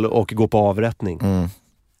falafel och gå på avrättning.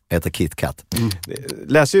 Äta KitKat.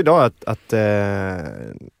 Läser ju idag att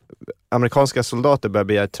amerikanska soldater börjar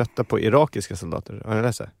bli trötta på irakiska soldater. Har ni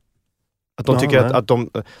läst det? Att de tycker att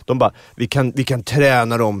de bara, vi kan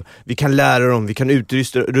träna dem, vi kan lära dem, vi kan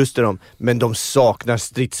utrusta dem, men de saknar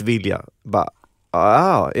stridsvilja. Bara,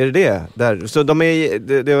 är det där? Så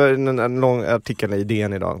det var en lång artikel i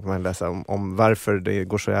DN idag man läser om varför det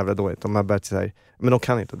går så jävla dåligt. De har börjat säga, men de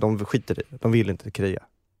kan inte, de skiter i det, de vill inte kriga.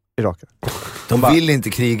 Iraken. De vill inte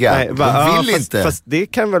kriga. Nej, de vill inte. Fast det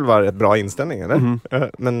kan väl vara ett bra inställning, eller?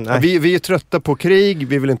 Men vi är trötta på krig,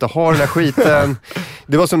 vi vill inte ha den här skiten.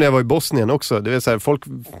 Det var som när jag var i Bosnien också. Det var så här, folk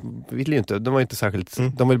vill ju inte, de var inte särskilt,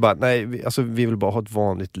 de vill bara, vi vill bara ha ett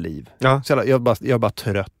vanligt liv. Ja. Så jag är bara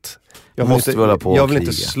trött. Jag vill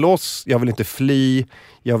inte slåss, jag vill inte fly,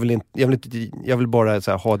 jag vill bara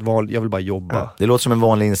så här, ha ett vanligt, jag vill bara jobba. Ja. Det låter som en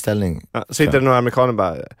vanlig inställning. Ja, sitter det några amerikaner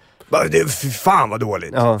bara fy fan vad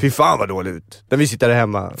dåligt. Ja. Fy fan vad dåligt. Där vi sitter där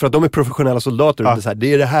hemma. För att de är professionella soldater och det är så här,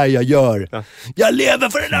 det är det här jag gör. Ja. Jag lever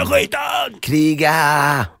för den här skiten!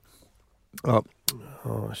 Kriga! Ja.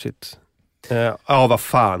 Shit. Vad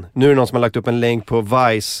fan. Nu är det någon som har lagt upp en länk på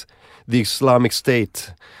Vice, The Islamic State.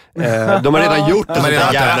 De har redan gjort det.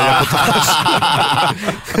 Jävla reportage.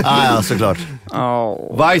 Ja, såklart.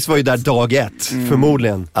 Vice var ju där dag 1,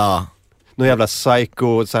 förmodligen. Ja. Någon jävla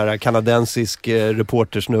psycho, så här, kanadensisk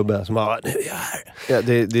reportersnubbe som bara, nu är jag här.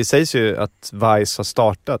 Ja, det sägs ju att Vice har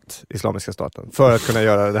startat Islamiska staten för att kunna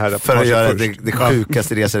göra det här reportaget. För att göra det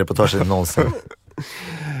sjukaste resereportaget någonsin.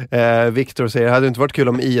 Victor säger, hade det inte varit kul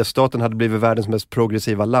om IS-staten hade blivit världens mest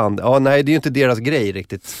progressiva land? Ja, nej, det är ju inte deras grej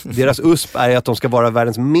riktigt. Deras USP är att de ska vara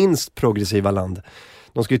världens minst progressiva land.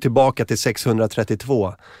 De ska ju tillbaka till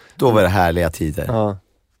 632. Då var det härliga tider. Ja,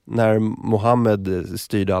 när Mohammed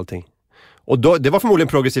styrde allting. Och då, det var förmodligen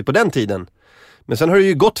progressivt på den tiden. Men sen har det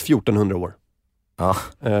ju gått 1400 år. Ja.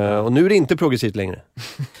 Och nu är det inte progressivt längre.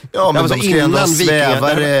 Ja, men de ska ändå ha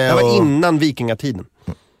svävare. Det var innan vikingatiden.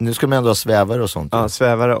 Nu ska man ändå ha svävare och sånt. Ja,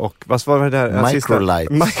 svävare och, vad var det där?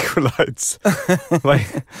 Microlights.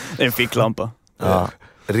 Det är en ficklampa. Ja,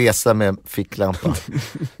 resa med ficklampa.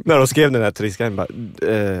 När de skrev den här turistguiden bara,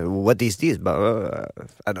 what is this?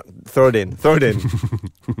 Throw it in.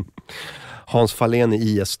 Hans Fahlén i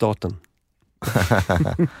IS-staten.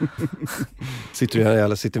 sitter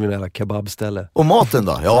vid en jävla kebabställe. Och maten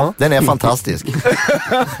då? Ja, den är fantastisk.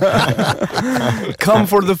 Come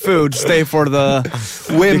for the food, stay for the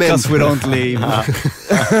women. Because we don't leave.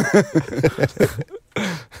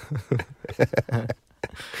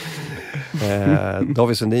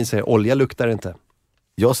 David Sundin säger, olja luktar inte.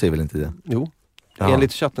 Jag säger väl inte det? Jo,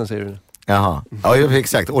 enligt chatten säger du det. Jaha, ja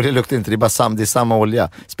exakt, olja luktar inte, det är samma olja.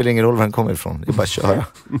 Spelar ingen roll var den kommer ifrån, det är bara att köra.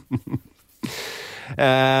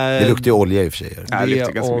 Det luktar ju olja i och för sig.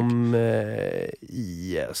 Det om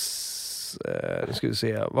IS. Nu ska vi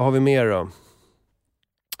se, vad har vi mer då?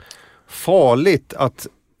 Farligt att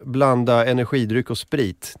blanda energidryck och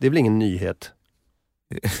sprit. Det är väl ingen nyhet.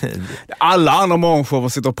 Alla andra morgonshower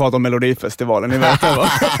sitter och pratar om Melodifestivalen, ni vet det, va?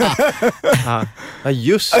 Ja,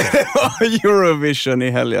 just det. Eurovision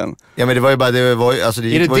i helgen. Ja, men det var ju bara, alltså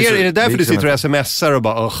det är det därför du sitter och smsar och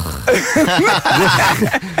bara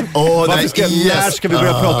när ska vi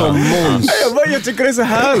börja prata om Måns? Jag tycker det är så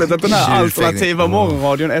härligt att den här alternativa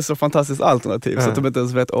morgonradion är så fantastiskt alternativ så att de inte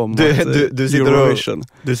ens vet om du Eurovision.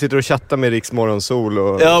 Du sitter och chattar med Riks Morgonzol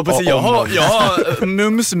och... Ja, precis. Jag har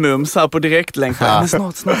mums här på direktlänk. Men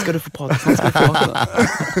snart ska du få prata.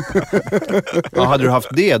 Ja, hade du haft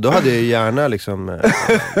det, då hade jag gärna liksom...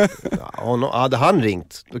 hade han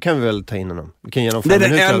ringt, då kan vi väl ta in honom. Vi kan ge honom 5 minuter.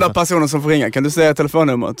 Det är den enda personen som får ringa. Kan du säga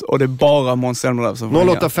telefonnumret? Och det är bara Måns Zelmerlöw som får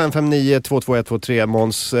ringa. 08-559-22123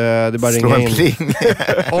 Måns, det är bara ringa in.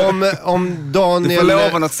 Om Daniel... Du får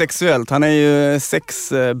lova något sexuellt. Han är ju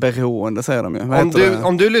sexberoende, säger de ju.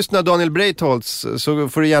 Om du lyssnar Daniel Breitholtz så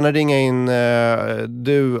får du gärna ringa in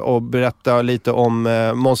du och berätta lite om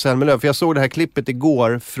Måns Zelmerlöw. För jag såg det här klippet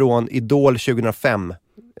igår från Idol 2005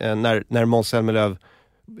 när Måns Zelmerlöw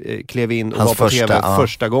klev in och var på TV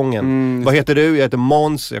första gången. Vad heter du? Jag heter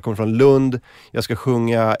Måns, jag kommer från Lund. Jag ska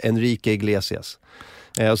sjunga Enrique Iglesias.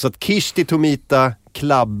 Så att Kishti Tomita,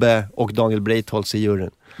 Klabbe och Daniel Breitholtz i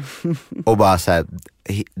juryn. Och bara såhär,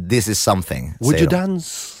 this is something. Would you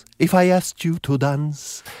dance If I asked you to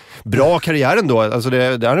dance. Bra karriär ändå. Alltså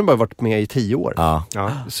det har han bara varit med i 10 år. Ja.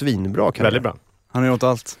 Svinbra karriär. Väldigt bra. Han har gjort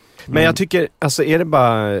allt. Men jag tycker, alltså är det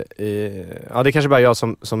bara ja, det är kanske bara jag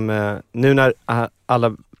som nu när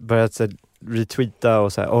alla börjat så, retweeta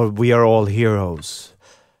och säga we are all heroes,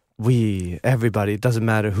 everybody, it doesn't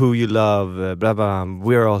matter who you love, blah blah,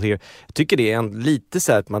 we are all here. Jag tycker det är lite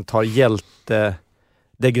så att man tar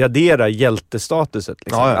degraderar hjältestatuset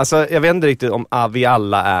liksom. Ja. Alltså jag vet inte riktigt om vi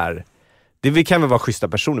alla är vi kan väl vara schyssta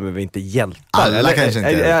personer, men vi är inte hjältar. Alla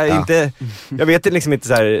kanske inte. Jag vet liksom inte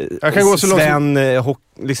så här. Jag kan gå så långt Sven,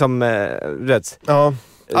 liksom rätt. Ja.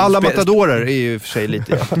 Alla matadorer är ju för sig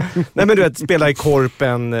lite. Nej, men du vet, spelar i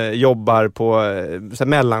korpen, jobbar på så här,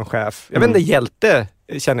 mellanchef. Jag vet inte, hjälte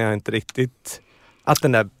känner jag inte riktigt att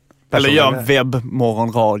den där eller gör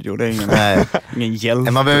webbmorgonradio, det är ingen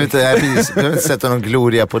hjälp. Man behöver inte sätta någon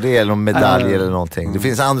gloria på det eller någon medalj eller någonting. Det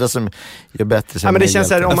finns andra som gör bättre som men det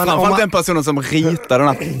känns här, om man den personen som ritar den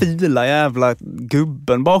här fila jävla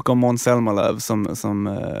gubben bakom Måns Zelmerlöw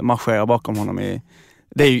som marscherar bakom honom i.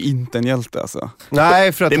 Det är ju inte en hjälte alltså.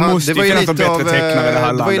 Nej, för att det var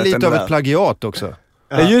ju lite av ett plagiat också.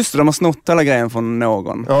 Ja, just det, de har snott hela grejen från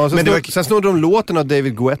någon. Ja, sen snodde de låten av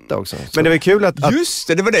David Guetta också. Så. Men det var kul att... Just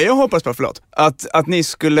det var det jag hoppades på, förlåt. Att ni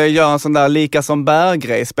skulle göra en sån där lika som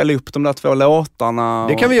bär-grej, spela upp de där 2 låtarna.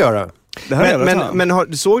 Det kan vi göra.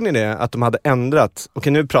 Men såg ni det? Att de hade ändrat.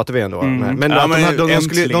 Okej, nu pratar vi ändå. Men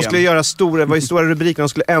de skulle göra stora rubriker. De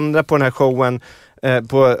skulle ändra på den här showen,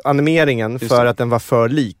 på animeringen, för att den var för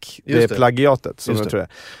lik det plagiatet som jag tror.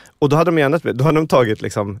 Och då hade de ändrat, då hade de tagit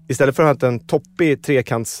liksom, istället för att ha en toppig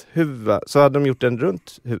trekantshuvud, så hade de gjort en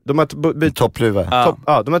runt huvud. De har bytt toppluva.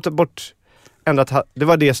 De har tagit bort ändrat, det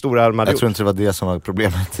var det stora armar. Jag tror inte det var det som var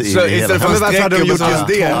problemet i så det hela. Istället för varför hade de gjort just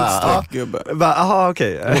det? Jaha,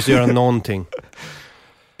 okej. Måste göra någonting.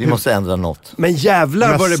 Vi måste ändra något. Men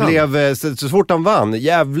jävlar vad det blev, så fort han vann,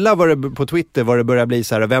 jävlar vad det på Twitter var det började bli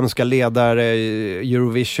så här: vem ska leda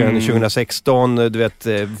Eurovision 2016, du vet,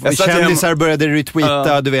 kändisar började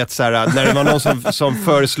retweeta, du vet så här, när det var någon som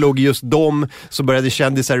föreslog just dem, så började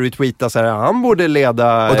kändisar retweeta så här: han borde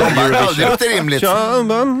leda och de bara, Eurovision. det låter rimligt.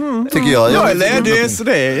 Tycker jag. Ja, det är så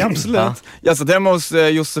det är, absolut. Jag satt hemma hos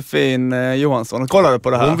Josefin Johansson och kollade på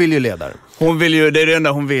det här. Hon vill ju leda. Hon vill ju, det är det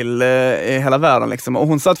enda hon vill i hela världen liksom. Och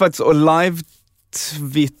hon satt faktiskt och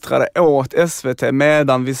live-twittrade åt SVT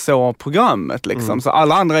medan vi såg programmet liksom. Så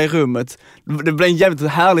alla andra i rummet, det blev en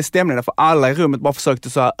jävligt härlig stämning där, för alla i rummet bara försökte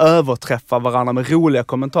så här överträffa varandra med roliga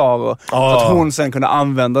kommentarer. Så att hon sen kunde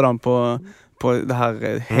använda dem på det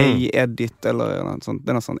här Hey Edit eller något sånt,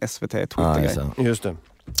 det är någon sån SVT-Twitter-grej. Just det.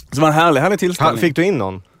 Så det var en härlig tillställning. Fick du in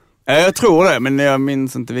någon? Jag tror det, men jag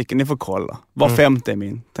minns inte vilken. Ni får kolla. Var femte är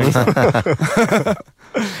min.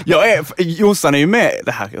 Jossan är ju med.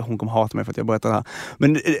 Det här, hon kommer hata mig för att jag berättar det här.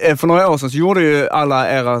 Men för några år sedan så gjorde ju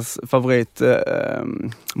alla eras favorit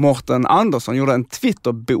Morten Andersson gjorde en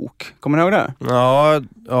Twitterbok. Kommer ni ihåg det?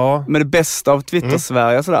 Ja. Med det bästa av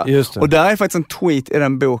Twitter-Sverige och sådär. Just det. Och där är faktiskt en tweet i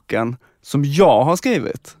den boken som jag har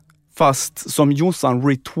skrivit, fast som Jossan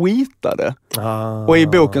retweetade. Och i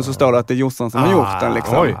boken så står det att det är Jossan som har gjort den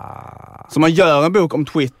liksom. Så man gör en bok om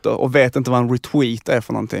Twitter och vet inte vad en retweet är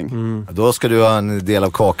för någonting. Då ska du ha en del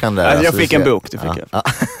av kakan där. Jag fick en bok, det fick jag.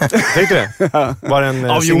 Fick du det? Var den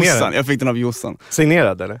av signerad? Jossan, jag fick den av Jossan.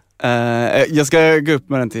 Signerad eller? Jag ska gå upp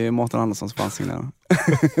med den till Mårten Andersson som fanns signerad.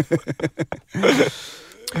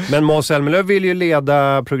 Men Måns Zelmerlöw vill ju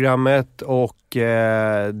leda programmet och det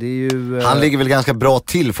är ju... Han ligger väl ganska bra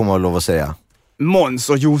till, får man lov att säga. Måns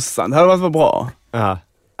och Jossan, det hade varit bra.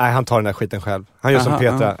 Nej, han tar den där skiten själv. Han gör som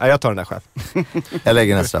Petra. Nej, jag tar den där själv. Jag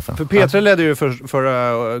lägger den här straffen. För Petra ledde ju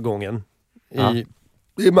förra gången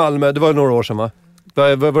i Malmö. Det var några år sedan, va?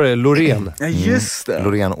 Vad var det? Loreen. Ja, just det.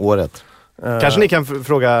 Loreen-året. Kanske ni kan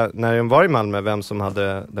fråga när de var i Malmö vem som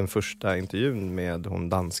hade den första intervjun med hon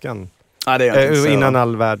danskan. Ja, det är inte innan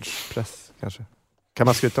all världspress kanske. Kan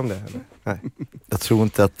man skryta om det eller? Nej. Jag tror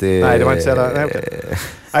inte att det... Nej, det var inte så jävla... Nej, okay.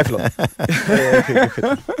 Nej, förlåt.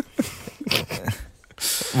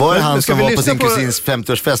 Var det han som var på sin kusins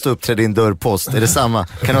 50-årsfest och uppträdde i en dörrpost? Är det samma?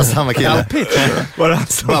 Kan det vara samma kille? Var det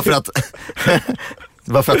alltså?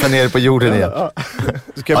 Bara för att han är på jorden igen.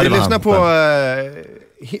 Ska vi lyssna på...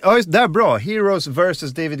 det är bra. Heroes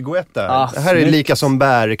vs. David Guetta. Det här är lika som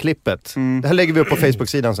bär-klippet. Det här lägger vi upp på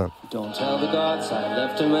Facebook-sidan sen. Don't tell the gods I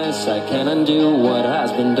left a mess. I can't undo what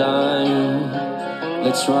has been done.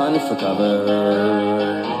 Let's run for cover.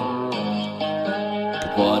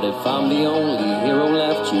 What if I'm the only hero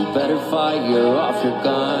left? You better fire off your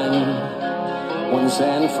gun once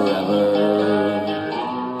and forever.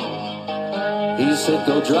 He said,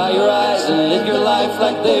 go dry your eyes and live your life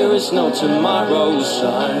like there is no tomorrow,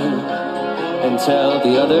 son. And tell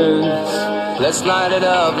the others, let's light it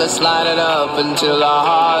up until our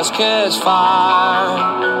hearts catch fire.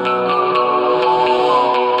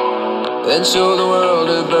 And show the world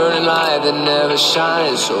a burning light that never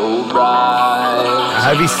shines so bright.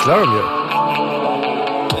 Här visslar de ju.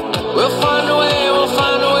 We'll find a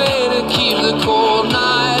way to keep the cold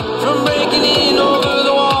night from breaking in over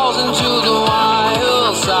the walls into the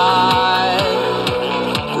wild side.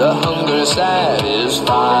 The hunger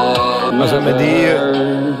satisfied. Alltså, men det är ju...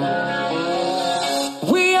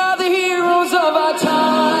 We are the heroes of our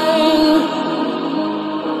time.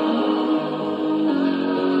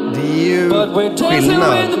 Det är ju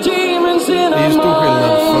skillnad. Det är ju stor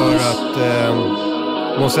skillnad för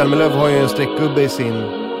att Måns Zelmerlöw har ju en streckgubbe i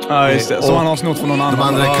sin... Ja, just det. Som han har snott från någon annan. De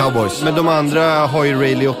andra är cowboys. Men de andra har ju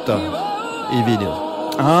Ray Liotta i videon.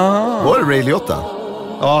 Var det Ray Liotta?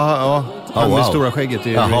 Ja. Han med stora skägget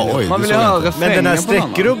i Ray Liotta. Man vill ju höra refrängen. Men den här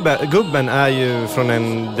streckgubben är ju från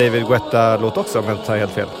en David Guetta-låt också, om jag inte tar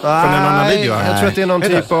helt fel. Från en annan video här. Jag tror att det är någon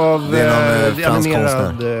typ av Det är någon fransk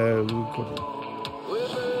animerad...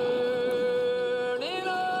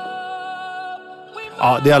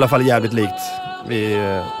 Ja, det är i alla fall jävligt likt.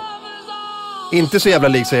 Inte så jävla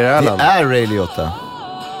likt, säger Erland. Det är Ray Liotta.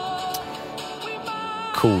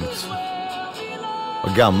 Coolt.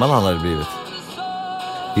 Vad gammal han hade blivit.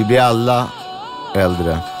 Vi blir alla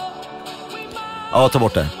äldre. Ja, ta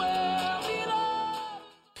bort det.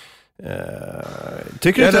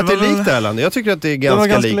 Tycker du inte att det är likt, Erland? Jag tycker att det är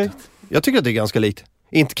ganska likt. Jag tycker att det är ganska likt.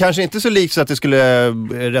 Kanske inte så likt så att det skulle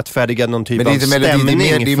rättfärdiga någon typ av stämning.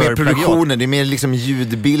 Det är mer produktionen, det är mer liksom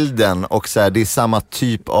ljudbilden och så här, det är samma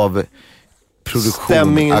typ av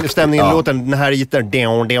produktion. Stämningen låten, den här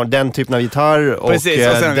gitarr, den typen av gitarr. Precis,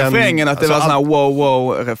 och sen refrängen att det var sån här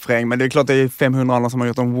wow-wow-refräng. Men det är klart det är 500 andra som har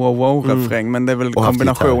gjort en wow-wow-refräng. Men det är väl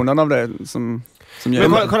kombinationen av det som gör...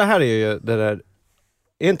 Men kolla, här är ju det där...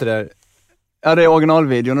 Är inte det där... Ja, det är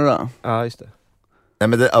originalvideon och där. Ja, just det. Nej,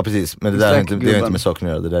 men det, precis, men det där är inte med saken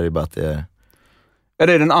att göra. Det där är bara att det är... Ja,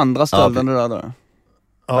 det är den andra stölden det där då.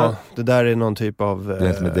 Ja, det där är någon typ av... Det är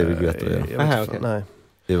inte med David Guetta. Nej.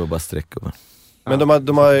 Det var bara streck. Men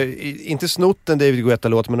de har inte snott en David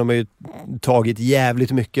Guetta-låt, men de har ju tagit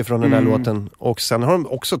jävligt mycket från den här låten. Och sen har de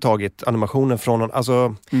också tagit animationen från någon...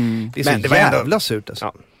 Alltså, det är så men det var jävla surt alltså.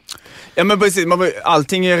 Ja. Ja, men precis,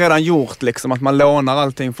 allting är redan gjort liksom, att man lånar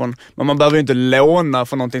allting från, men man behöver ju inte låna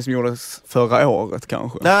från någonting som gjordes förra året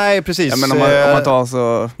kanske. Nej, precis. Ja, men om man tar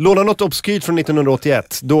så... Låna något obskyrt från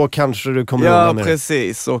 1981, då kanske du kommer undan med det. Ja,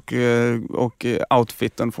 precis, och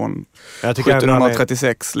outfiten från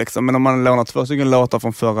 1736 liksom, men om man lånar 2 låtar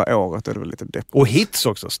från förra året är det väl lite depp. Och hits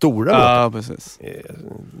också, stora låtar. Ja, precis.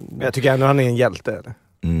 Jag tycker ändå han är en hjälte, eller?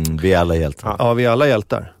 Vi är alla hjältar. Ja, vi är alla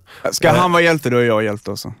hjältar. Ska han vara hjälte, då är jag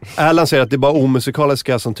hjälte också. Erland säger att det är bara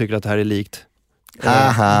omusikaliska som tycker att det här är likt.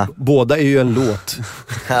 Båda är ju en låt.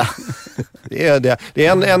 Det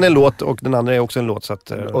är en låt och den andra är också en låt. Så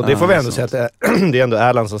att, och det får vi ändå säga att det är ändå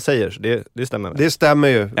Erland som säger, så det stämmer. Det stämmer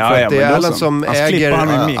ju. För att det är Erland som äger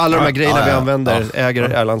alla de här grejerna vi använder. Äger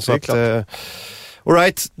Erland. Så att, all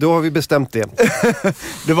right, då har vi bestämt det.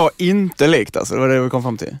 Det var inte likt alltså, det var det vi kom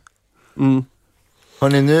fram till.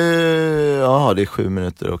 Hörrni, nu... Ja, det är 7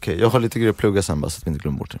 minuter, okej. Jag har lite grejer att plugga sen bara så att vi inte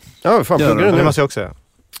glömmer bort det. Ja, fan, pluggar du nu? Det måste jag också göra.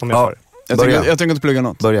 Om jag får. Jag tänker inte plugga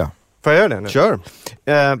något. Börja. Får jag göra det nu? Kör.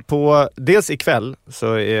 Dels ikväll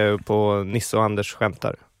så är jag på Nisse och Anders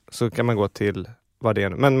skämtar. Så kan man gå till vad det är.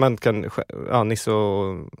 Men man kan... Ja, Nisse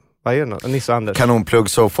och... Vad är det? Nisse och Anders. Kanonplugg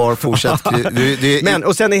so far, fortsätt. Men,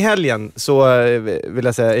 och sen i helgen så vill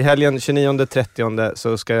jag säga, i helgen 29-30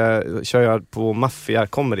 så kör jag på Mafia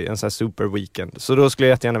Comedy, en sån här super weekend. Så då skulle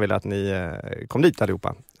jag jättegärna vilja att ni kom dit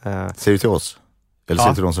allihopa. Ser du till oss? Eller ser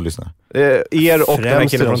du till de som lyssnar? Er och den här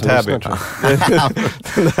killen från Täby.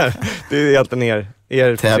 Det är egentligen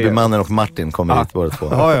er Täbymannen och Martin kommer hit båda två.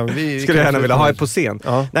 Ja, vi skulle gärna vilja ha er på scen.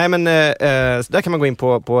 Ja. Nej, men så där kan man gå in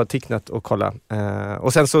på Ticknet och kolla.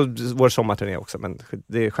 Och sen så vår sommarturné också, men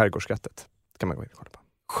det är Skärgårdsskrattet. Kan man gå in och kolla på.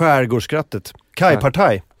 Skärgårdsskrattet.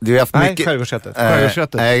 Kajpartaj. Du har haft Nej, mycket... Skärgårdsskrattet.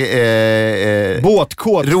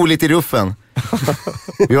 Båtkåt. Roligt i ruffen.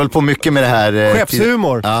 Vi håller på mycket med det här...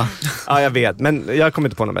 Skeppshumor. Ja, jag vet, men jag kommer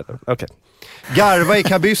inte på något bättre. Okej. Garva i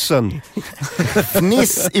kabyssen.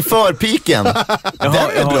 Fniss i förpiken. Den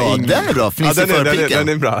är bra. Fniss i förpiken. Den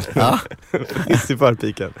är bra. Ja. Fniss i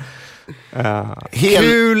förpiken.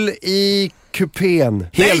 Kul i kupén.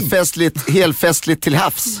 Helfestligt till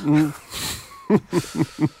havs.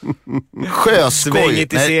 Sjöskoj.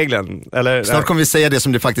 Svängigt i seglen. Eller, snart kommer vi säga det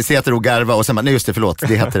som det faktiskt heter och garva och sen bara, nej just det, förlåt,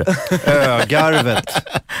 det heter det. Ögarvet.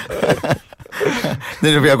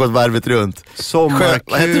 Nu har vi gått varvet runt. Sommarkul.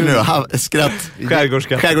 Vad heter det nu då? Skratt.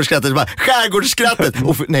 Skärgårdsskrattet. Skärgårdsskrattet.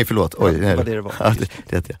 Nej, förlåt. Oj, nej. Vad det var. Ja,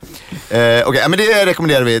 det heter jag. Okej, men det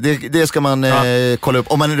rekommenderar vi. Det ska man kolla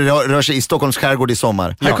upp om man rör sig i Stockholms skärgård i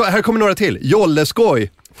sommar. Här kommer några till.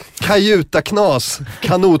 Jolleskoj. Kajutaknas.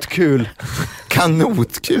 Kanotkul.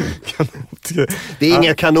 Kanotkul. Det är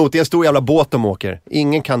ingen kanot, det är en stor jävla båt de åker.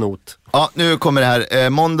 Ingen kanot. Ja, nu kommer det här.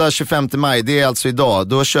 Måndag 25 maj, det är alltså idag.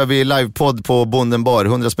 Då kör vi livepodd på Bonden bar,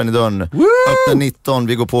 100 spänn i dörren. Öppnar 19,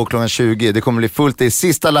 vi går på klockan 20. Det kommer bli fullt, det är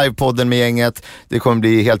sista livepodden med gänget. Det kommer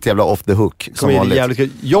bli helt jävla off the hook som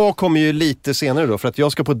vanligt. Jag kommer ju lite senare då, för att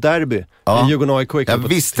jag ska på derby. Djurgården AIK. Jag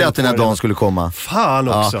visste att den här dagen skulle komma. Fan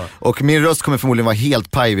också. Ja. Och min röst kommer förmodligen vara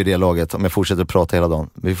helt paj vid det laget om jag fortsätter prata hela dagen.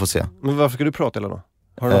 Vi får se. Men varför ska du prata hela dagen?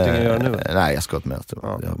 Har du någonting att göra nu? Nej, jag ska inte med.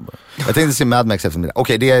 Jag tänkte se Mad Max eftermiddag.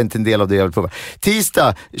 Okej, det är inte en del av det jag vill prova.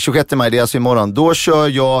 Tisdag 26 maj, det är alltså imorgon. Då kör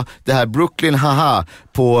jag det här Brooklyn Haha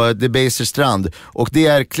på The Baser Strand. Och det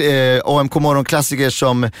är AMK Morgon klassiker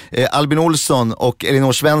som Albin Olsson och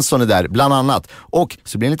Elinor Svensson är där, bland annat. Och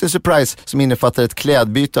så blir det en liten surprise som innefattar ett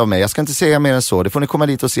klädbyte av mig. Jag ska inte säga mer än så, det får ni komma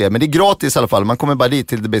dit och se. Men det är gratis i alla fall, man kommer bara dit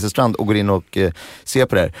till The Baser Strand och går in och ser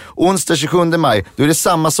på det här. Onsdag 27 maj, då är det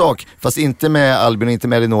samma sak, fast inte med Albin och inte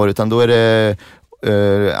med Elinor, utan då är det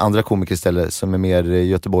andra komiker istället som är mer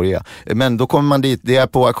göteborgiga. Men då kommer man dit, det är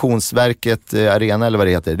på Auktionsverket Arena eller vad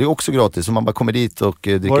det heter. Det är också gratis, så man bara kommer dit och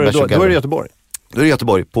dricker bärs och då är det Göteborg? Då är det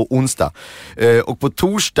Göteborg på onsdag. Och på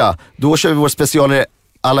torsdag, då kör vi vår specialare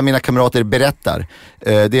Alla mina kamrater berättar.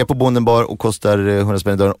 Det är på Bonden bar och kostar 100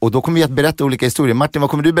 spänn i dörren. Och då kommer vi att berätta olika historier. Martin, vad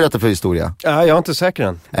kommer du berätta för historia? Jag är inte säker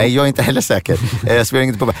än. Nej, jag är inte heller säker. Så jag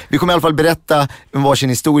inte på. Vi kommer i alla fall berätta om varsin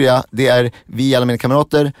historia. Det är vi, alla mina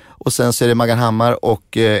kamrater. Och sen så är det Maggan Hammar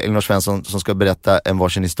och Elinor Svensson som ska berätta en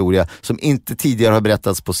varsin historia som inte tidigare har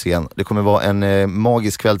berättats på scen. Det kommer vara en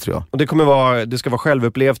magisk kväll, tror jag. Och det ska vara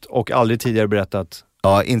självupplevt och aldrig tidigare berättat.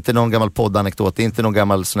 Ja, inte någon gammal poddanekdot, inte någon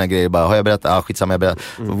gammal sån här grej, bara har jag berättat, skitsamma, jag berättat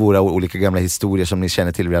våra olika gamla historier som ni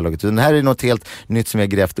känner till vid det här laget. Den här är något helt nytt som jag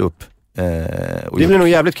grävt upp. Det blir nog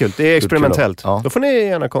jävligt kul, det är experimentellt. Ja. Då får ni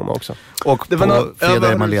gärna komma också. Och det på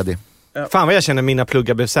fredag är man ledig. Fan vad jag känner mina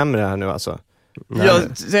pluggar blev sämre här nu alltså. Jag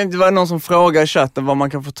tänkte, det var någon som frågade i chatten var man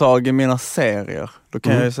kan få tag i mina serier. Då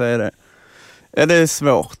kan jag ju säga det. Ja, det är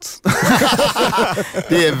svårt.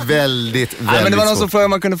 Det är väldigt Nej, men det var någon som frågade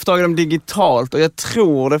om man kunde få tag i dem digitalt. Och jag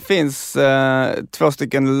tror det finns 2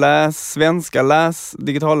 stycken svenska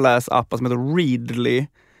digitalläsappar som heter Readly.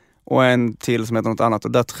 Och en till som heter något annat.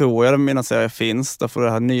 Och där tror jag att mina serier finns. Därför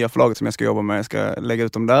det här nya förlaget som jag ska jobba med, jag ska lägga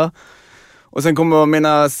ut dem där. Och sen kommer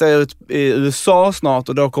mina serier ut i USA snart.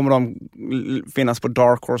 Och då kommer de finnas på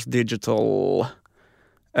Dark Horse Digital.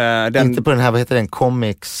 Inte på den här, vad heter den?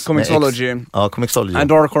 Comixology. Ja, Comixology. En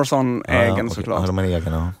Dark Horse on egen såklart. Ja, de är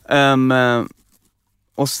egen,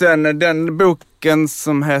 och sen den boken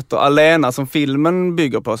som heter Alena, som filmen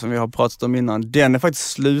bygger på, som vi har pratat om innan, den är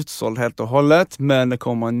faktiskt slutsåld helt och hållet, men det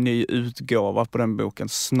kommer en ny utgåva på den boken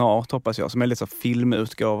snart, hoppas jag, som är lite så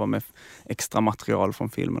filmutgåva med extra material från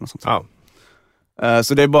filmen och sånt.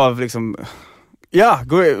 Så det är bara liksom... Ja,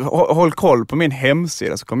 håll koll på min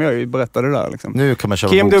hemsida så kommer jag ju berätta det där liksom. Nu kan man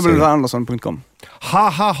köra kimwwandersson.com.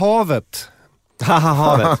 Haha-havet.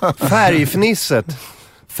 Färgfnisset.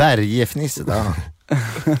 Färgfnisset, ja.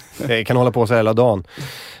 Jag kan hålla på så hela dagen.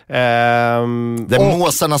 Där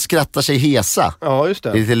måsarna skrattar sig hesa. Ja, just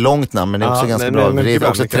det. Det är lite långt namn, men det är också ganska bra. Det är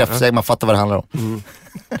också träffsäkert, man fattar vad det handlar om.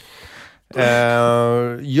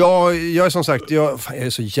 Jag är som sagt, jag är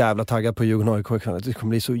så jävla taggad på Djurgården AIK. Det kommer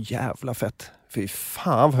bli så jävla fett. Fy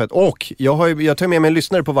fan vad fett. Och jag tar med mig en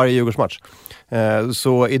lyssnare på varje Djurgårdsmatch.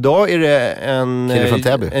 Så idag är det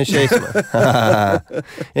en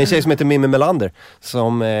tjej som heter Mimmi Melander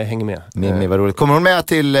som hänger med. Mimmi, vad roligt. Kommer hon med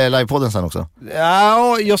till livepodden sen också?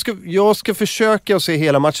 Ja, jag ska försöka att se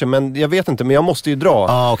hela matchen, men jag vet inte, men jag måste ju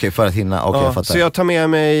dra. Okej, för att hinna. Jag fattar. Så jag tar med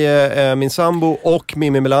mig min sambo och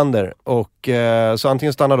Mimmi Melander och så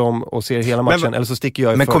antingen stannar de och ser hela matchen eller så sticker jag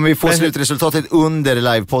ifrån. Men kommer vi få slutresultatet under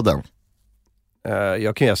livepodden?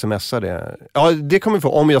 Jag kan ju smsa det. Ja, det kommer vi få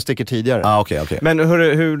om jag sticker tidigare. Okej. Men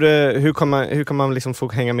hur kan man liksom få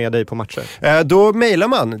hänga med dig på matcher? Då mejlar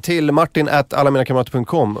man till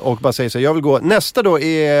martin@allaminakamrater.com och bara säger så här, jag vill gå. Nästa då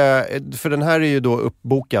är, för den här är ju då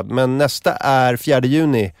uppbokad, men nästa är 4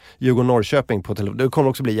 juni Djurgården-Norrköping på telefon. Det kommer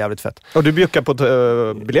också bli jävligt fett. Och du bjuckar på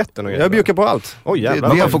biljetten och jag bjuckar på allt.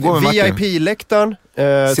 Jag får gå med Martin. VIP-läktaren.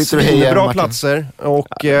 Bra platser och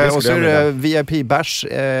så är det VIP-bärs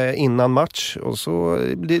innan match och så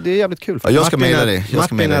det är jävligt kul. Jag ska mejla dig.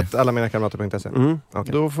 Martin@allaminakamrater.se.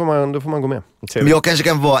 Okay. Då får man gå med. Men jag kanske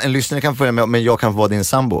kan vara en lyssnare, kan följa med, men jag kan vara din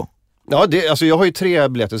sambo. Ja, alltså jag har ju 3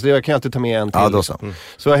 biljetter så jag kan alltid ta med en till. Ja, då så.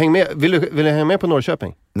 Så häng med. Vill du hänga med på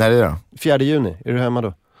Norrköping? När är det då? 4 juni. Är du hemma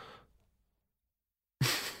då?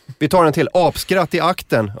 Vi tar en till. Apskratt i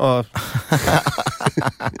akten. Ja.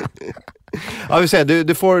 Ja, vi säger,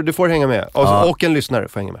 du får hänga med. Och en lyssnare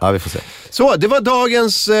får hänga med. Ja, vi får se. Så, det var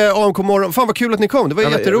dagens AMK Morgon. Fan vad kul att ni kom, det var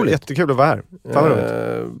jätteroligt. Jättekul att vara här. Fan vad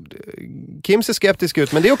roligt. Kim ser skeptisk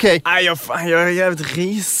ut, men det är okej. Nej, jag är jävligt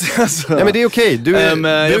risig alltså. Nej, men det är okej.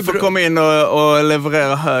 Jag får komma in och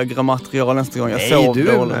leverera högre material nästa gång. Jag sov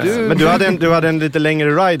dåligt. Men du hade en lite längre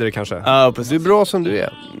rider kanske? Ja, precis. Du är bra som du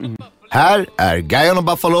är. Här är Guy on a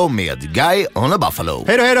Buffalo med Guy on a Buffalo.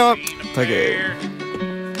 Hej då! Tack.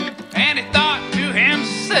 And he thought to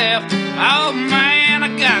himself, oh man, I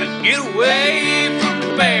gotta get away from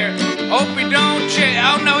the bear. Hope he don't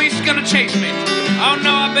oh no, he's gonna chase me. Oh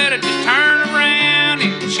no, I better just turn around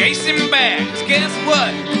and chase him back. 'Cause guess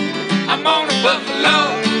what? I'm on a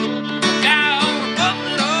buffalo.